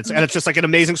 And it's just like an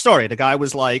amazing story. The guy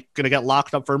was like going to get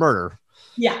locked up for murder.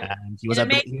 Yeah. And he was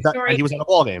And at amazing story. he was at a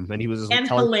ball game, and he was And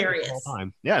telling hilarious. the whole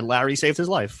time. Yeah, and Larry saved his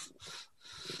life.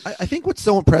 I think what's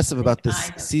so impressive about this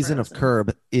I have season of frozen.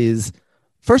 Curb is,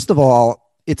 first of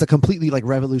all, it's a completely like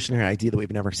revolutionary idea that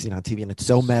we've never seen on TV, and it's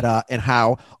so meta. And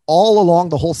how all along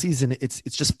the whole season, it's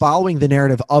just following the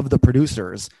narrative of the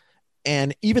producers.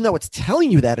 And even though it's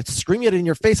telling you that, it's screaming it in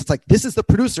your face. It's like, this is the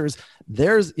producers.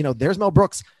 There's Mel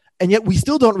Brooks, and yet we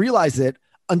still don't realize it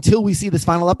until we see this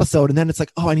final episode. And then it's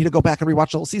like, oh, I need to go back and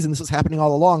rewatch the whole season. This was happening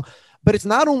all along. But it's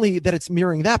not only that it's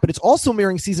mirroring that, but it's also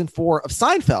mirroring season 4 of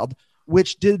Seinfeld,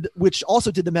 which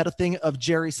also did the meta thing of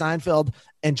Jerry Seinfeld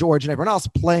and George and everyone else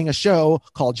playing a show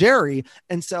called Jerry.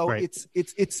 And so Right.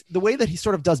 it's the way that he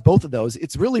sort of does both of those.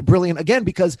 It's really brilliant, again,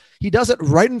 because he does it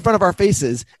right in front of our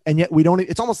faces. And yet we don't,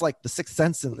 it's almost like the Sixth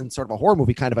Sense in sort of a horror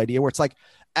movie kind of idea, where it's like,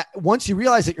 once you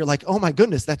realize it, you're like, oh my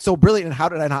goodness, that's so brilliant. And how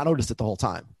did I not notice it the whole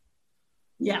time?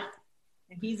 Yeah.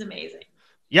 And he's amazing.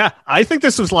 Yeah, I think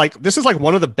this is like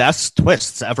one of the best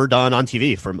twists ever done on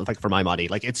TV for my money.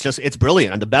 Like it's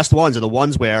brilliant, and the best ones are the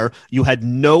ones where you had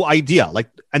no idea.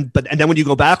 And then when you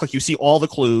go back, like you see all the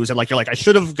clues, and like you're like, I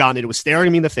should have gotten it. It was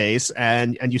staring me in the face,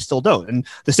 and you still don't. And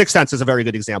The Sixth Sense is a very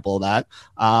good example of that.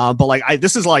 But like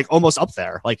this is like almost up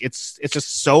there. Like it's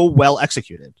just so well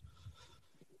executed.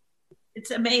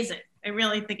 It's amazing. I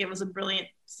really think it was a brilliant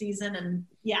season, and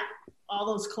yeah, all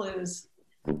those clues.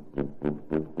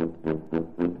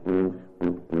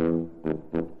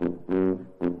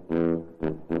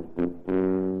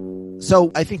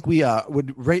 So I think we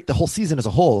would rate the whole season as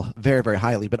a whole very, very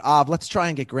highly. But Av, let's try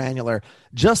and get granular.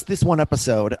 Just this one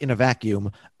episode in a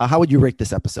vacuum. How would you rate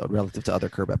this episode relative to other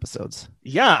Curb episodes?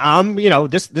 Yeah,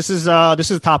 this is top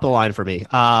of the line for me.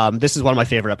 This is one of my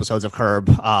favorite episodes of Curb.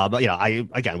 But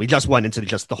we just went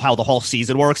into how the whole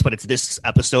season works, but it's this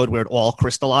episode where it all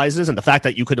crystallizes, and the fact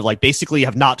that you could have like basically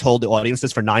have not told the audience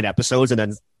this for 9 episodes and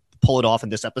then pull it off in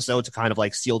this episode to kind of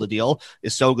like seal the deal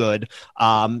is so good.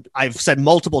 I've said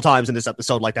multiple times in this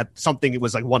episode like that something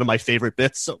was like one of my favorite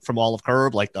bits from all of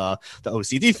Curb, like the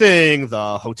OCD thing,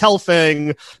 the hotel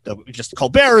thing, just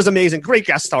Colbert is amazing, great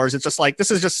guest stars. It's just like this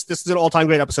is an all-time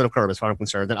great episode of Curb as far as I'm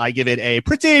concerned, and I give it a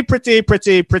pretty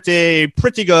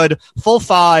good full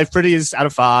 5 pretties out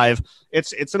of 5.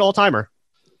 It's an all-timer.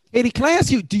 Katie, can I ask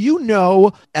you, do you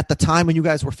know at the time when you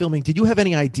guys were filming, did you have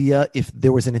any idea if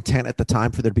there was an intent at the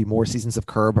time for there to be more seasons of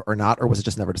Curb or not, or was it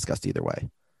just never discussed either way?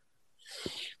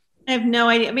 I have no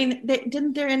idea. I mean,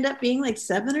 didn't there end up being like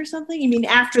 7 or something? You mean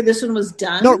after this one was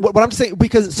done? No, what I'm saying,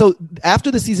 because so after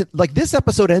the season, like this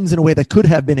episode ends in a way that could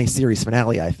have been a series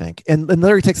finale, I think. And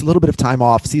Larry takes a little bit of time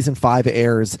off. Season 5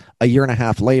 airs a year and a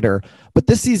half later. But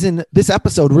this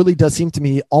episode really does seem to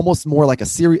me almost more like a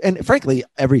series. And frankly,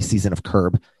 every season of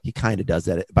Curb, he kind of does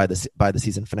that by the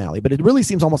season finale. But it really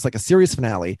seems almost like a series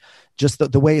finale. Just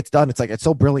the way it's done, it's like it's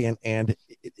so brilliant. And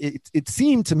it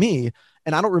seemed to me,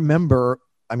 and I don't remember.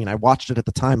 I mean, I watched it at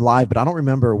the time live, but I don't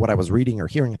remember what I was reading or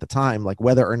hearing at the time, like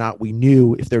whether or not we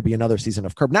knew if there'd be another season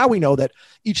of Curb. Now we know that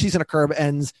each season of Curb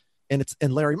ends, and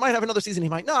Larry might have another season. He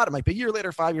might not. It might be a year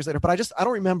later, 5 years later. But I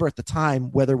don't remember at the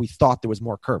time whether we thought there was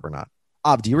more Curb or not.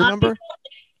 Av, do you remember?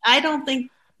 I don't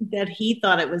think that he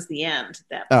thought it was the end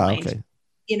at that point. Oh, okay.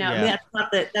 Yeah.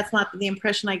 That's not the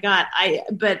impression I got.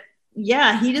 But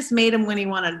yeah, he just made them when he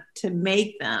wanted to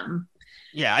make them.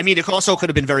 Yeah, I mean, it also could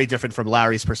have been very different from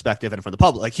Larry's perspective and from the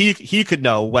public. Like he could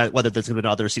know whether there's going to be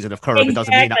another season of Curb. It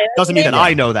doesn't mean that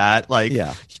I know that. Like,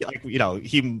 Yeah.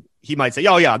 He might say,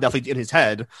 oh yeah, definitely in his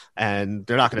head, and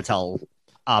they're not going to tell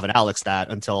Av and Alex that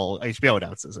until HBO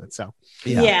announces it. So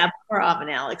Yeah, poor Av and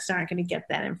Alex aren't going to get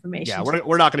that information. yeah,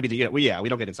 we're not going to be we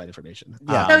don't get inside information.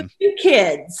 Yeah. So you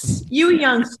kids, you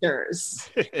youngsters,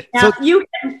 now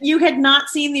you had not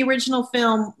seen the original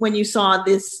film when you saw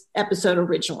this episode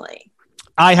originally.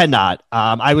 I had not.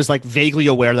 I was like vaguely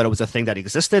aware that it was a thing that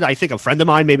existed. I think a friend of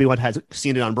mine maybe had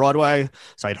seen it on Broadway,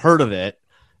 so I'd heard of it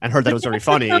and heard that it was very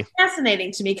funny. It's so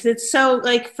fascinating to me because it's so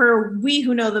like for we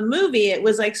who know the movie, it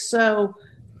was like so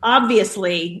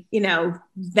obviously,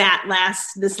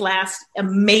 this last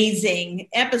amazing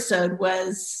episode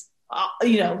was,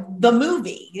 the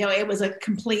movie. It was a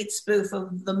complete spoof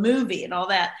of the movie and all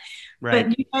that. Right.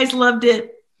 But you guys loved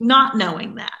it, not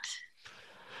knowing that.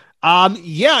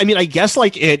 Yeah, I mean, I guess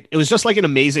like it was just like an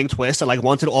amazing twist. And like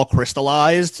once it all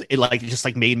crystallized, it just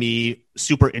like made me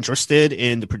super interested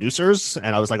in the producers.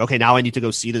 And I was like, okay, now I need to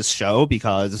go see this show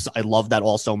because I love that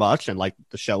all so much. And like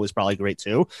the show is probably great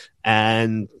too.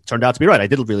 And turned out to be right. I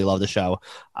did really love the show.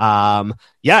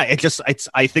 Yeah,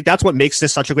 I think that's what makes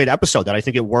this such a great episode, that I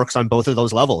think it works on both of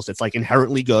those levels. It's like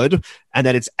inherently good, and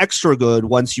then it's extra good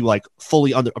once you like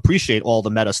fully appreciate all the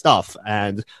meta stuff.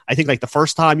 And I think like the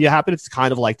first time you happen, it's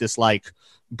kind of like this like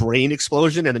brain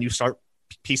explosion, and then you start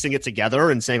piecing it together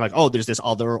and saying like, oh, there's this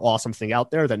other awesome thing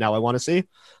out there that now I want to see.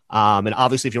 And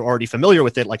obviously if you're already familiar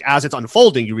with it, like as it's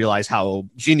unfolding, you realize how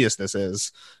genius this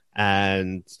is.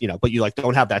 And, you know, but you like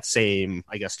don't have that same,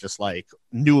 I guess, just like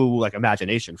new like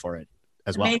imagination for it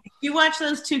as well. Maybe. You watch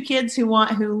those two kids who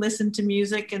listen to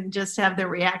music and just have their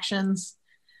reactions.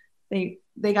 They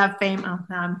got fame. Oh,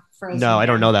 no, I'm frozen. No, I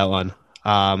don't know that one.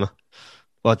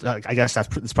 Well, I guess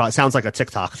it's probably sounds like a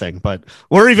TikTok thing, but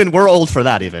we're old for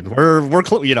that. Even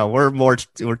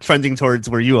we're trending towards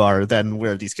where you are than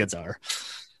where these kids are.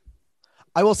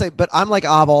 I will say, but I'm like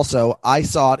Av also. I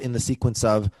saw it in the sequence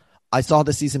of, I saw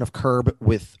the season of Curb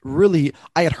with really,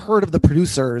 I had heard of the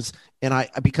producers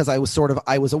because I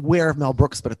was aware of Mel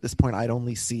Brooks, but at this point I'd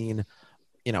only seen,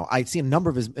 I'd seen a number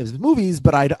of his movies,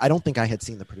 but I don't think I had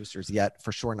seen the producers yet,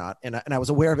 for sure not. And I was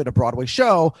aware of it, a Broadway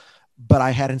show, but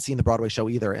I hadn't seen the Broadway show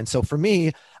either. And so for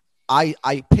me,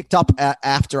 I picked up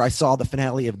after I saw the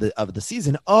finale of the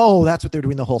season. Oh, that's what they're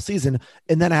doing the whole season.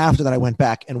 And then after that, I went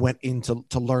back and went in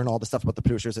to learn all the stuff about the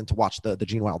producers and to watch the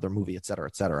Gene Wilder movie, et cetera,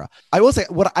 et cetera. I will say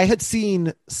what I had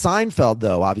seen Seinfeld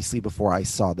though, obviously before I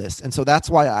saw this. And so that's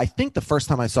why I think the first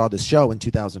time I saw this show in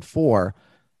 2004,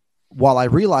 while I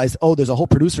realized, oh, there's a whole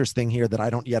producers thing here that I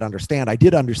don't yet understand, I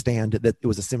did understand that it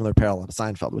was a similar parallel to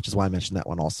Seinfeld, which is why I mentioned that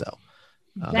one also.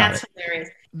 That's hilarious.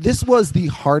 This was the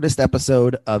hardest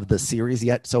episode of the series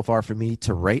yet so far for me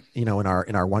to rate, in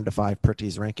our 1 to 5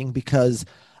 Pretties ranking, because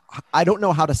I don't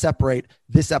know how to separate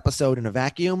this episode in a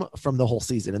vacuum from the whole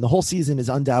season. And the whole season is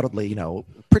undoubtedly,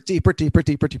 pretty,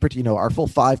 our full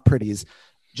 5 Pretties,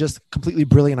 just completely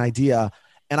brilliant idea.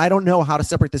 And I don't know how to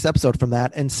separate this episode from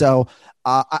that. And so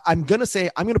I'm going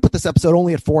to put this episode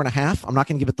only at 4.5. I'm not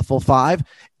going to give it the full 5.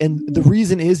 And the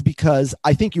reason is because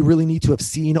I think you really need to have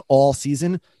seen all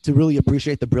season to really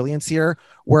appreciate the brilliance here.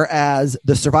 Whereas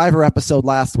the Survivor episode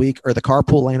last week or the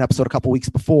Carpool Lane episode a couple weeks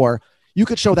before, you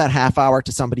could show that half hour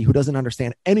to somebody who doesn't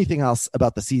understand anything else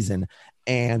about the season.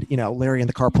 And, Larry in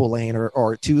the Carpool Lane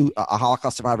or a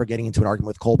Holocaust survivor getting into an argument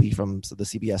with Colby from the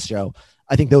CBS show.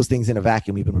 I think those things in a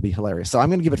vacuum even would be hilarious. So I'm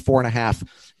going to give it 4.5.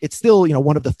 It's still,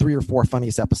 one of the 3 or 4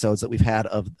 funniest episodes that we've had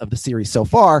of the series so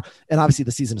far. And obviously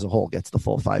the season as a whole gets the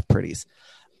full 5 Pretties.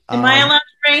 Am I allowed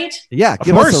to rate? Yeah,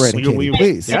 give us a rating, Katie,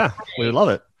 please. Yeah, we would love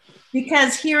it.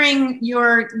 Because hearing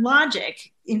your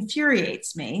logic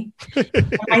infuriates me.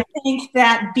 I think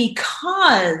that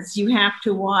because you have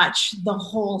to watch the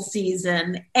whole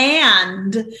season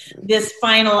and this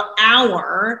final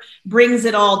hour brings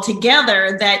it all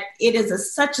together, that it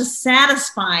is such a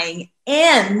satisfying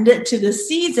end to the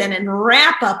season and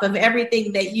wrap up of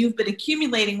everything that you've been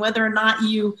accumulating, whether or not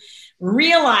you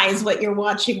realize what you're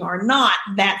watching or not.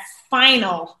 That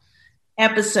final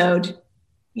episode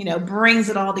brings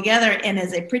it all together and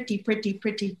is a pretty great. You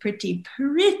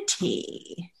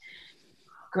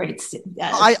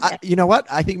know what?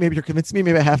 I think maybe you're convincing me.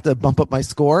 Maybe I have to bump up my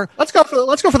score. Let's go for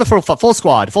the full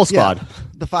squad. Yeah,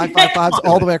 the 5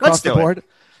 all the way across the board.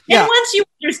 And once you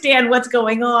understand what's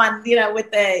going on,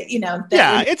 with the,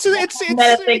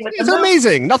 it's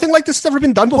amazing. Nothing like this has ever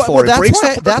been done before. Well,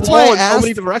 that's why I asked, so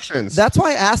many directions. That's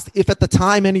why I asked if at the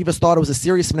time any of us thought it was a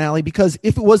series finale, because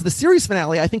if it was the series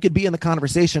finale, I think it'd be in the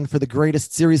conversation for the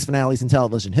greatest series finales in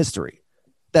television history.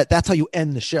 That's how you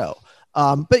end the show.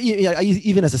 But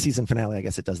even as a season finale, I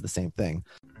guess it does the same thing.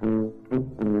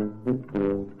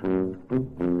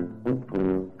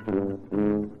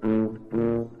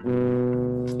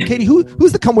 Katie,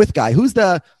 who's the come with guy? Who's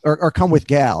the or come with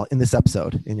gal in this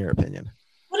episode, in your opinion?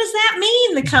 What does that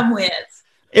mean, the come with?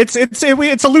 It's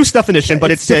a loose definition,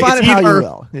 but it's either, how you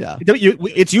will. Yeah.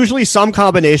 It's usually some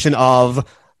combination of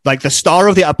like the star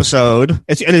of the episode.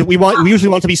 We usually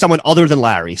want to be someone other than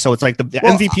Larry. So it's like the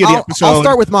MVP of the episode. I'll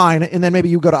start with mine, and then maybe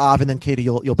you go to Av, and then Katie,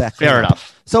 you'll back. Fair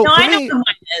enough. So I know who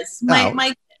mine is.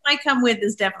 My come with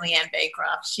is definitely Anne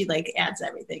Bancroft. She adds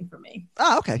everything for me.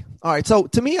 Okay. All right. So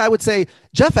to me, I would say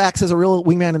Jeff Axe is a real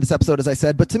wingman in this episode, as I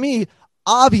said. But to me,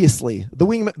 obviously, the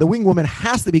wing woman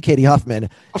has to be Katie Huffman.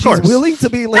 She's willing to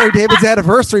be Larry David's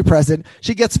anniversary present.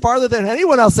 She gets farther than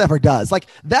anyone else ever does. Like,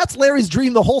 that's Larry's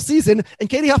dream the whole season. And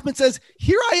Katie Huffman says,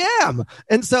 "Here I am."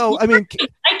 And so, I mean,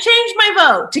 I changed my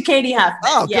vote to Katie Huffman.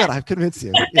 Oh, yeah. Good. I've convinced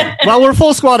you. Yeah. Well, we're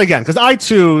full squad again, because I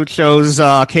too chose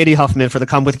Katie Huffman for the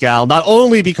come with gal, not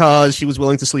only because she was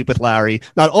willing to sleep with Larry,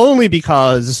 not only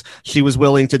because she was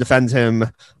willing to defend him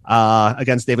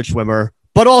against David Schwimmer,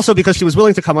 but also because she was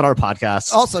willing to come on our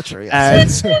podcast. Also true,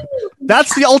 yes. And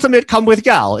that's the ultimate come with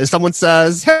gal, is someone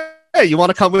says, hey, you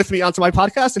want to come with me onto my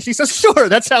podcast? And she says, sure,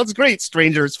 that sounds great,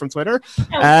 strangers from Twitter.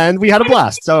 And we had a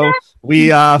blast. So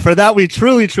for that, we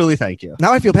truly, truly thank you.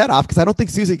 Now I feel bad off because I don't think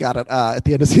Susie got it at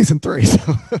the end of season 3.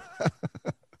 So.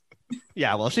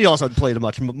 Yeah, well, she also played a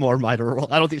much more minor role.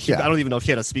 I don't think Yeah. I don't even know if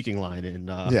she had a speaking line in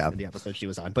the episode she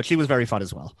was on, but she was very fun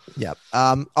as well. Yeah.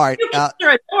 All right. You kids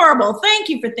are adorable. Thank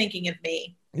you for thinking of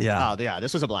me. Yeah. Oh, yeah,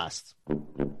 this was a blast.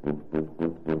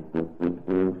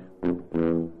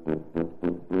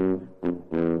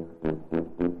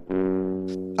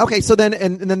 Okay, so then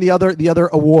and then the other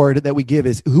award that we give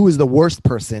is who is the worst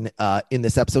person in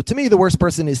this episode. To me, the worst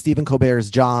person is Stephen Colbert's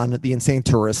John, the insane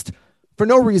tourist. For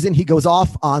no reason, he goes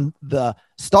off on the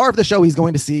star of the show he's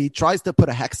going to see, tries to put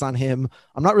a hex on him.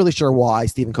 I'm not really sure why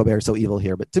Stephen Colbert is so evil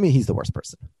here, but to me, he's the worst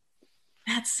person.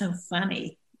 That's so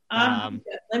funny. Let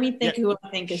me think who I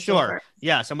think is sure. the worst.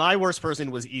 Yeah, so my worst person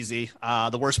was easy.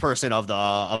 The worst person of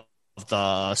the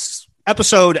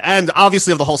episode and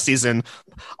obviously of the whole season,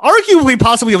 arguably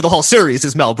possibly of the whole series,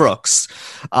 is Mel Brooks.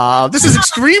 This is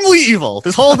extremely evil.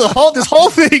 This whole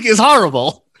thing is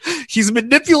horrible. He's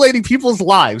manipulating people's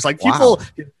lives. Like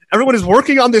everyone is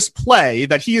working on this play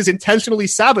that he is intentionally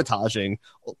sabotaging.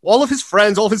 All of his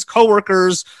friends, all of his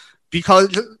coworkers,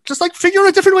 because just like figure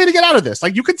a different way to get out of this.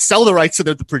 Like you could sell the rights to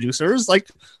the producers. Like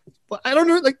I don't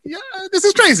know. Like this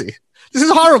is crazy. This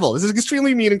is horrible. This is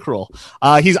extremely mean and cruel.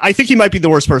 I think he might be the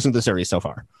worst person in the series so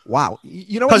far. Wow.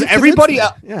 You know, because everybody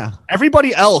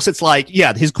else, it's like,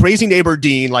 his crazy neighbor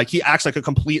Dean, like he acts like a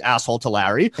complete asshole to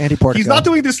Larry. Andy Portico. He's not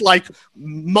doing this like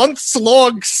months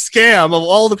long scam of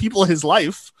all the people in his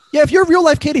life. Yeah, if you're real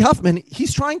life Katie Huffman,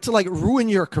 he's trying to like ruin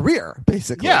your career,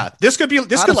 basically. Yeah, this could like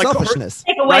selfishness.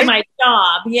 Take away my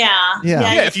job. Yeah.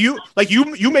 If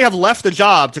you may have left the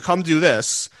job to come do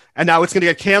this, and now it's going to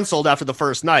get canceled after the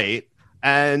first night.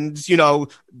 And,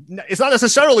 it's not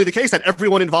necessarily the case that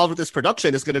everyone involved with this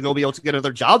production is going to go be able to get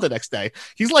another job the next day.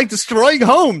 He's like destroying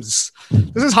homes.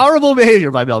 This is horrible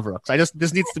behavior by Mel Brooks.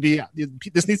 This needs to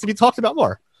be talked about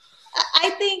more.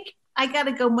 I think I got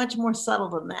to go much more subtle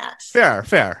than that.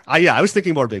 Fair. I was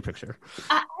thinking more big picture.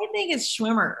 I think it's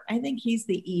Schwimmer. I think he's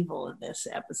the evil in this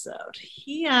episode.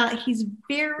 He's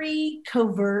very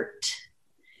covert.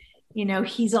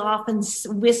 He's often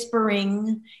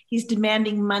whispering. He's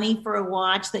demanding money for a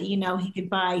watch that, he could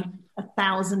buy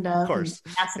 1,000 of. Of course.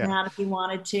 Pass it out if he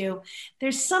wanted to.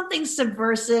 There's something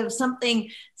subversive, something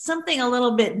a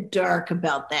little bit dark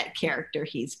about that character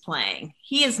he's playing.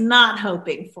 He is not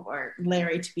hoping for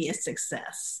Larry to be a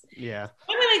success. Yeah.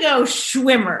 I'm going to go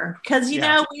Schwimmer because,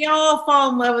 we all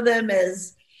fall in love with him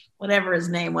as whatever his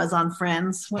name was on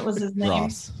Friends. What was his name?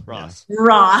 Ross.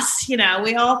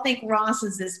 We all think Ross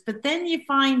is this, but then you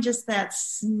find just that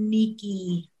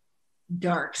sneaky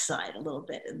dark side a little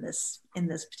bit in this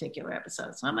particular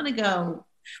episode. So I'm going to go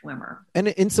Schwimmer. And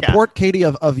in support, Katie,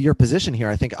 of your position here,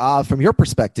 I think from your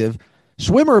perspective,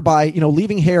 Schwimmer, by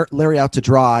leaving Larry out to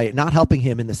dry, not helping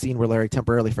him in the scene where Larry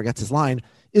temporarily forgets his line,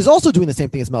 is also doing the same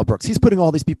thing as Mel Brooks. He's putting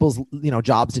all these people's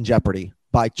jobs in jeopardy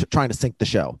by trying to sink the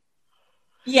show.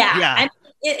 Yeah.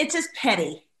 It's just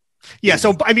petty. Yeah,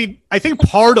 so I think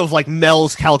part of like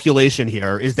Mel's calculation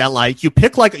here is that like you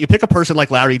pick a person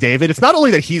like Larry David. It's not only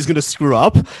that he's going to screw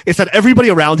up; it's that everybody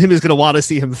around him is going to want to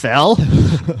see him fail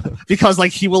because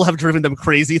like he will have driven them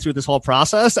crazy through this whole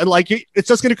process, and like it's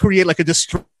just going to create like a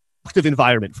destructive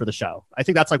environment for the show. I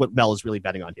think that's like what Mel is really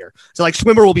betting on here. So like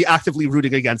Schwimmer will be actively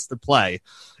rooting against the play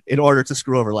in order to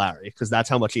screw over Larry because that's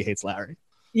how much he hates Larry.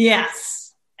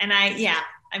 Yes, and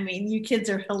you kids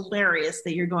are hilarious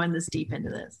that you're going this deep into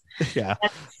this. Yeah,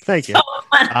 thank you. So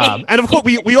and of course,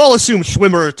 we all assume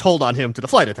Schwimmer told on him to the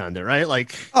flight attendant, right?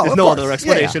 Like, there's no other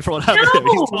explanation for what happened.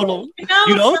 No,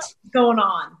 you don't? What's going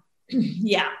on?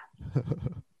 Yeah.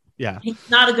 He's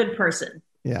not a good person.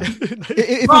 Yeah. If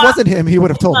it wasn't him, he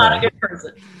would have told Not Larry. a good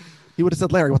person. He would have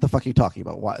said, Larry, what the fuck are you talking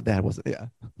about? Why that wasn't? Yeah,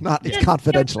 not. It's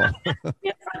confidential.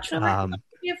 Be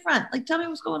upfront. Like, tell me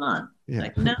what's going on. Yeah.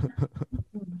 Like, no.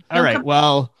 All right.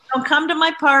 Don't come to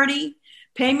my party.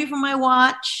 Pay me for my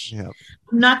watch. Yeah.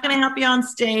 I'm not going to help you on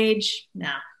stage.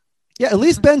 No. Yeah. At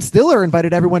least Ben Stiller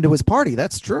invited everyone to his party.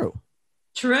 That's true.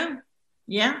 True.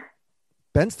 Yeah.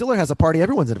 Ben Stiller has a party.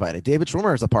 Everyone's invited. David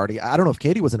Schwimmer has a party. I don't know if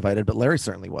Katie was invited, but Larry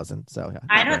certainly wasn't. So yeah.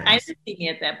 I didn't see me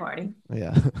at that party.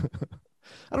 Yeah.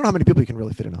 I don't know how many people you can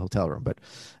really fit in a hotel room, but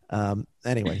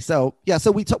anyway. So yeah.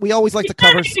 So we always like to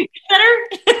cover.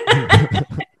 Better.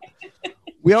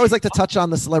 We always like to touch on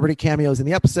the celebrity cameos in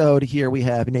the episode. Here we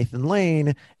have Nathan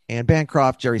Lane, Anne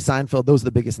Bancroft, Jerry Seinfeld. Those are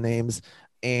the biggest names.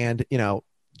 And,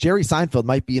 Jerry Seinfeld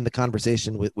might be in the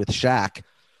conversation with Shaq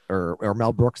or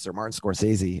Mel Brooks or Martin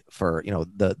Scorsese for,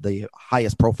 the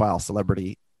highest profile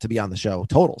celebrity to be on the show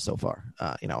total so far.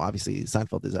 Obviously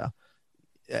Seinfeld is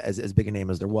as big a name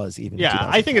as there was even. Yeah,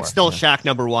 I think it's still Shaq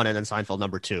number 1 and then Seinfeld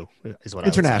number 2 is what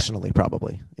internationally,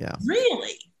 probably. Yeah.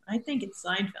 Really? I think it's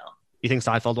Seinfeld. You think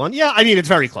Seinfeld won? Yeah, I mean it's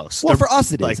very close. Well, for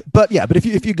us it is, but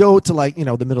if you go to like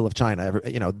the middle of China,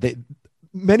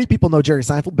 many people know Jerry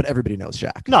Seinfeld, but everybody knows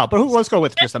Shaq. No, but let's go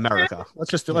with just America.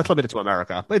 Let's limit it to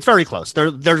America. But it's very close.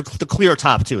 They're the clear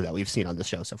top two that we've seen on the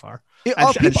show so far.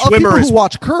 Of people who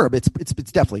watch Curb, it's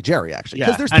definitely Jerry actually,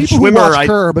 because there's people Schwimmer, who watch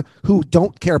Curb who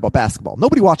don't care about basketball.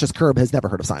 Nobody watches Curb has never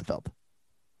heard of Seinfeld.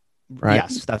 Right?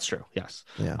 Yes, that's true. Yes.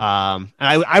 Yeah. And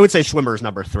I would say Schwimmer is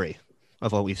number 3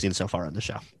 of what we've seen so far on the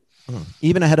show.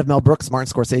 Even ahead of Mel Brooks,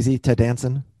 Martin Scorsese, Ted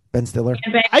Danson, Ben Stiller.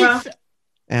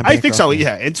 I think so.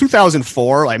 Yeah, in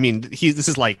 2004. I mean, this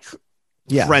is like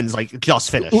Friends, like just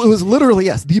finished. It was literally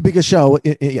the biggest show.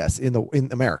 In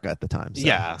America at the time. So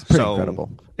yeah, it's pretty incredible.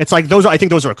 It's like those. I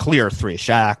think those are a clear 3: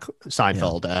 Shaq,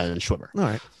 Seinfeld, and Schwimmer. All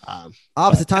right.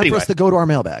 It's time for us to go to our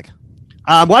mailbag.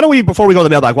 Why don't we, before we go to the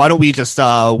mailbag, why don't we just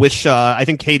wish, I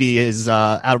think Katie is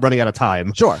running out of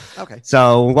time. Sure. Okay.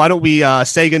 So why don't we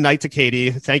say goodnight to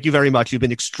Katie? Thank you very much. You've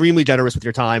been extremely generous with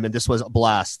your time, and this was a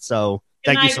blast. So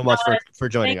thank you so much for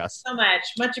joining us. Thank you so much.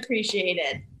 Much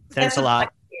appreciated. Thanks a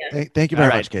lot. Thank you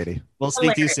very much, Katie. We'll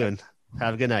speak to you soon.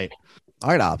 Have a good night. All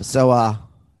right, Ab. So,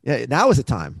 now is the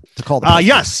time to call the postman.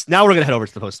 Yes, now we're going to head over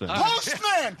to the postman.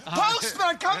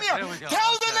 Postman, come here. Tell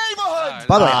the neighborhood.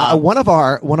 By the way,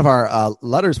 one of our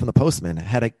letters from the postman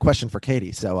had a question for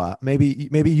Katie. So maybe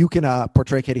you can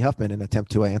portray Katie Huffman and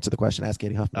attempt to answer the question. Ask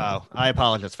Katie Huffman. Oh, I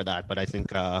apologize for that, but I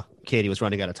think Katie was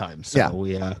running out of time. So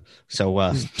yeah.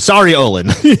 Sorry, Olin.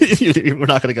 We're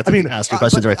not going to get to ask your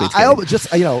questions directly. I just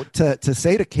to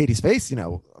say to Katie's face,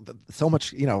 so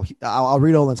much, I'll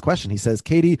read Olin's question. He says,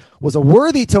 Katie was a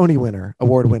worthy Tony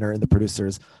Award winner in The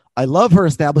Producers. I love her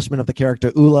establishment of the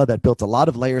character Ula that built a lot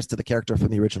of layers to the character from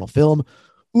the original film.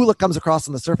 Ula comes across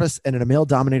on the surface and in a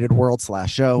male-dominated world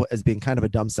 /show as being kind of a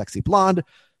dumb, sexy blonde,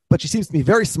 but she seems to be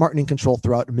very smart and in control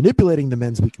throughout, manipulating the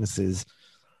men's weaknesses.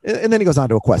 And then he goes on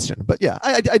to a question. But yeah,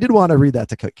 I did want to read that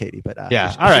to Katie. But all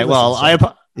right. Well,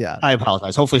 I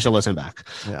apologize. Hopefully she'll listen back.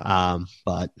 Yeah.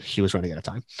 But she was running out of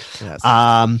time. Yes.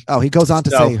 He goes on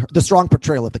to say the strong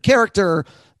portrayal of the character,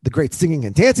 the great singing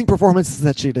and dancing performances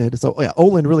that she did. So yeah,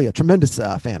 Olin really a tremendous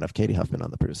fan of Katie Huffman on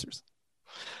The Producers.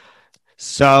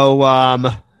 So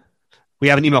we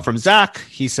have an email from Zach.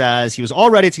 He says he was all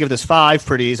ready to give this 5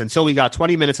 pretties until we got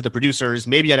 20 minutes of The Producers.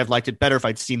 Maybe I'd have liked it better if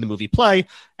I'd seen the movie play.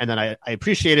 And then I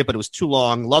appreciate it, but it was too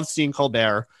long. Loved seeing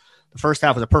Colbert. The first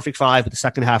half was a perfect 5, but the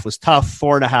second half was tough.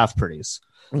 4.5 pretties.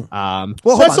 Well,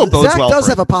 so Zach does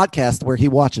have a podcast where he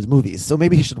watches movies, so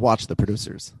maybe he should watch The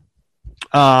Producers.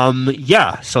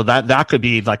 Yeah, so that could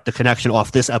be like the connection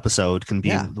off this episode can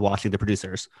be watching The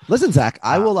Producers. Listen, Zach,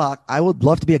 I would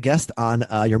love to be a guest on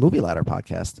your Movie Ladder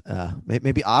podcast.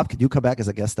 Maybe Ab, could you come back as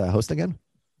a guest host again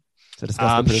to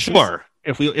discuss The Producers? Sure.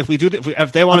 If they want to do The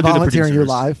Producers, volunteering you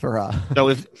live for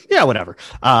so whatever.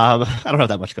 I don't have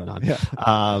that much going on.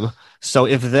 Yeah. So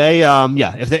if they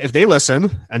if they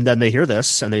listen and then they hear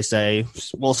this and they say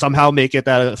we'll somehow make it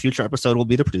that a future episode will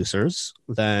be The Producers,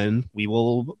 then we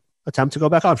will attempt to go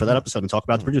back on for that episode and talk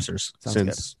about The Producers. Sounds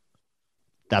since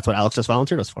that's what Alex just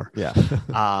volunteered us for. Yeah.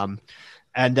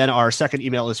 And then our second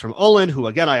email is from Olin, who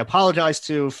again I apologize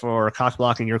to for cock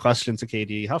blocking your question to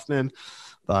Katie Huffman,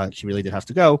 but she really did have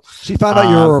to go. She found out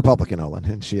you're a Republican, Olin,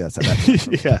 and she said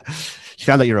that. Yeah, she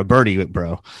found out you're a Bernie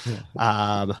bro.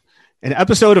 Yeah. An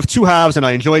episode of Two Halves, and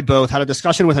I enjoyed both. Had a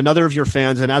discussion with another of your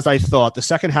fans, and as I thought, the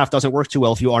second half doesn't work too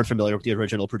well if you aren't familiar with the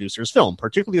original Producers film,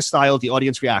 particularly the style of the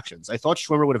audience reactions. I thought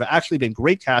Schwimmer would have actually been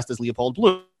great cast as Leopold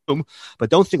Bloom,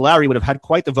 but don't think Larry would have had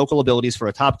quite the vocal abilities for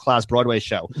a top-class Broadway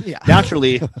show. Yeah.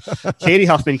 Naturally, Katie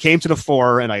Huffman came to the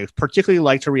fore, and I particularly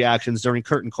liked her reactions during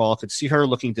Curtain Call. Could see her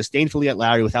looking disdainfully at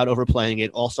Larry without overplaying it.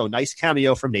 Also, nice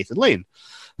cameo from Nathan Lane.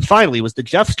 Finally, was the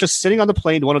Jeff just sitting on the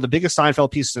plane, one of the biggest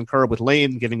Seinfeld pieces in Curb with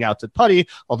Lane giving out to Putty,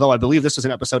 although I believe this was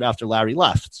an episode after Larry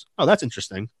left. Oh, that's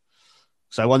interesting.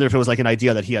 So I wonder if it was like an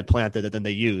idea that he had planted that then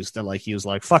they used, and like he was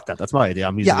like, fuck that, that's my idea.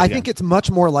 I'm using it I again. think it's much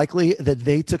more likely that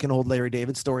they took an old Larry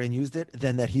David story and used it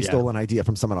than that he stole an idea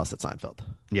from someone else at Seinfeld.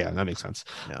 Yeah, that makes sense.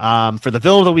 Yeah. For the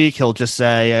villain of the week, he'll just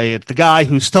say the guy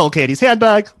who stole Katie's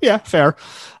handbag. Yeah, fair.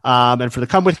 And for the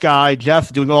come with guy,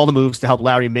 Jeff doing all the moves to help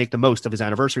Larry make the most of his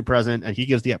anniversary present, and he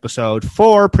gives the episode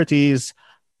 4 pretties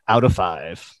out of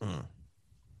 5.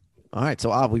 All right,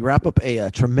 so we wrap up a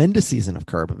tremendous season of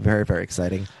Curb. Very, very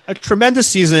exciting. A tremendous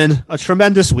season, a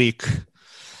tremendous week.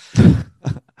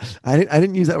 I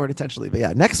didn't use that word intentionally, but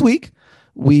yeah, next week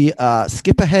we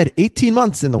skip ahead 18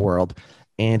 months in the world,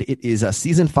 and it is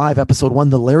season 5, episode 1,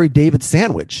 the Larry David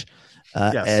sandwich.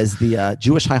 As the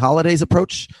Jewish high holidays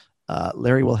approach,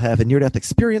 Larry will have a near-death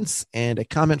experience and a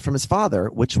comment from his father,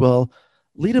 which will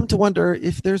lead him to wonder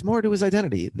if there's more to his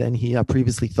identity than he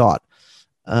previously thought.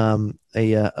 a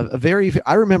very.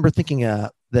 I remember thinking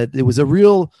that it was a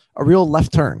real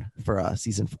left turn for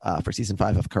season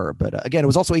 5 of Curb. But again, it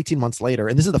was also 18 months later,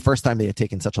 and this is the first time they had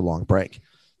taken such a long break.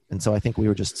 And so I think we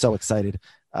were just so excited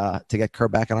to get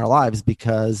Curb back in our lives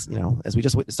because, as we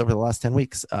just witnessed over the last 10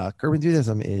 weeks, Curb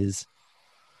Enthusiasm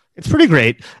it's pretty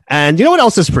great. And you know what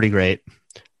else is pretty great?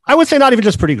 I would say not even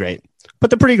just pretty great, but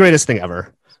the pretty greatest thing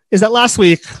ever is that last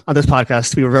week on this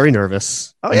podcast, we were very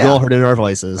nervous. Oh, yeah. We all heard it in our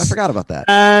voices. I forgot about that.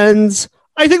 And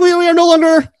I think we are no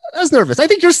longer as nervous. I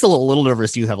think you're still a little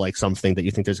nervous. You have like something that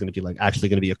you think there's going to be like actually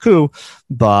going to be a coup.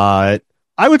 But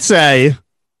I would say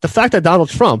the fact that Donald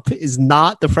Trump is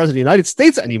not the president of the United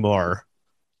States anymore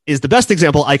is the best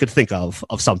example I could think of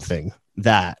something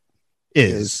that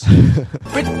is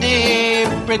pretty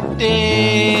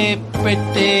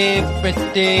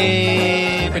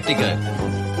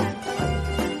good.